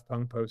a Daft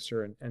Punk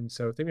poster, and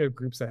so thinking of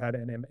groups that had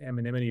an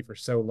anonymity for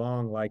so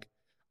long, like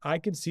I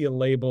could see a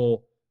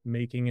label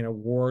making an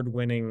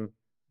award-winning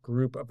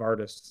group of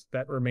artists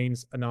that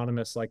remains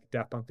anonymous, like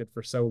Daft Punk did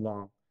for so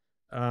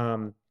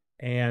long.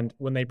 And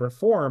when they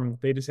perform,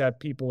 they just have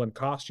people in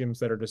costumes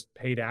that are just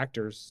paid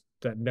actors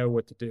that know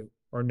what to do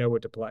or know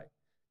what to play.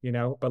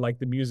 But like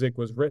the music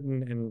was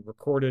written and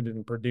recorded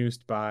and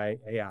produced by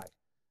AI,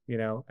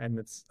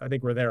 and I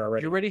think we're there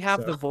already. You already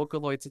have the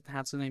Vocaloids at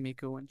Hatsune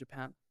Miku in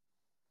Japan.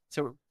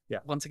 So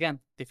once again,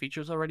 the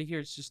feature's already here.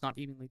 It's just not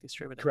evenly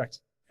distributed.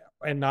 Correct.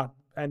 And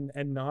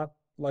not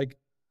like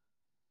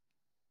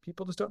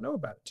people just don't know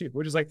about it too,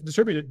 which is like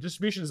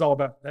distribution is all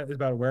about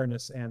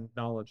awareness and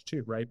knowledge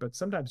too, right? But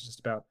sometimes it's just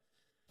about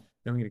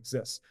knowing it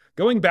exists.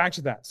 Going back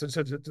to that, so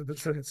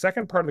the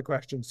second part of the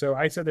question. So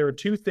I said there were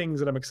two things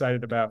that I'm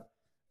excited about.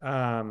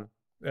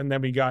 And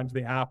then we got into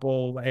the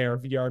Apple AR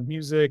VR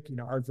music,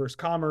 art versus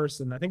commerce,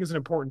 and I think it's an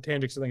important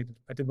tangent, something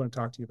I did want to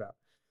talk to you about.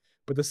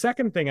 But the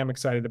second thing I'm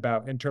excited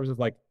about in terms of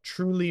like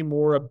truly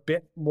a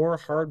bit more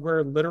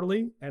hardware,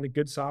 literally, and a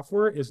good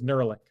software is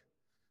Neuralink,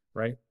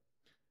 right?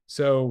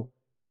 So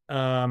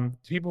to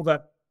people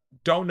that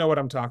don't know what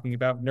I'm talking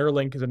about,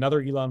 Neuralink is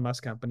another Elon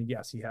Musk company.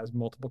 Yes, he has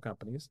multiple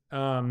companies.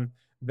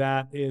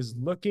 That is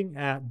looking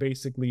at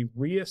basically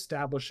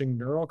reestablishing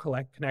neural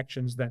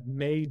connections that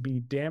may be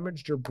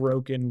damaged or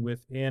broken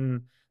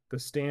within the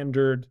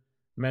standard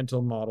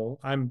mental model.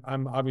 I'm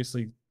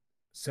obviously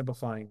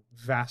simplifying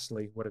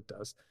vastly what it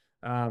does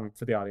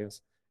for the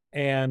audience.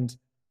 And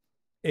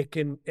it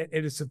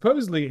is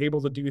supposedly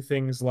able to do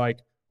things like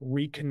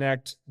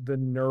reconnect the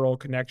neural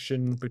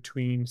connection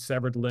between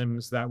severed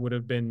limbs that would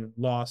have been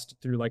lost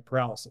through like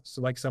paralysis.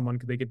 So like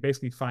they could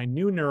basically find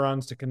new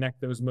neurons to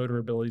connect those motor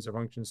abilities or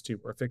functions to,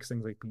 or fix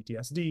things like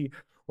PTSD,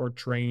 or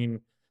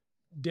train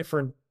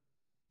different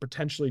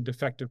potentially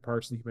defective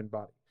parts of the human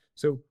body.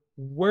 So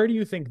where do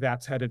you think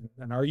that's headed,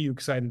 and are you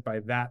excited by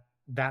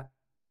that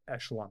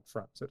echelon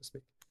front, so to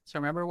speak? So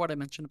remember what I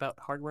mentioned about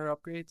hardware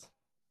upgrades?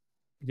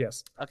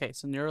 Yes. Okay,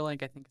 so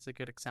Neuralink I think is a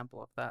good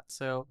example of that.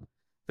 So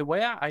the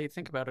way I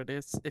think about it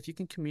is if you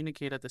can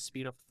communicate at the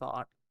speed of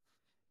thought,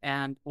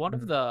 and one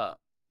of the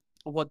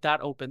what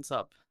that opens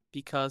up,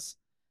 because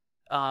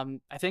I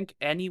think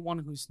anyone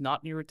who's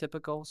not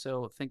neurotypical,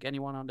 so think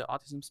anyone on the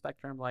autism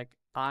spectrum, like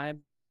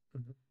I'm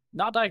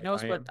not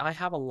diagnosed, but I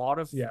have a lot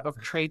of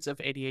traits of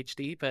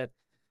ADHD. But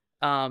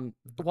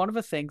one of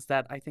the things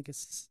that I think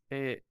is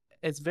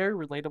it's very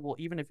relatable,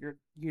 even if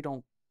you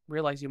don't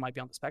realize you might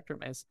be on the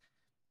spectrum, is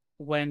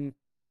when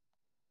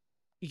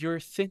you're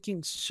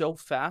thinking so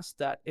fast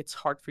that it's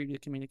hard for you to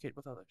communicate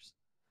with others.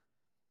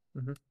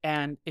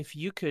 And if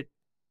you could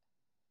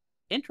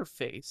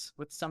interface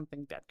with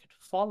something that could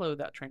follow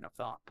that train of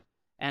thought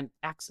and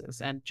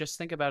access, and just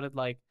think about it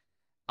like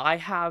I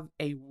have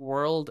a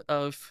world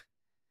of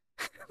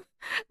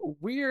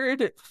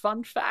weird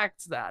fun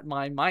facts that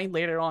my mind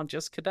later on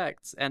just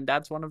connects. And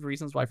that's one of the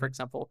reasons why, for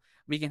example,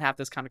 we can have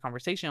this kind of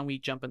conversation and we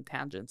jump in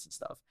tangents and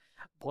stuff.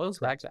 Boils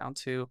back down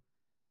to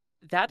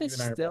that is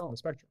still on the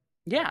spectrum.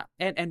 Yeah.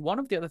 And one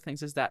of the other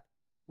things is that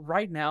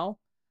right now,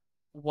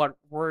 what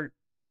we're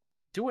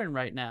doing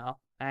right now,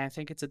 and I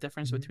think it's a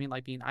difference between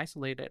like being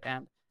isolated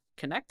and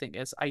connecting,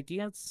 is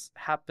ideas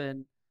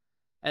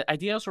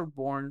are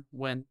born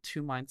when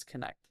two minds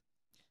connect.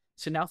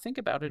 So now think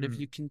about it, if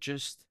you can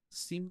just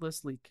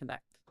seamlessly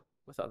connect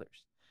with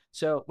others.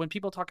 So when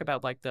people talk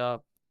about like the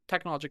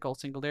technological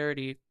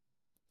singularity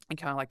and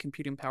kind of like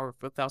computing power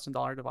for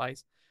 $1,000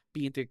 device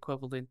being the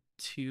equivalent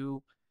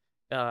to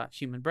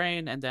human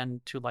brain, and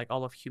then to like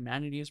all of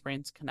humanity's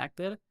brains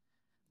connected,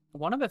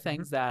 one of the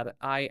things that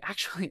I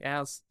actually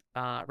asked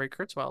Ray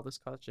Kurzweil this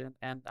question,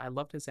 and I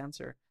loved his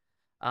answer,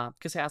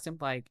 because I asked him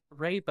like,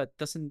 Ray, but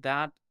doesn't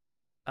that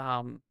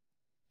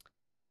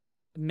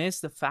miss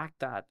the fact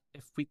that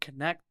if we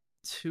connect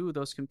to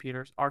those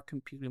computers, our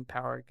computing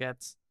power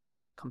gets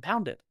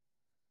compounded?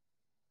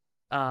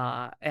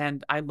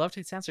 And I loved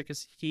his answer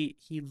because he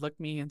looked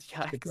me in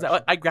the eye, because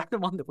I grabbed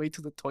him on the way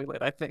to the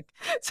toilet, I think.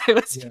 So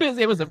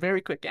it was a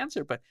very quick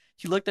answer, but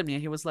he looked at me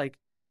and he was like,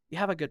 you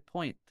have a good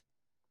point,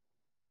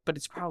 but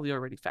it's probably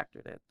already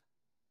factored in.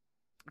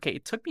 Okay,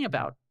 it took me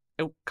about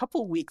a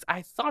couple of weeks.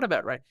 I thought about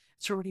it, right?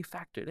 It's already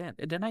factored in.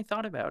 And then I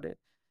thought about it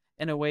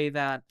in a way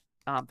that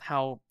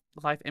how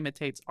life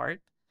imitates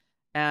art.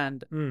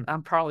 And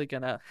I'm probably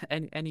gonna,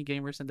 any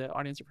gamers in the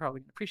audience are probably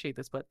gonna appreciate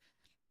this, but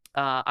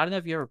I don't know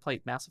if you ever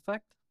played Mass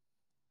Effect.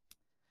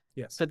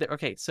 Yes. So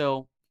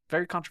so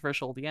very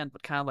controversial at the end,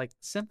 but kind of like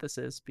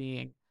synthesis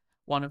being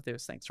one of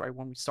those things, right?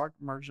 When we start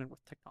merging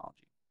with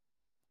technology.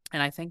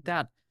 And I think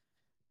that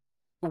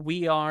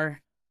we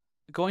are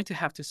going to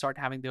have to start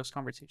having those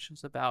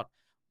conversations about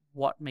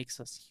what makes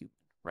us human,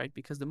 right?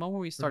 Because the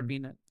moment we start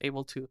being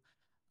able to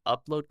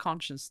upload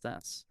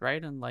consciousness,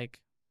 right? And like,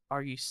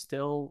 are you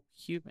still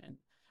human?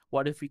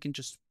 What if we can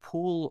just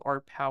pool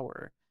our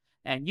power?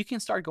 And you can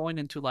start going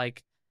into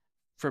like,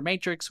 for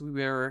Matrix, we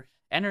were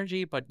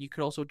energy, but you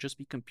could also just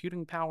be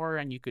computing power,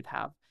 and you could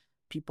have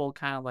people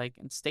kind of like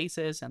in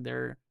stasis and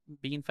they're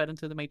being fed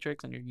into the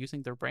Matrix, and you're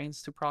using their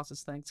brains to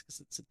process things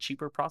because it's a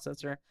cheaper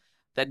processor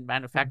than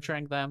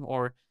manufacturing them.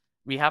 Or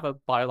we have a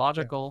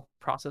biological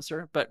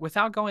processor, but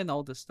without going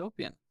all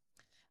dystopian.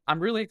 I'm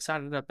really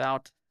excited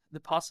about the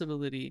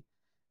possibility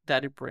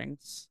that it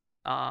brings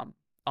on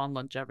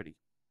longevity,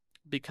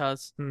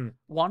 because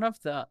one of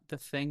the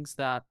things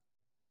that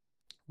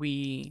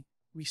we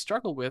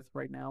struggle with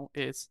right now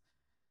is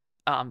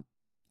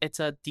it's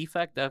a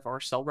defect of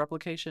our cell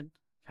replication,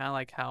 kind of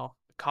like how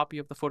a copy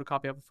of the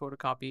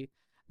photocopy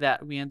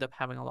that we end up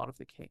having a lot of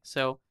decay.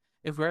 So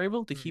if we're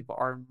able to keep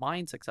our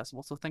minds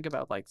accessible, so think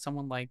about like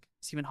someone like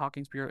Stephen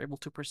Hawking, we are able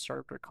to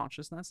preserve their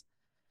consciousness,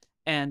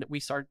 and we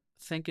start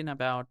thinking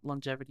about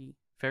longevity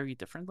very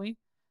differently.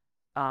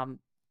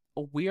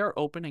 We are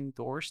opening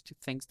doors to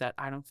things that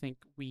I don't think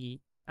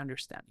we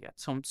understand yet.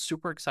 So I'm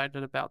super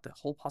excited about the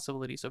whole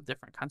possibilities of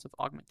different kinds of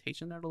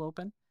augmentation that'll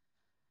open,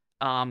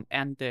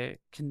 and the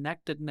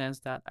connectedness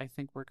that I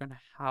think we're going to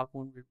have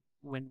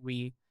when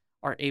we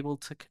are able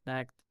to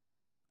connect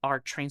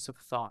our trains of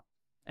thought.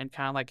 And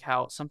kind of like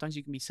how sometimes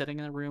you can be sitting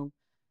in a room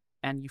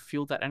and you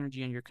feel that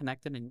energy and you're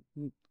connected, and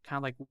kind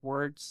of like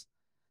words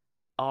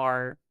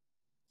are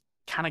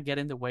kind of get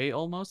in the way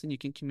almost, and you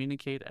can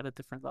communicate at a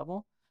different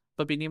level,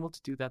 but being able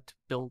to do that to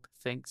build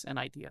things and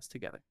ideas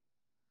together,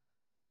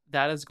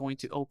 that is going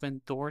to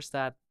open doors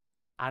that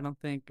I don't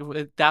think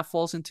that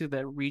falls into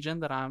the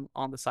region that I'm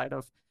on the side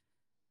of.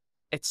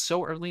 It's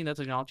so early in the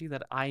technology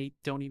that I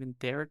don't even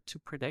dare to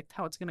predict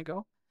how it's going to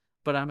go,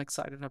 but I'm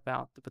excited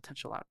about the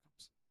potential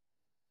outcomes.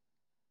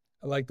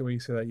 I like the way you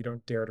say that. You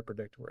don't dare to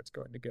predict where it's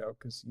going to go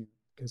because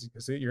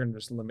you're going to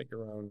just limit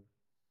your own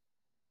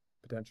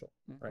potential,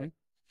 right?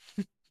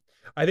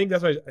 I think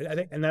that's what I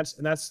think, and that's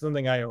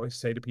something I always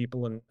say to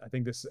people, and I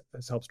think this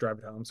helps drive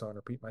it home. So I'll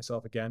repeat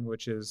myself again,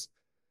 which is,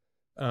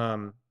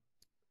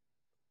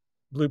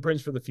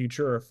 blueprints for the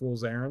future are a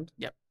fool's errand.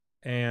 Yep.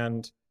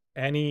 And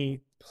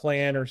any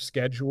plan or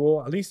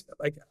schedule, at least,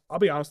 like, I'll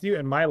be honest with you,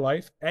 in my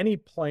life, any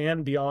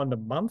plan beyond a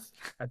month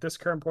at this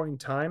current point in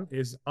time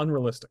is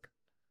unrealistic,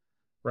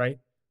 right?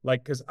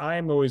 Like, because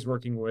I'm always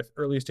working with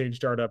early stage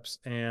startups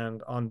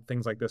and on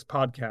things like this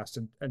podcast,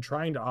 and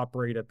trying to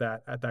operate at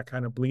that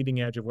kind of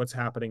bleeding edge of what's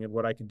happening and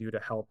what I can do to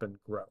help and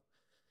grow.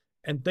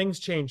 And things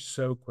change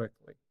so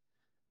quickly.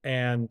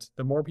 And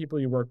the more people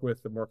you work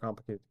with, the more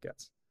complicated it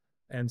gets.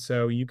 And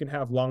so you can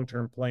have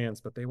long-term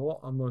plans, but they will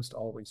almost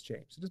always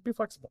change. So just be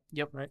flexible.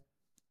 Yep. Right.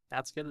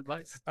 That's good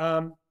advice. I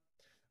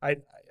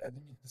mean,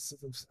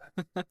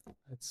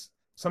 it's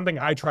something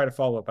I try to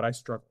follow, but I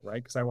struggle,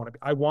 right? Because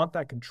I want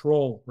that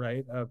control,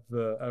 right, of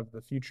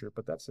the future,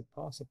 but that's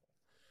impossible.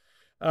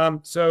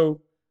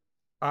 So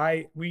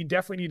we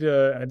definitely need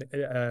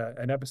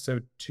an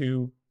episode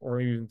 2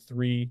 or even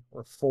 3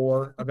 or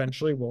 4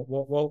 eventually.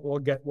 We'll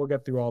get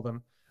through all of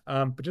them.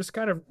 But just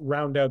kind of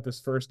round out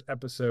this first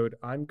episode,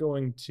 I'm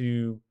going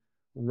to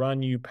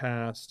run you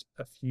past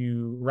a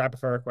few rapid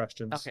fire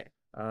questions. Okay.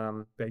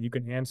 That you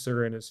can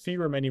answer in as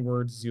few or many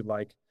words as you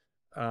like.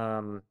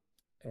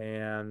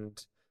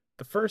 And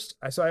the first,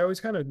 so I always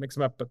kind of mix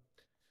them up, but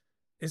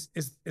is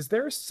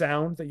there a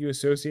sound that you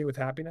associate with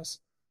happiness?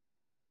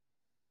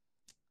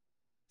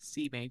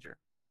 C major,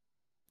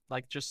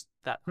 like just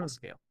that whole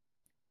scale.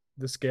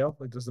 The scale,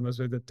 like just the most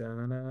of the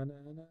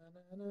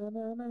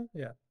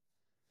yeah.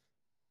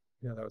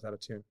 Yeah, that was out of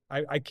tune.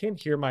 I can't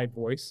hear my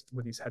voice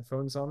with these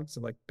headphones on,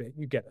 so like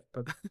you get it,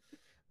 but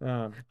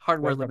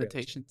hardware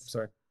limitations.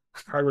 Sorry,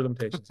 hardware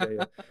limitations.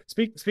 Yeah.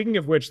 Speaking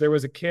of which, there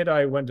was a kid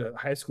I went to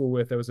high school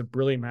with that was a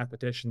brilliant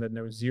mathematician that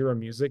knows zero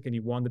music, and he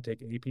wanted to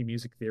take AP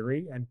Music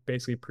Theory and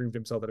basically proved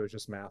himself that it was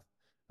just math.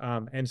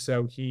 And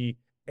so he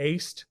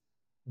aced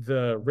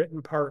the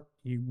written part.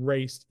 He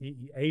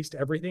aced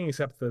everything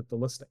except the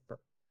listening part.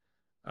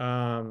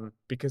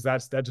 Because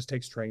that just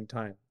takes trained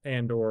time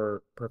and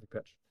or perfect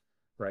pitch.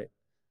 Right.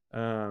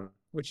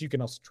 Which you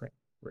can also train,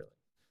 really.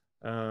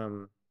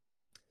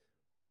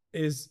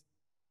 If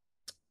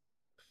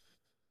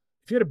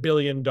you had $1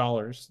 billion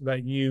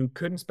that you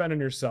couldn't spend on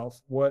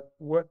yourself, what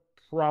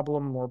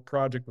problem or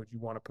project would you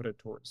want to put it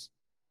towards?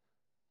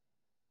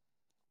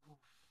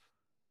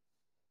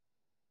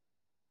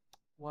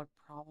 What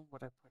problem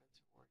would I put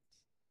it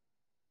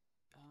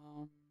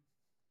towards?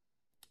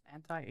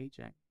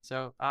 Anti-aging.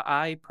 So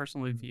I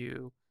personally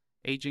view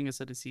aging as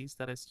a disease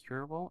that is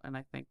curable, and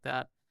I think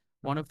that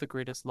one of the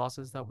greatest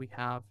losses that we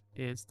have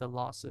is the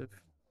loss of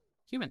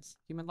human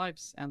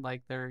lives, and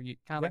like they're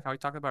kind of like how we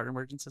talk about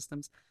emergent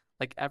systems.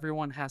 Like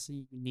everyone has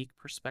a unique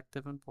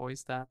perspective and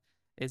voice that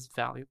is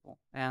valuable,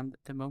 and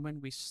the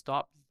moment we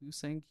stop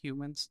losing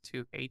humans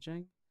to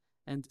aging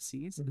and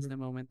disease is the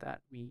moment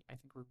that I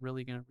think we're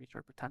really going to reach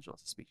our potential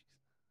as a species.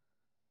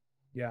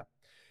 Yeah,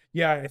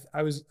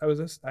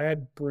 I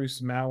had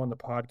Bruce Mao on the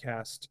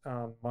podcast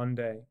on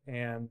Monday,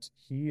 and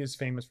he is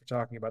famous for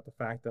talking about the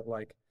fact that,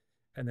 like,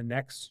 in the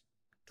next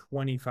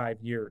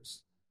 25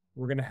 years,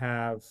 we're going to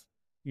have,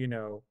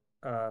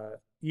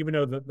 even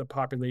though the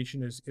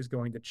population is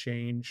going to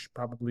change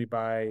probably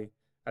by,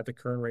 at the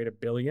current rate, 1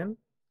 billion,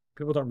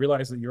 people don't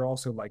realize that you're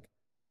also, like,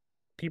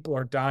 people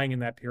are dying in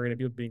that period of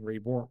people being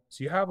reborn.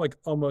 So you have, like,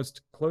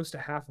 almost close to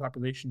half the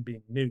population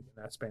being new in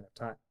that span of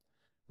time,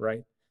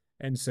 right?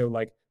 And so,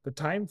 like, the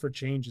time for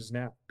change is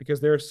now, because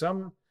there's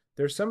some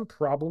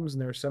problems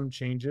and there are some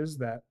changes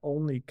that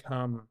only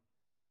come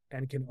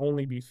and can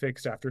only be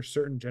fixed after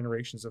certain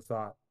generations of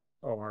thought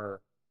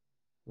are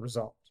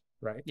resolved,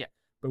 right? Yeah.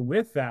 But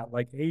with that,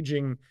 like,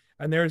 aging,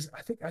 and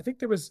I think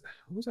there was,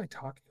 there's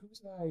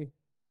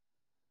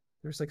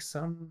like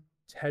some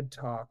TED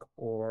Talk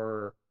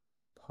or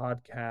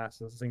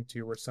podcast I was listening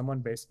to where someone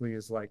basically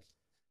is like,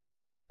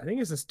 I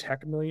think it's this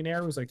tech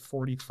millionaire who's like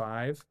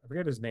 45. I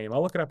forget his name.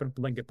 I'll look it up and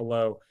link it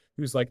below.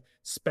 Who's like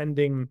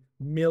spending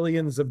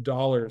millions of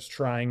dollars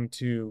trying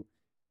to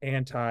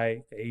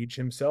anti-age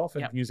himself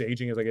and views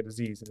aging as like a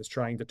disease and is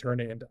trying to turn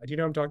it into. Do you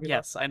know what I'm talking about?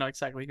 Yes, I know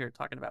exactly what you're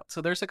talking about. So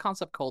there's a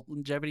concept called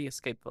longevity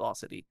escape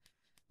velocity,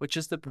 which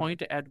is the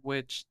point at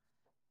which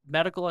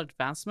medical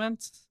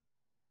advancements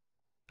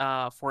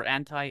for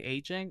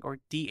anti-aging or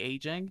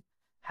de-aging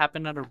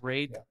happen at a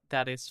rate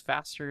that is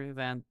faster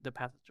than the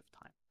passage of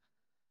time.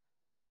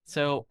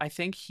 So I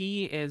think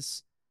he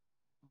is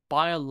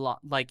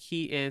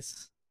he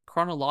is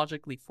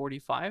chronologically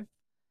 45,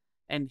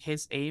 and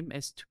his aim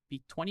is to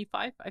be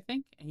 25, I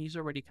think, and he's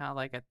already kind of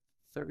like at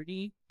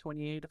 30,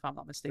 28, if I'm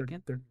not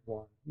mistaken.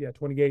 31. Yeah,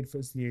 28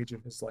 is the age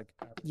of his like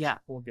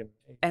organ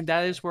age. And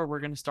that is where we're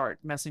going to start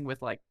messing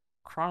with like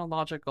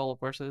chronological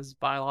versus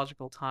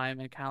biological time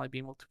and kind of like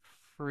being able to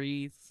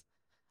freeze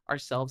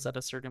ourselves at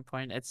a certain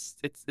point. It's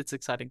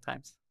exciting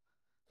times.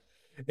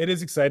 It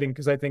is exciting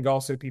because I think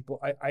also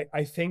people,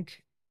 I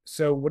think,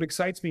 so what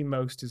excites me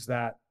most is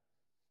that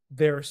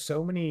there are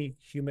so many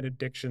human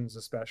addictions,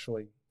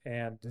 especially,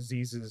 and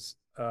diseases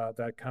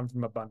that come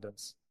from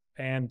abundance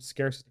and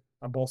scarcity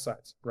on both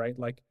sides, right?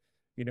 Like,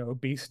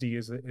 obesity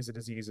is a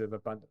disease of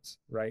abundance,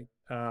 right?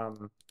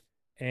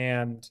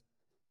 And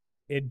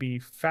it'd be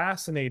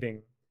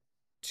fascinating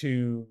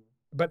to,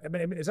 but I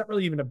mean, it's not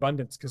really even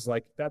abundance, because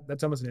like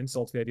that's almost an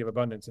insult to the idea of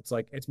abundance. It's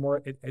like it's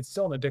more, it's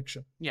still an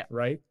addiction, Yeah.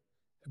 right?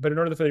 But in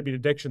order for there to be an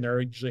addiction, there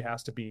usually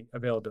has to be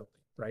availability,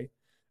 right?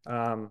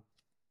 And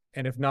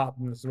if not,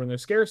 when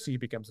there's scarcity,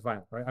 it becomes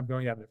violent, right? I'm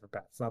going down a different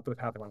path. It's not the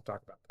path I want to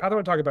talk about. The path I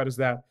want to talk about is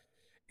that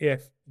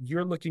if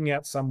you're looking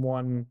at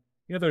someone,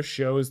 those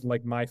shows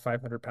like My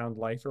 500-Pound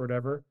Life or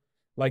whatever,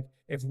 like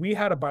if we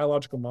had a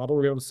biological model,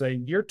 we're able to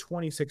say you're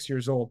 26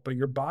 years old, but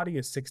your body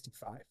is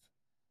 65.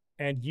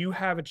 And you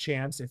have a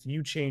chance, if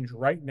you change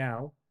right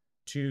now,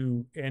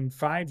 to in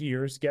 5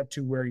 years get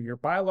to where your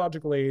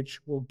biological age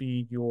will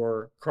be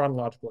your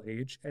chronological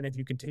age. And if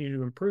you continue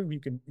to improve, you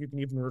can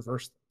even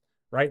reverse them,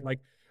 right? Like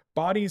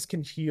bodies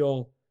can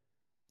heal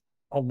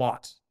a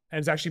lot. And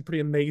it's actually pretty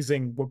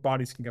amazing what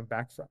bodies can come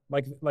back from.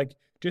 Like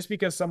just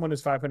because someone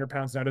is 500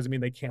 pounds now doesn't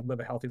mean they can't live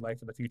a healthy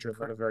life in the future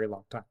for a very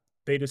long time.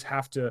 They just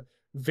have to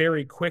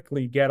very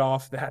quickly get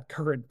off that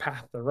current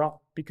path they're on,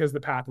 because the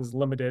path is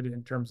limited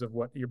in terms of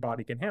what your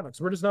body can handle.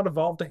 So we're just not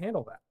evolved to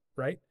handle that,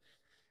 right?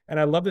 And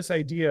I love this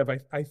idea of,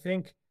 I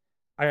think,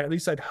 at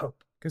least I'd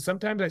hope, because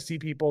sometimes I see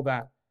people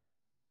that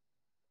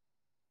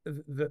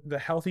the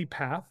healthy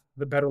path,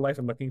 the better life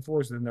I'm looking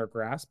for is in their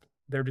grasp.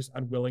 They're just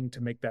unwilling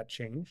to make that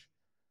change.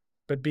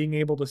 But being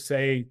able to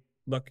say,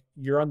 look,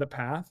 you're on the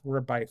path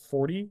where by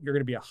 40, you're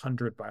going to be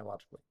 100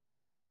 biologically,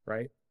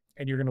 right?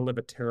 And you're going to live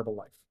a terrible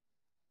life,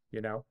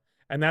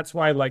 And that's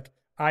why, like,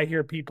 I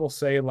hear people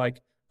say,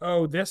 like,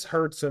 oh, this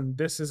hurts and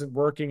this isn't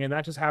working, and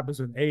that just happens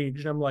with age.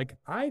 And I'm like,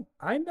 I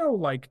know,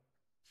 like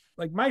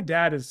my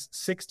dad is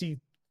 60,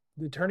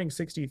 turning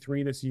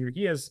 63 this year.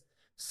 He has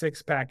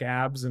 6-pack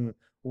abs and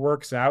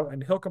works out,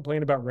 and he'll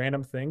complain about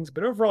random things,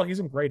 but overall he's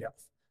in great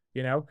health,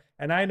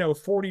 And I know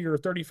 40 or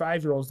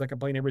 35-year-olds that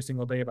complain every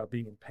single day about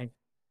being in pain.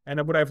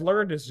 And what I've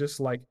learned is just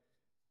like,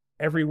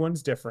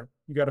 everyone's different.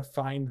 You got to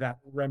find that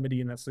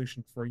remedy and that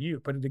solution for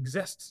you, but it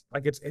exists.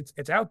 Like it's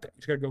out there. You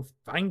just got to go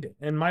find it.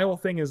 And my whole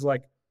thing is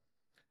like,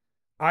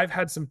 I've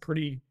had some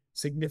pretty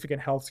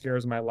significant health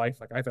scares in my life.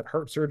 Like I've had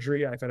heart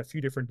surgery. I've had a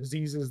few different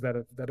diseases that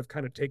have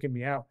kind of taken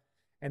me out.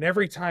 And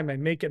every time I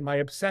make it my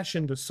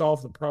obsession to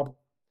solve the problem,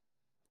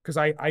 because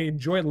I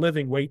enjoy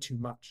living way too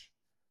much.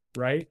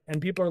 Right. And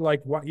people are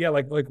like, what? Yeah.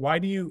 Like, why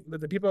do you,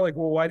 the people are like,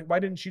 well, why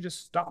didn't she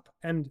just stop?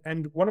 And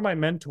one of my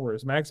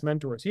mentors, my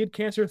ex-mentors, he had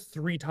cancer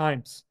 3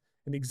 times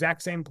in the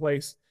exact same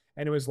place.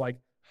 And it was like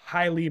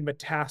highly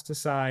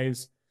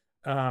metastasized,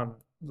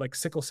 like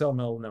sickle cell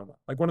melanoma,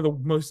 like one of the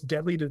most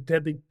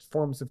deadly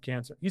forms of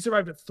cancer. He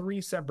survived it 3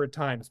 separate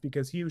times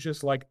because he was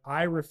just like,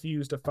 I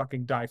refuse to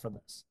fucking die from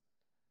this.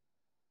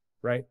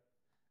 Right.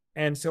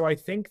 And so I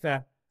think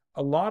that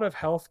a lot of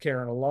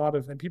healthcare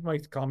and people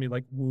might call me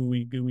like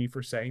wooey gooey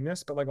for saying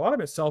this, but like a lot of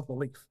it's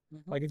self-belief.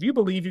 Mm-hmm. Like if you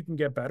believe you can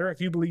get better,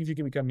 if you believe you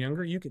can become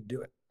younger, you can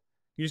do it.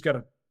 You just got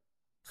to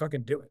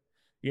fucking do it.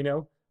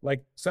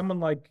 Like someone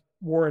like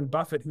Warren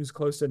Buffett, who's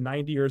close to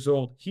 90 years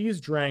old, he's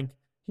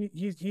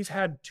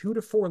had 2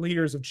 to 4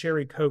 liters of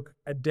cherry Coke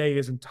a day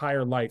his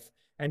entire life.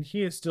 And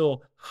he is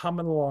still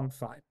humming along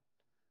fine.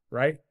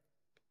 Right.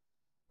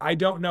 I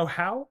don't know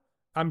how.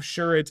 I'm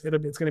sure it's going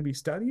to be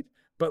studied,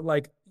 but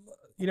like,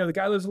 the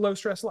guy lives a low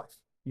stress life.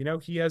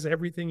 He has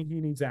everything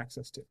he needs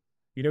access to.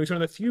 He's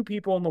one of the few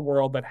people in the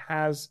world that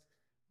has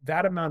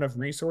that amount of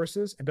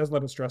resources and doesn't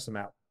let it stress him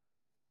out.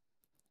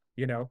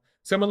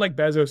 Someone like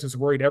Bezos is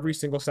worried every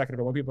single second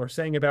about what people are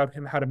saying about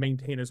him, how to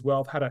maintain his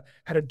wealth, how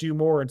to do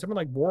more. And someone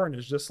like Warren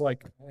is just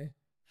like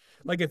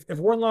if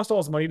Warren lost all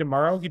his money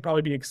tomorrow, he'd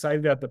probably be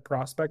excited at the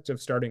prospect of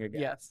starting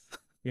again. Yes.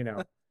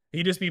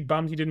 He'd just be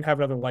bummed he didn't have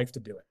another life to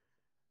do it.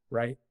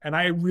 Right. And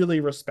I really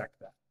respect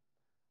that.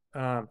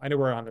 I know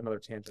we're on another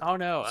tangent. Oh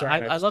no,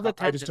 sorry, I love the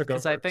tangent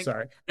because I think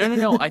sorry.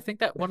 No. I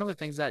think that one of the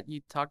things that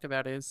you talked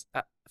about is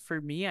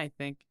for me. I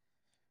think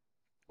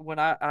when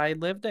I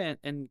lived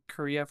in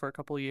Korea for a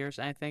couple of years,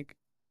 and I think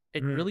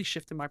it really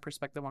shifted my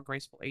perspective on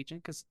graceful aging.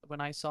 Because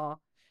when I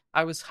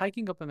was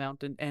hiking up a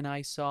mountain and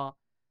I saw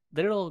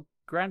little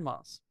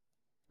grandmas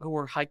who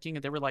were hiking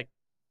and they were like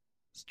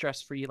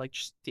stress free, like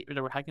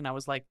they were hiking. I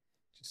was like.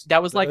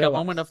 That was like a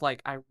moment of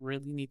like, I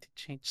really need to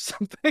change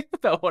something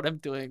about what I'm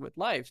doing with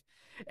life.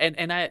 And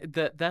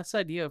that's the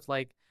idea of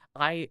like,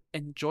 I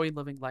enjoy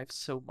living life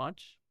so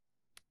much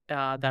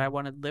that I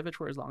want to live it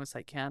for as long as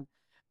I can.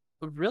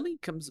 It really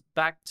comes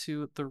back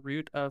to the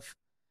root of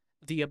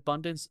the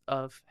abundance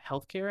of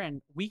healthcare,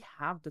 and we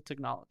have the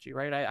technology,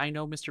 right? I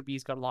know Mr.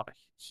 B's got a lot of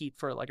heat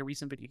for like a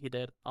recent video he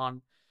did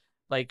on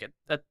like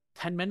a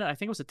 10-minute, I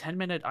think it was a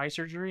 10-minute eye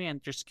surgery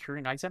and just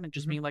curing eyesight and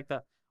just being like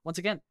once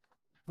again,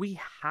 we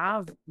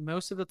have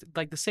most of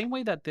the same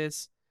way that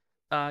this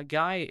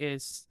guy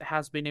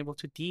has been able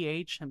to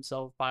de-age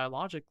himself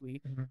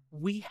biologically.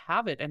 We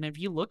have it, and if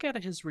you look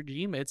at his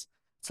regime, it's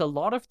it's a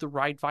lot of the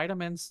right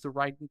vitamins, the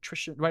right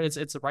nutrition, right?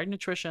 It's the right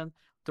nutrition,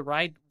 the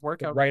right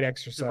workout, right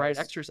exercise, the right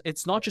exercise.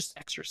 It's not just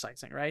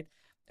exercising, right?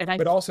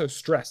 But also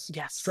stress.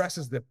 Yes. Stress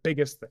is the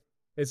biggest thing.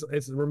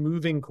 It's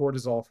removing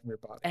cortisol from your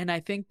body. And I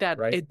think that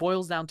right? It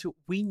boils down to,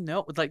 we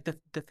know, like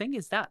the thing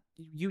is that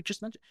you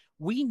just mentioned,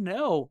 we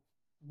know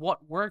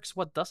what works,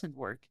 what doesn't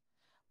work.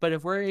 But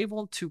if we're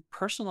able to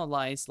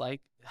personalize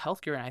like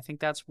healthcare, and I think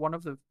that's one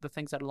of the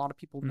things that a lot of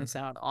people miss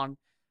out on,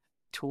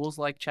 tools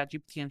like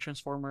ChatGPT and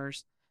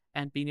Transformers,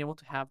 and being able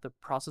to have the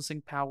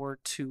processing power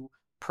to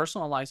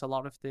personalize a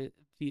lot of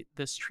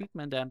this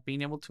treatment, and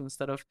being able to,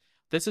 instead of,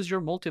 this is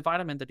your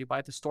multivitamin that you buy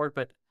at the store,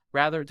 but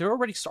rather there are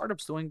already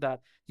startups doing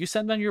that. You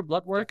send them your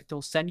blood work,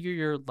 they'll send you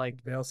your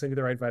they'll send you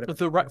the right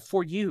vitamin,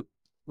 for you.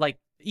 Like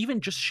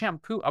even just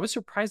shampoo. I was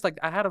surprised. Like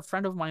I had a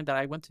friend of mine that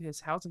I went to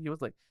his house, and he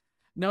was like,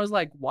 and I was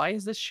like, why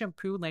is this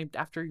shampoo named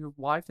after your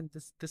wife, and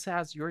this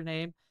has your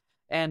name?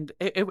 And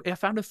I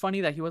found it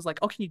funny that he was like,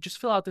 oh, can you just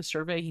fill out this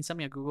survey? He sent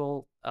me a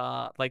Google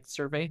like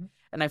survey,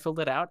 and I filled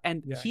it out,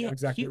 and he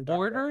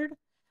ordered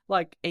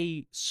like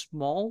a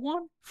small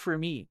one for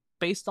me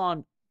based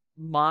on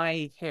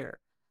my hair,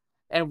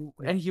 and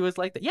he was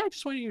like, yeah, I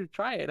just wanted you to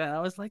try it. And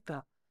I was like,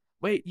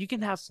 wait, you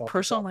can have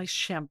personalized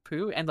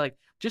shampoo? And like,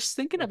 just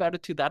thinking about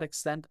it to that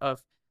extent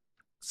of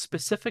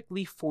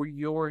specifically for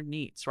your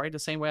needs, right? The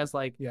same way as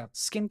like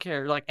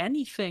skincare, like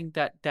anything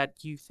that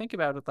you think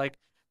about it, like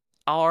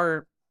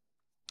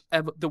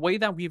the way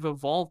that we've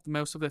evolved,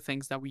 most of the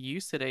things that we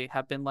use today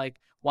have been like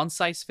one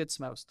size fits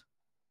most.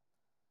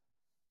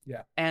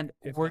 Yeah. And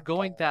we're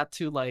going that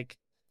to like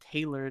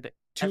tailored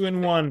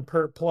 2-in-1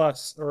 per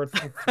plus, or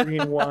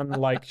 3-in-1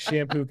 like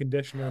shampoo,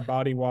 conditioner,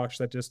 body wash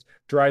that just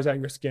dries out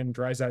your skin,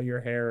 dries out your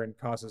hair, and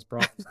causes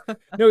problems.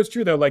 No, it's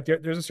true though. Like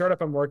there's a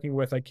startup I'm working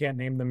with. I can't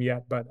name them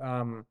yet, but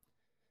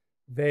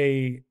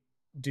they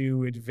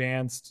do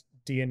advanced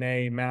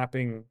DNA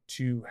mapping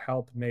to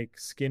help make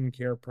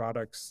skincare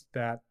products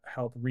that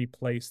help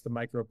replace the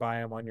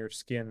microbiome on your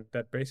skin,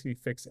 that basically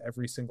fix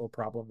every single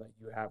problem that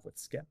you have with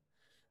skin.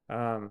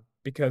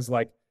 Because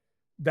like,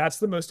 that's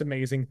the most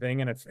amazing thing,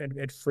 and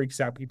it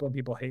freaks out people, and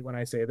people hate when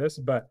I say this,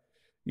 but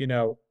you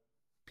know,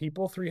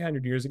 people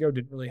 300 years ago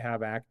didn't really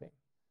have acne.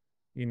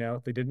 You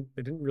know, they didn't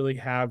really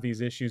have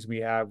these issues we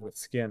have with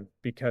skin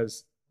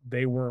because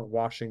they weren't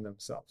washing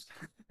themselves.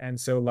 And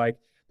so like,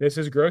 this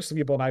is gross to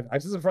people, and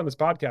I've said this before on this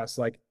podcast,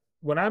 like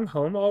when I'm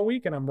home all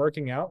week and I'm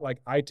working out,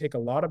 like I take a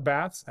lot of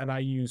baths and I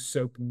use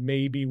soap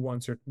maybe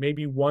once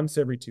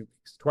every 2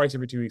 weeks, twice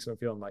every 2 weeks if I'm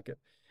feeling like it.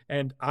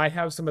 And I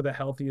have some of the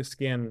healthiest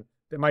skin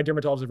that my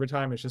dermatologist every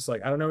time is just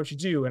like, I don't know what you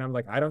do. And I'm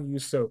like, I don't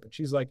use soap. And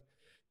she's like,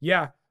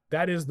 yeah,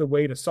 that is the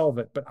way to solve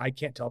it, but I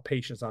can't tell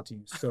patients not to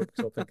use soap because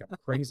they'll think I'm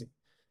crazy.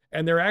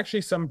 And there are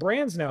actually some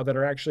brands now that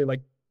are actually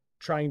like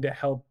trying to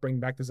help bring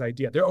back this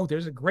idea.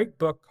 There's a great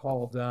book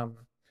called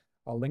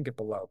I'll link it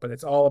below, but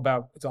it's all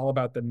about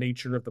the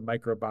nature of the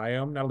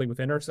microbiome, not only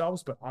within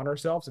ourselves but on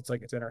ourselves. It's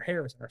like, it's in our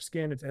hair, it's in our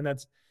skin,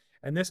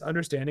 and this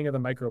understanding of the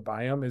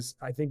microbiome is,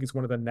 I think, is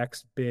one of the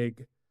next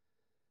big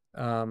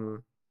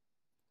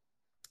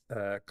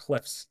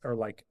cliffs, or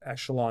like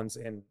echelons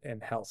in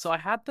health. So I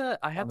had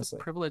the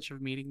privilege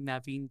of meeting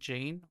Naveen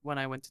Jain when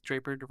I went to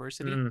Draper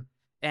University,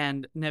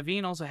 and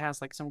Naveen also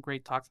has like some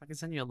great talks. I can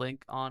send you a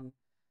link on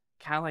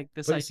kind of like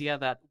this idea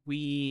that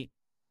we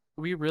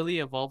really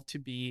evolved to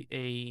be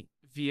a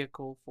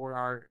vehicle for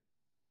our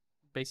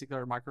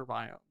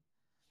microbiome,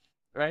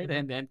 right?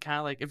 And kind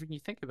of like, if you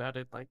think about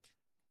it, like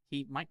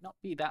he might not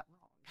be that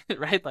wrong,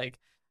 right? Like,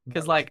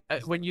 because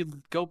when you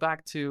go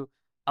back to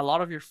a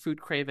lot of your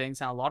food cravings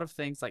and a lot of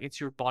things, like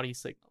it's your body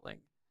signaling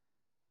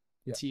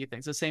to you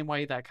things. The same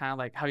way that kind of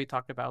like how you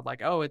talked about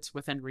like, oh, it's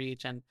within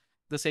reach, and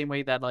the same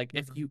way that like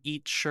if you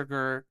eat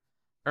sugar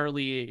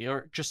early,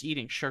 or just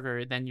eating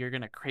sugar, then you're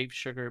gonna crave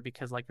sugar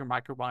because like your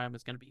microbiome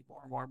is gonna be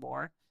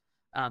more.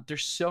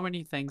 There's so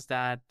many things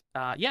that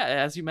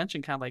as you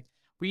mentioned, kind of like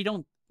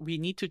we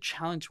need to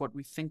challenge what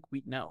we think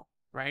we know,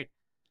 right?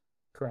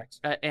 Correct.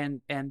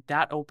 And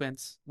that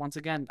opens, once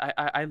again,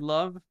 I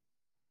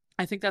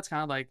think that's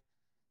kind of like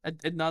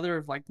another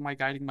of like my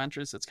guiding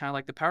mantras. It's kind of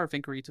like the power of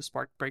inquiry to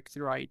spark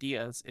breakthrough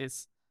ideas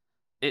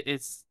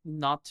it's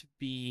not to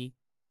be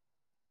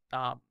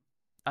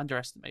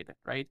underestimated,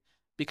 right?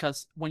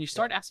 Because when you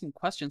start asking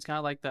questions, kind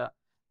of like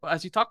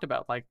as you talked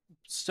about, like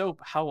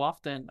soap,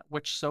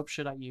 which soap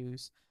should I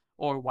use,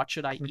 or what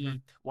should I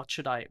eat,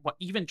 what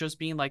even just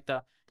being like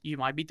you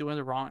might be doing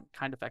the wrong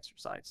kind of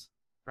exercise,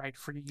 right,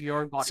 for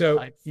your body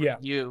type, for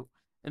you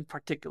in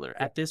particular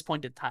at this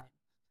point in time.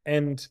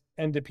 And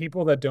to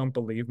people that don't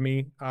believe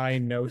me, I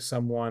know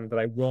someone that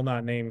I will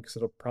not name because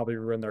it'll probably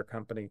ruin their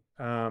company,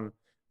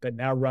 that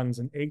now runs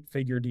an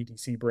 8-figure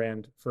DTC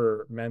brand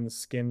for men's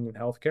skin and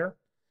healthcare.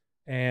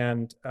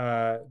 And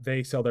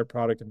they sell their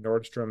product in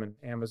Nordstrom and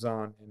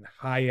Amazon and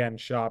high-end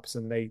shops,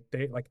 and they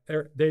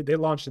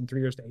launched in 3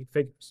 years to 8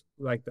 figures.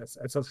 Like this,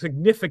 it's a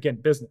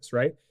significant business,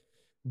 right?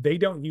 They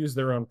don't use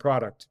their own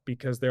product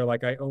because they're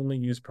like, I only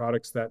use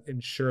products that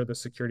ensure the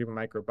security of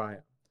my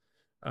microbiome.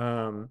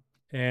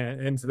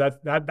 And so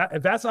that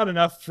if that's not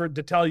enough to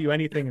tell you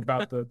anything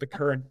about the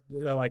current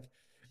like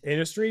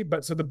industry.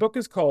 But so the book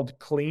is called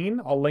Clean.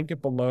 I'll link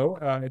it below.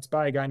 It's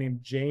by a guy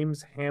named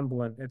James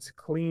Hamblin. It's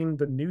Clean: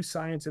 The New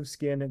Science of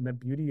Skin and the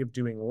Beauty of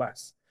Doing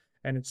Less.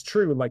 And it's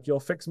true, like you'll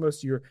fix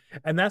most of your,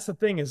 and that's the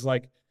thing is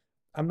like,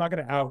 I'm not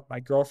going to out my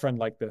girlfriend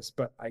like this,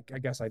 but I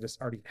guess I just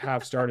already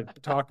have started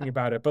talking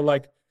about it. But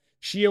like,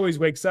 she always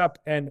wakes up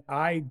and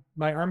my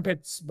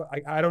armpits,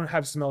 I don't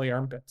have smelly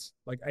armpits.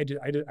 Like I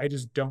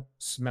just don't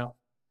smell.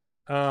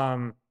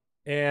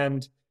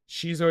 And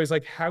she's always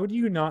like, how do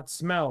you not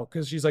smell?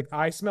 Because she's like,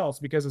 I smell. It's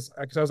because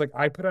I was like,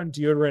 I put on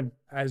deodorant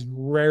as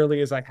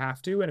rarely as I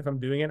have to. And if I'm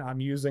doing it,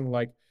 I'm using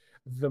like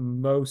the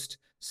most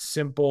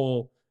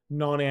simple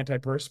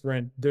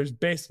non-antiperspirant. There's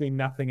basically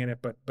nothing in it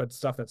but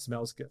stuff that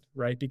smells good,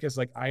 right? Because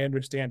like I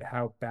understand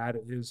how bad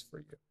it is for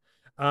you.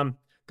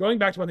 Going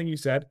back to one thing you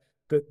said,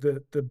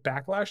 the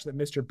backlash that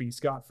Mr.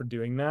 Beast got for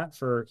doing that,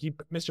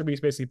 Mr.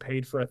 Beast basically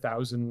paid for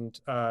 1,000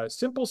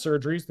 simple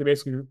surgeries. They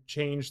basically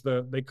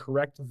they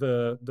correct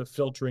the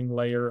filtering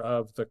layer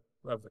of the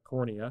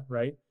cornea,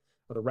 right?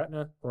 Or the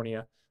retina,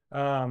 cornea.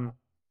 I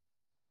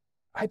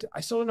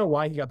still don't know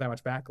why he got that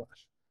much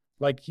backlash.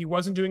 Like he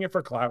wasn't doing it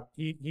for clout.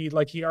 He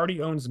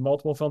already owns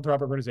multiple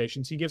philanthropic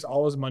organizations. He gives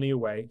all his money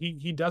away.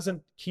 He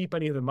doesn't keep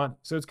any of the money.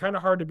 So it's kind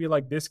of hard to be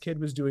like, this kid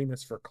was doing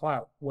this for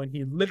clout when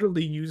he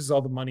literally uses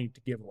all the money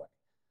to give away.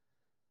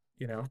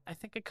 You know? I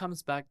think it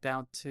comes back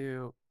down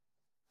to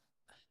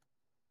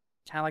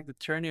kind of like the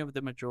tyranny of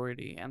the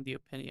majority and the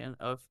opinion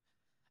of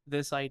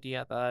this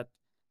idea that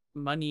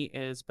money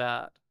is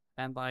bad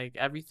and like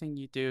everything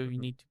you do, you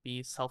need to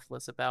be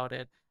selfless about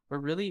it. We're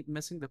really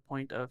missing the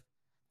point of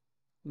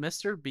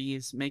Mr.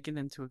 Beast making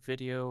it into a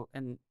video.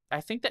 And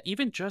I think that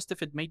even just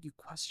if it made you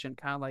question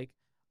kind of like,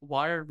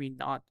 why are we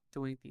not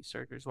doing these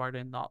surgeries? Why are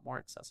they not more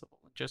accessible?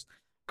 Just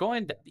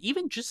going,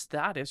 even just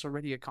that is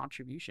already a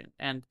contribution.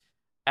 And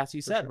as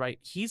you said, right,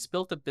 he's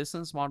built a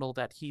business model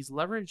that he's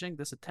leveraging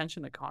this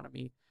attention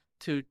economy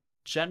to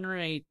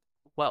generate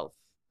wealth,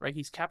 right?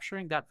 He's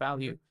capturing that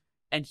value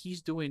and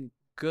he's doing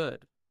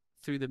good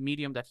through the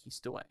medium that he's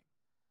doing.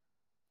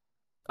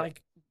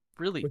 Like,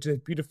 really. Which is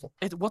beautiful.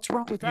 What's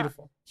wrong with that?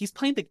 He's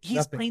playing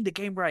the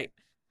game right.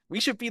 We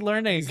should be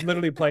learning. He's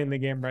literally playing the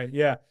game right.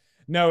 Yeah.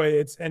 No,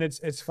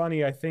 it's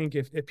funny. I think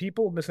if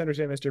people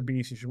misunderstand Mr.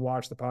 Beast, you should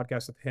watch the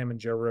podcast with him and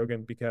Joe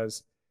Rogan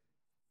because,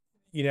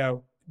 you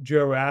know,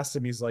 Joe asked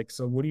him, he's like,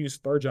 so what do you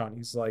splurge on?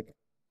 He's like,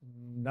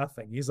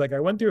 nothing. He's like,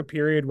 I went through a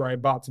period where I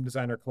bought some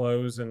designer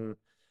clothes and,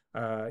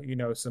 you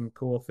know, some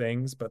cool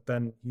things, but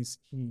then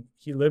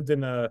he lived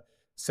in a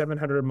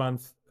 700 a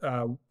month,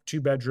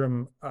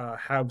 2-bedroom,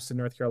 house in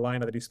North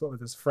Carolina that he split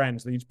with his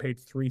friends. They each paid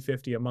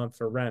 $350 a month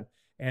for rent.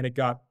 And it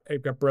got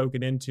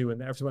broken into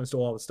and everyone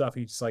stole all the stuff.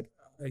 He just like,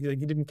 he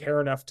didn't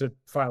care enough to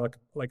file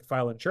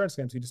insurance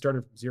claims. He just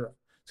started from zero.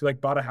 So he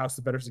like bought a house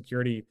with better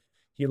security.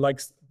 He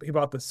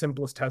bought the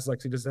simplest Tesla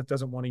because he just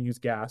doesn't want to use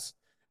gas.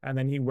 And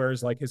then he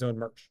wears like his own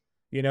merch,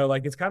 you know,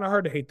 like it's kind of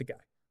hard to hate the guy.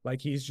 Like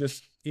he's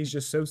just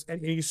so,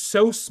 and he's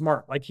so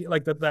smart. Like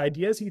the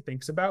ideas he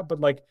thinks about, but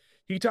like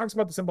he talks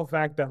about the simple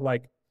fact that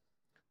like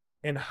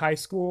in high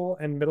school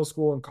and middle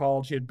school and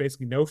college, he had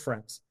basically no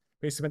friends.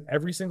 He spent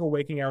every single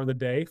waking hour of the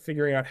day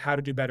figuring out how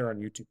to do better on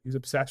YouTube. He's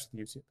obsessed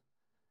with YouTube,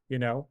 you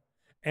know?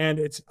 And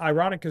it's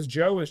ironic because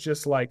Joe is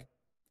just like,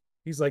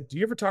 he's like, do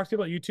you ever talk to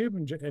people about YouTube?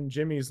 And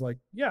Jimmy's like,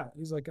 yeah.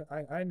 He's like,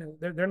 I know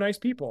they're nice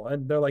people.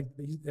 And they're like,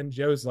 and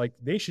Joe's like,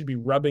 they should be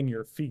rubbing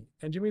your feet.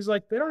 And Jimmy's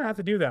like, they don't have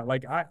to do that.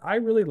 Like, I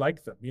really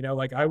like them, you know,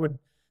 like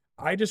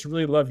I just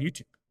really love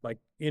YouTube. Like,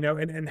 you know,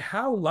 and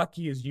how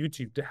lucky is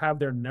YouTube to have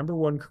their number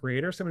one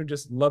creator, someone who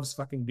just loves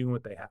fucking doing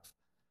what they have,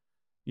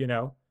 you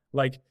know,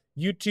 like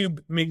YouTube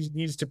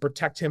needs to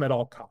protect him at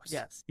all costs.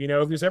 Yes. You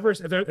know, if there's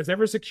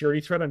ever a security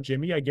threat on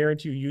Jimmy, I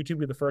guarantee you, YouTube will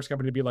be the first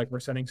company to be like,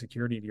 we're sending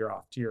security to your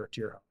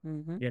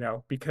home, you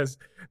know, because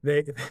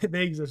they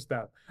exist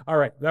now. All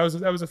right. That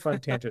was a fun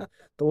tangent.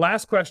 The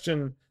last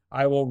question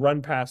I will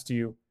run past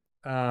you.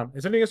 Is there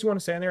anything else you want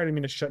to say in there? I didn't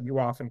mean to shut you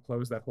off and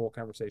close that whole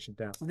conversation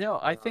down. No,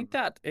 I think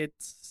that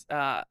it's,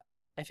 I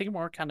think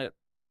more kind of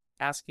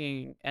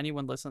asking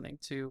anyone listening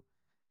to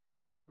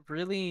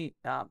really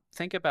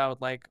think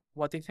about like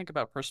what they think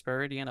about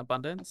prosperity and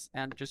abundance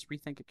and just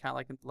rethink it kind of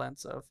like in the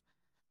lens of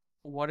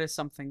what is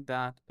something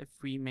that if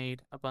we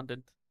made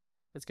abundant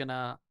is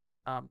gonna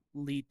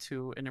lead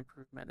to an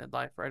improvement in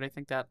life, right? I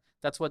think that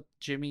that's what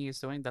Jimmy is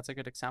doing. That's a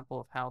good example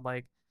of how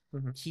like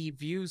he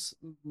views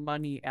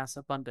money as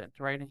abundant,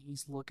 right? And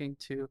he's looking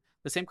to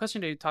the same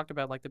question that you talked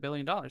about, like the $1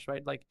 billion,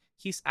 right? Like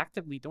he's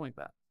actively doing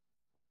that.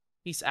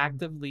 He's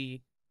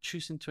actively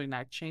choosing to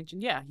enact change.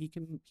 And yeah,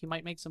 he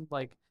might make some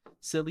like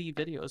silly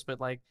videos, but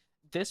like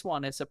this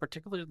one is a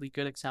particularly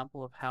good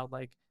example of how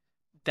like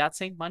that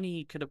same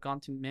money could have gone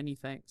to many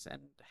things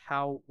and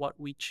how what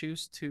we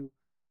choose to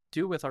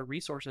do with our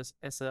resources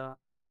as a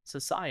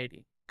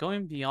society,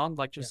 going beyond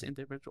like just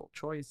individual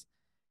choice,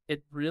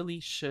 it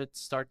really should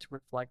start to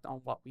reflect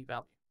on what we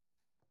value.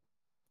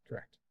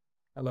 Correct.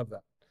 I love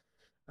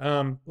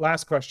that.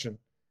 Last question.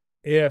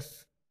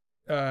 If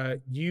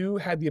you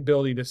had the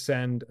ability to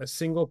send a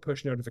single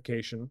push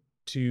notification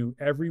to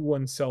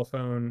everyone's cell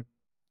phone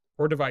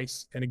or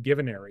device in a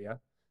given area,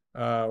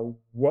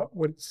 what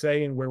would it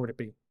say and where would it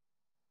be?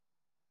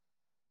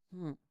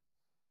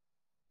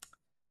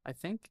 I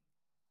think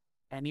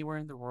anywhere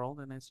in the world,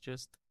 and it's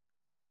just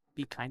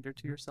be kinder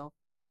to yourself.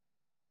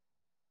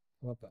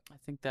 Love that. I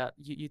think that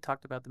you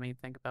talked about the main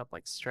thing about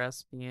like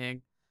stress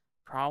being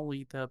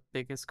probably the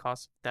biggest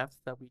cause of death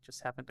that we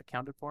just haven't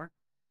accounted for.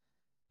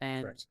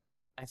 And Correct.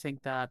 I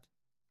think that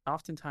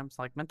oftentimes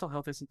like mental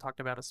health isn't talked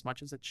about as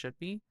much as it should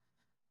be,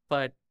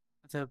 but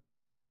the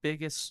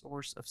biggest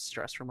source of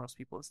stress for most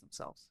people is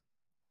themselves.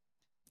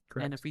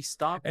 Correct. And if we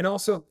stop And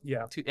also,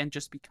 and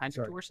just be kinder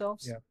Sorry. to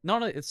ourselves, Yeah.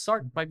 not only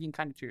start by being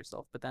kinder to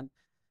yourself, but then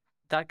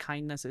that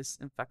kindness is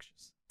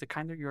infectious. The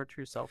kinder you are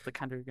to yourself, the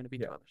kinder you're going to be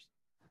to others.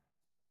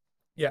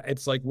 Yeah,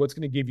 it's like, what's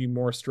going to give you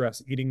more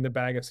stress, eating the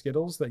bag of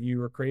Skittles that you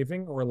were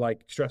craving, or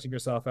like stressing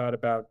yourself out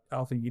about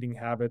healthy eating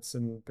habits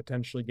and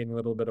potentially getting a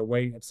little bit of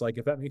weight? It's like,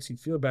 if that makes you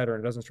feel better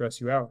and it doesn't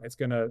stress you out, it's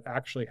going to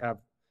actually have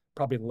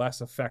probably less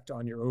effect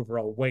on your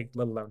overall weight,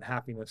 let alone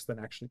happiness, than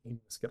actually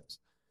eating the Skittles,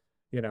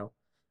 you know?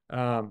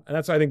 And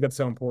that's why I think that's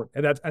so important.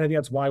 And I think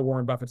that's why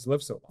Warren Buffett's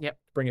lived so long. Yep.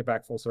 Bring it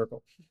back full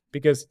circle,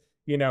 because,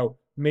 you know,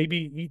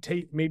 maybe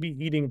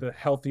eating the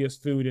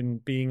healthiest food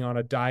and being on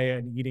a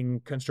diet and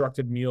eating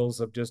constructed meals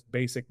of just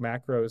basic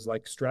macros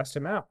like stressed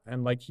him out,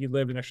 and like he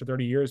lived an extra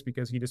 30 years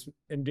because he just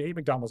and ate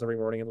McDonald's every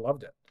morning and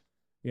loved it,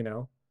 you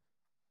know.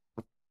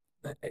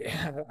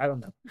 I don't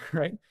know,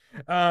 right?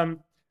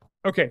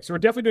 Okay, so we're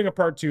definitely doing a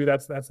part 2.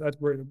 That's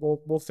where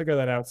we'll figure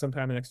that out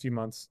sometime in the next few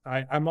months.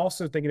 I'm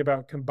also thinking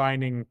about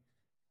combining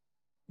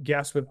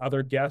guests with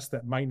other guests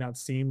that might not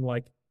seem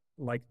like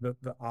the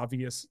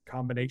obvious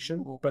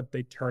combination, but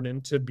they turn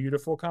into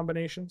beautiful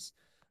combinations.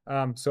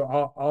 So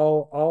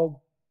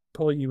I'll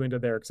pull you into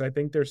there, because I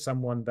think there's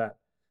someone that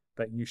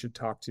you should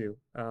talk to.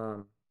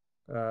 And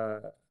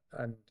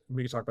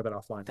we can talk about that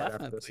offline right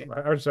after this.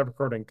 I'll just start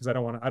recording, because I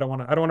don't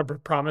want to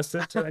promise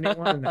it to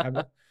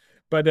anyone.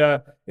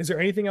 But is there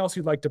anything else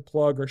you'd like to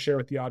plug or share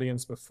with the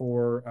audience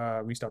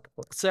before we stop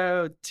recording?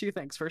 So 2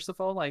 things. First of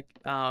all, like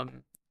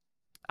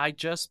I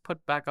just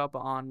put back up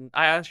on.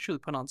 I actually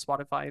put on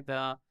Spotify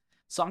the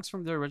songs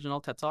from the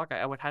original TED Talk.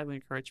 I would highly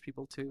encourage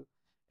people to,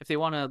 if they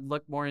want to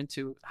look more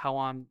into how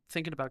I'm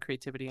thinking about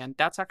creativity, and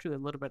that's actually a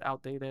little bit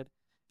outdated.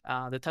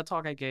 The TED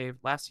Talk I gave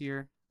last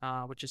year,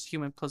 which is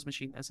Human plus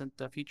Machine isn't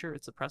the future,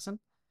 it's the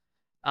present.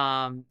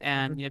 And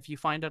if you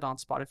find it on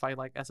Spotify,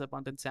 like as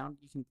Abundant Sound,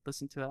 you can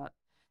listen to that.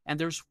 And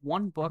there's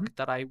one book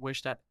that I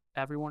wish that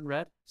everyone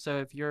read. So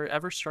if you're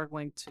ever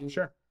struggling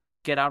to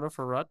get out of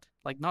a rut,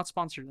 like not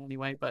sponsored in any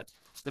way, but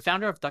the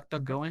founder of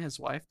DuckDuckGo and his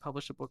wife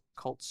published a book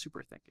called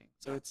Super Thinking.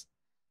 So it's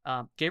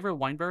Gabriel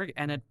Weinberg,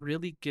 and it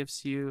really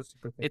gives you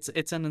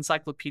it's an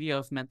encyclopedia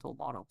of mental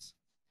models,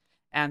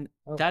 and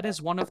that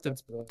is one of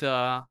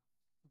the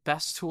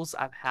best tools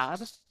I've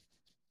had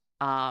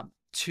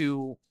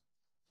to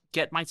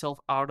get myself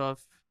out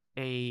of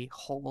a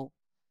hole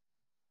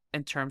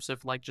in terms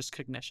of like just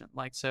cognition.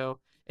 Like, so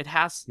it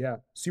has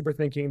Super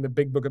Thinking, the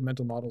big book of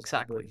mental models.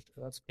 Exactly.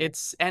 That's cool.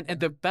 It's and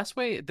the best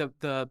way,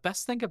 the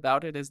best thing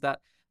about it is that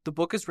the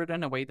book is written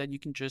in a way that you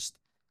can just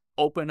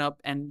open up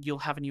and you'll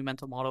have a new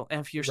mental model. And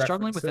if you're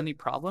struggling with any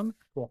problem,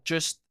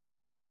 just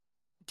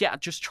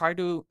try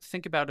to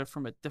think about it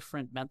from a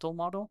different mental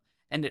model,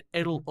 and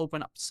it'll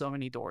open up so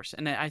many doors.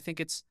 And I think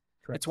it's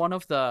one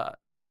of the,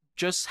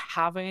 just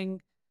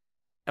having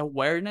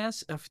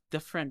awareness of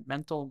different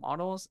mental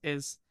models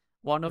is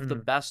one of the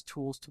best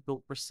tools to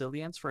build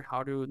resilience for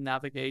how to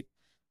navigate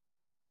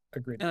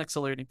an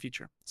accelerating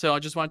future. So I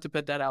just wanted to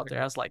put that out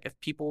there as like, if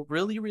people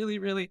really, really,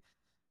 really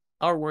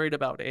are worried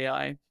about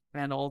AI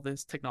and all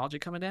this technology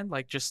coming in,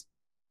 like, just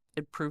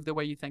improve the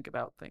way you think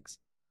about things.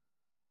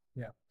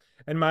 Yeah.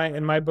 And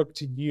my book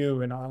to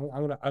you, and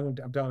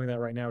I'm telling you that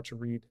right now to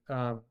read,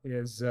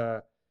 is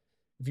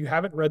if you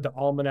haven't read the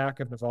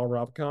Almanac of Naval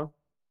Ravikant,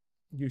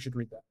 you should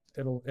read that.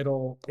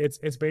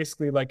 It's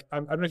basically like, I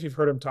don't know if you've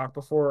heard him talk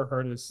before or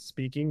heard his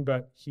speaking,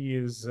 but he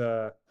is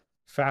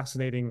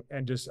fascinating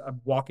and just a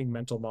walking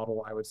mental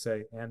model, I would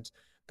say. And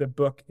the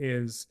book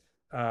is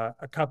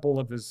a couple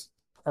of his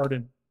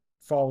ardent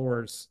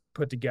followers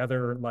put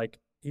together. Like,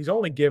 he's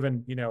only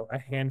given, a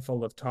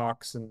handful of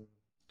talks and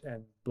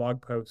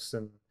blog posts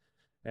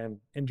and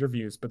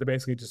interviews, but they're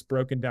basically just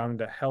broken down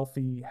into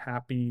healthy,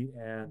 happy,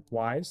 and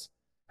wise.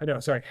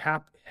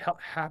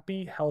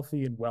 Happy,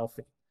 healthy, and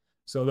wealthy.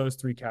 So those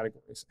 3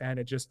 categories. And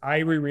I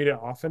reread it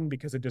often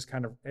because it just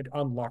it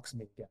unlocks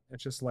me again.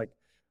 It's just like,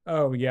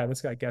 oh yeah,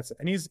 this guy gets it.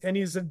 And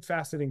he's a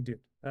fascinating dude.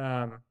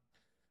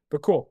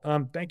 But cool.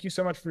 Thank you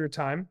so much for your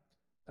time.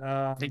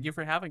 Thank you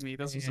for having me.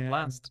 This was a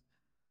blast.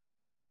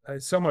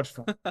 So much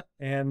fun.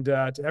 And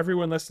to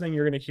everyone listening,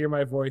 you're going to hear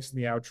my voice in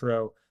the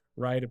outro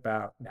right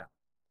about now.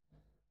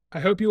 I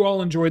hope you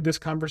all enjoyed this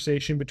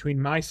conversation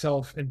between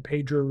myself and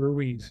Pedro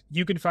Ruiz.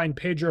 You can find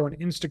Pedro on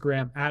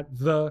Instagram at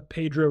the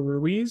Pedro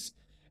Ruiz,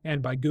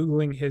 and by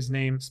Googling his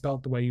name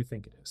spelled the way you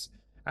think it is.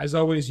 As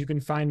always, you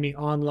can find me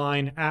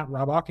online at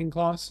Rob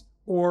Auchincloss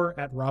or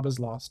at Rob is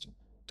Lost.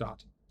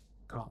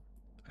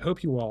 I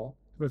hope you all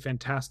have a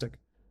fantastic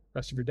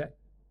rest of your day.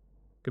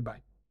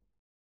 Goodbye.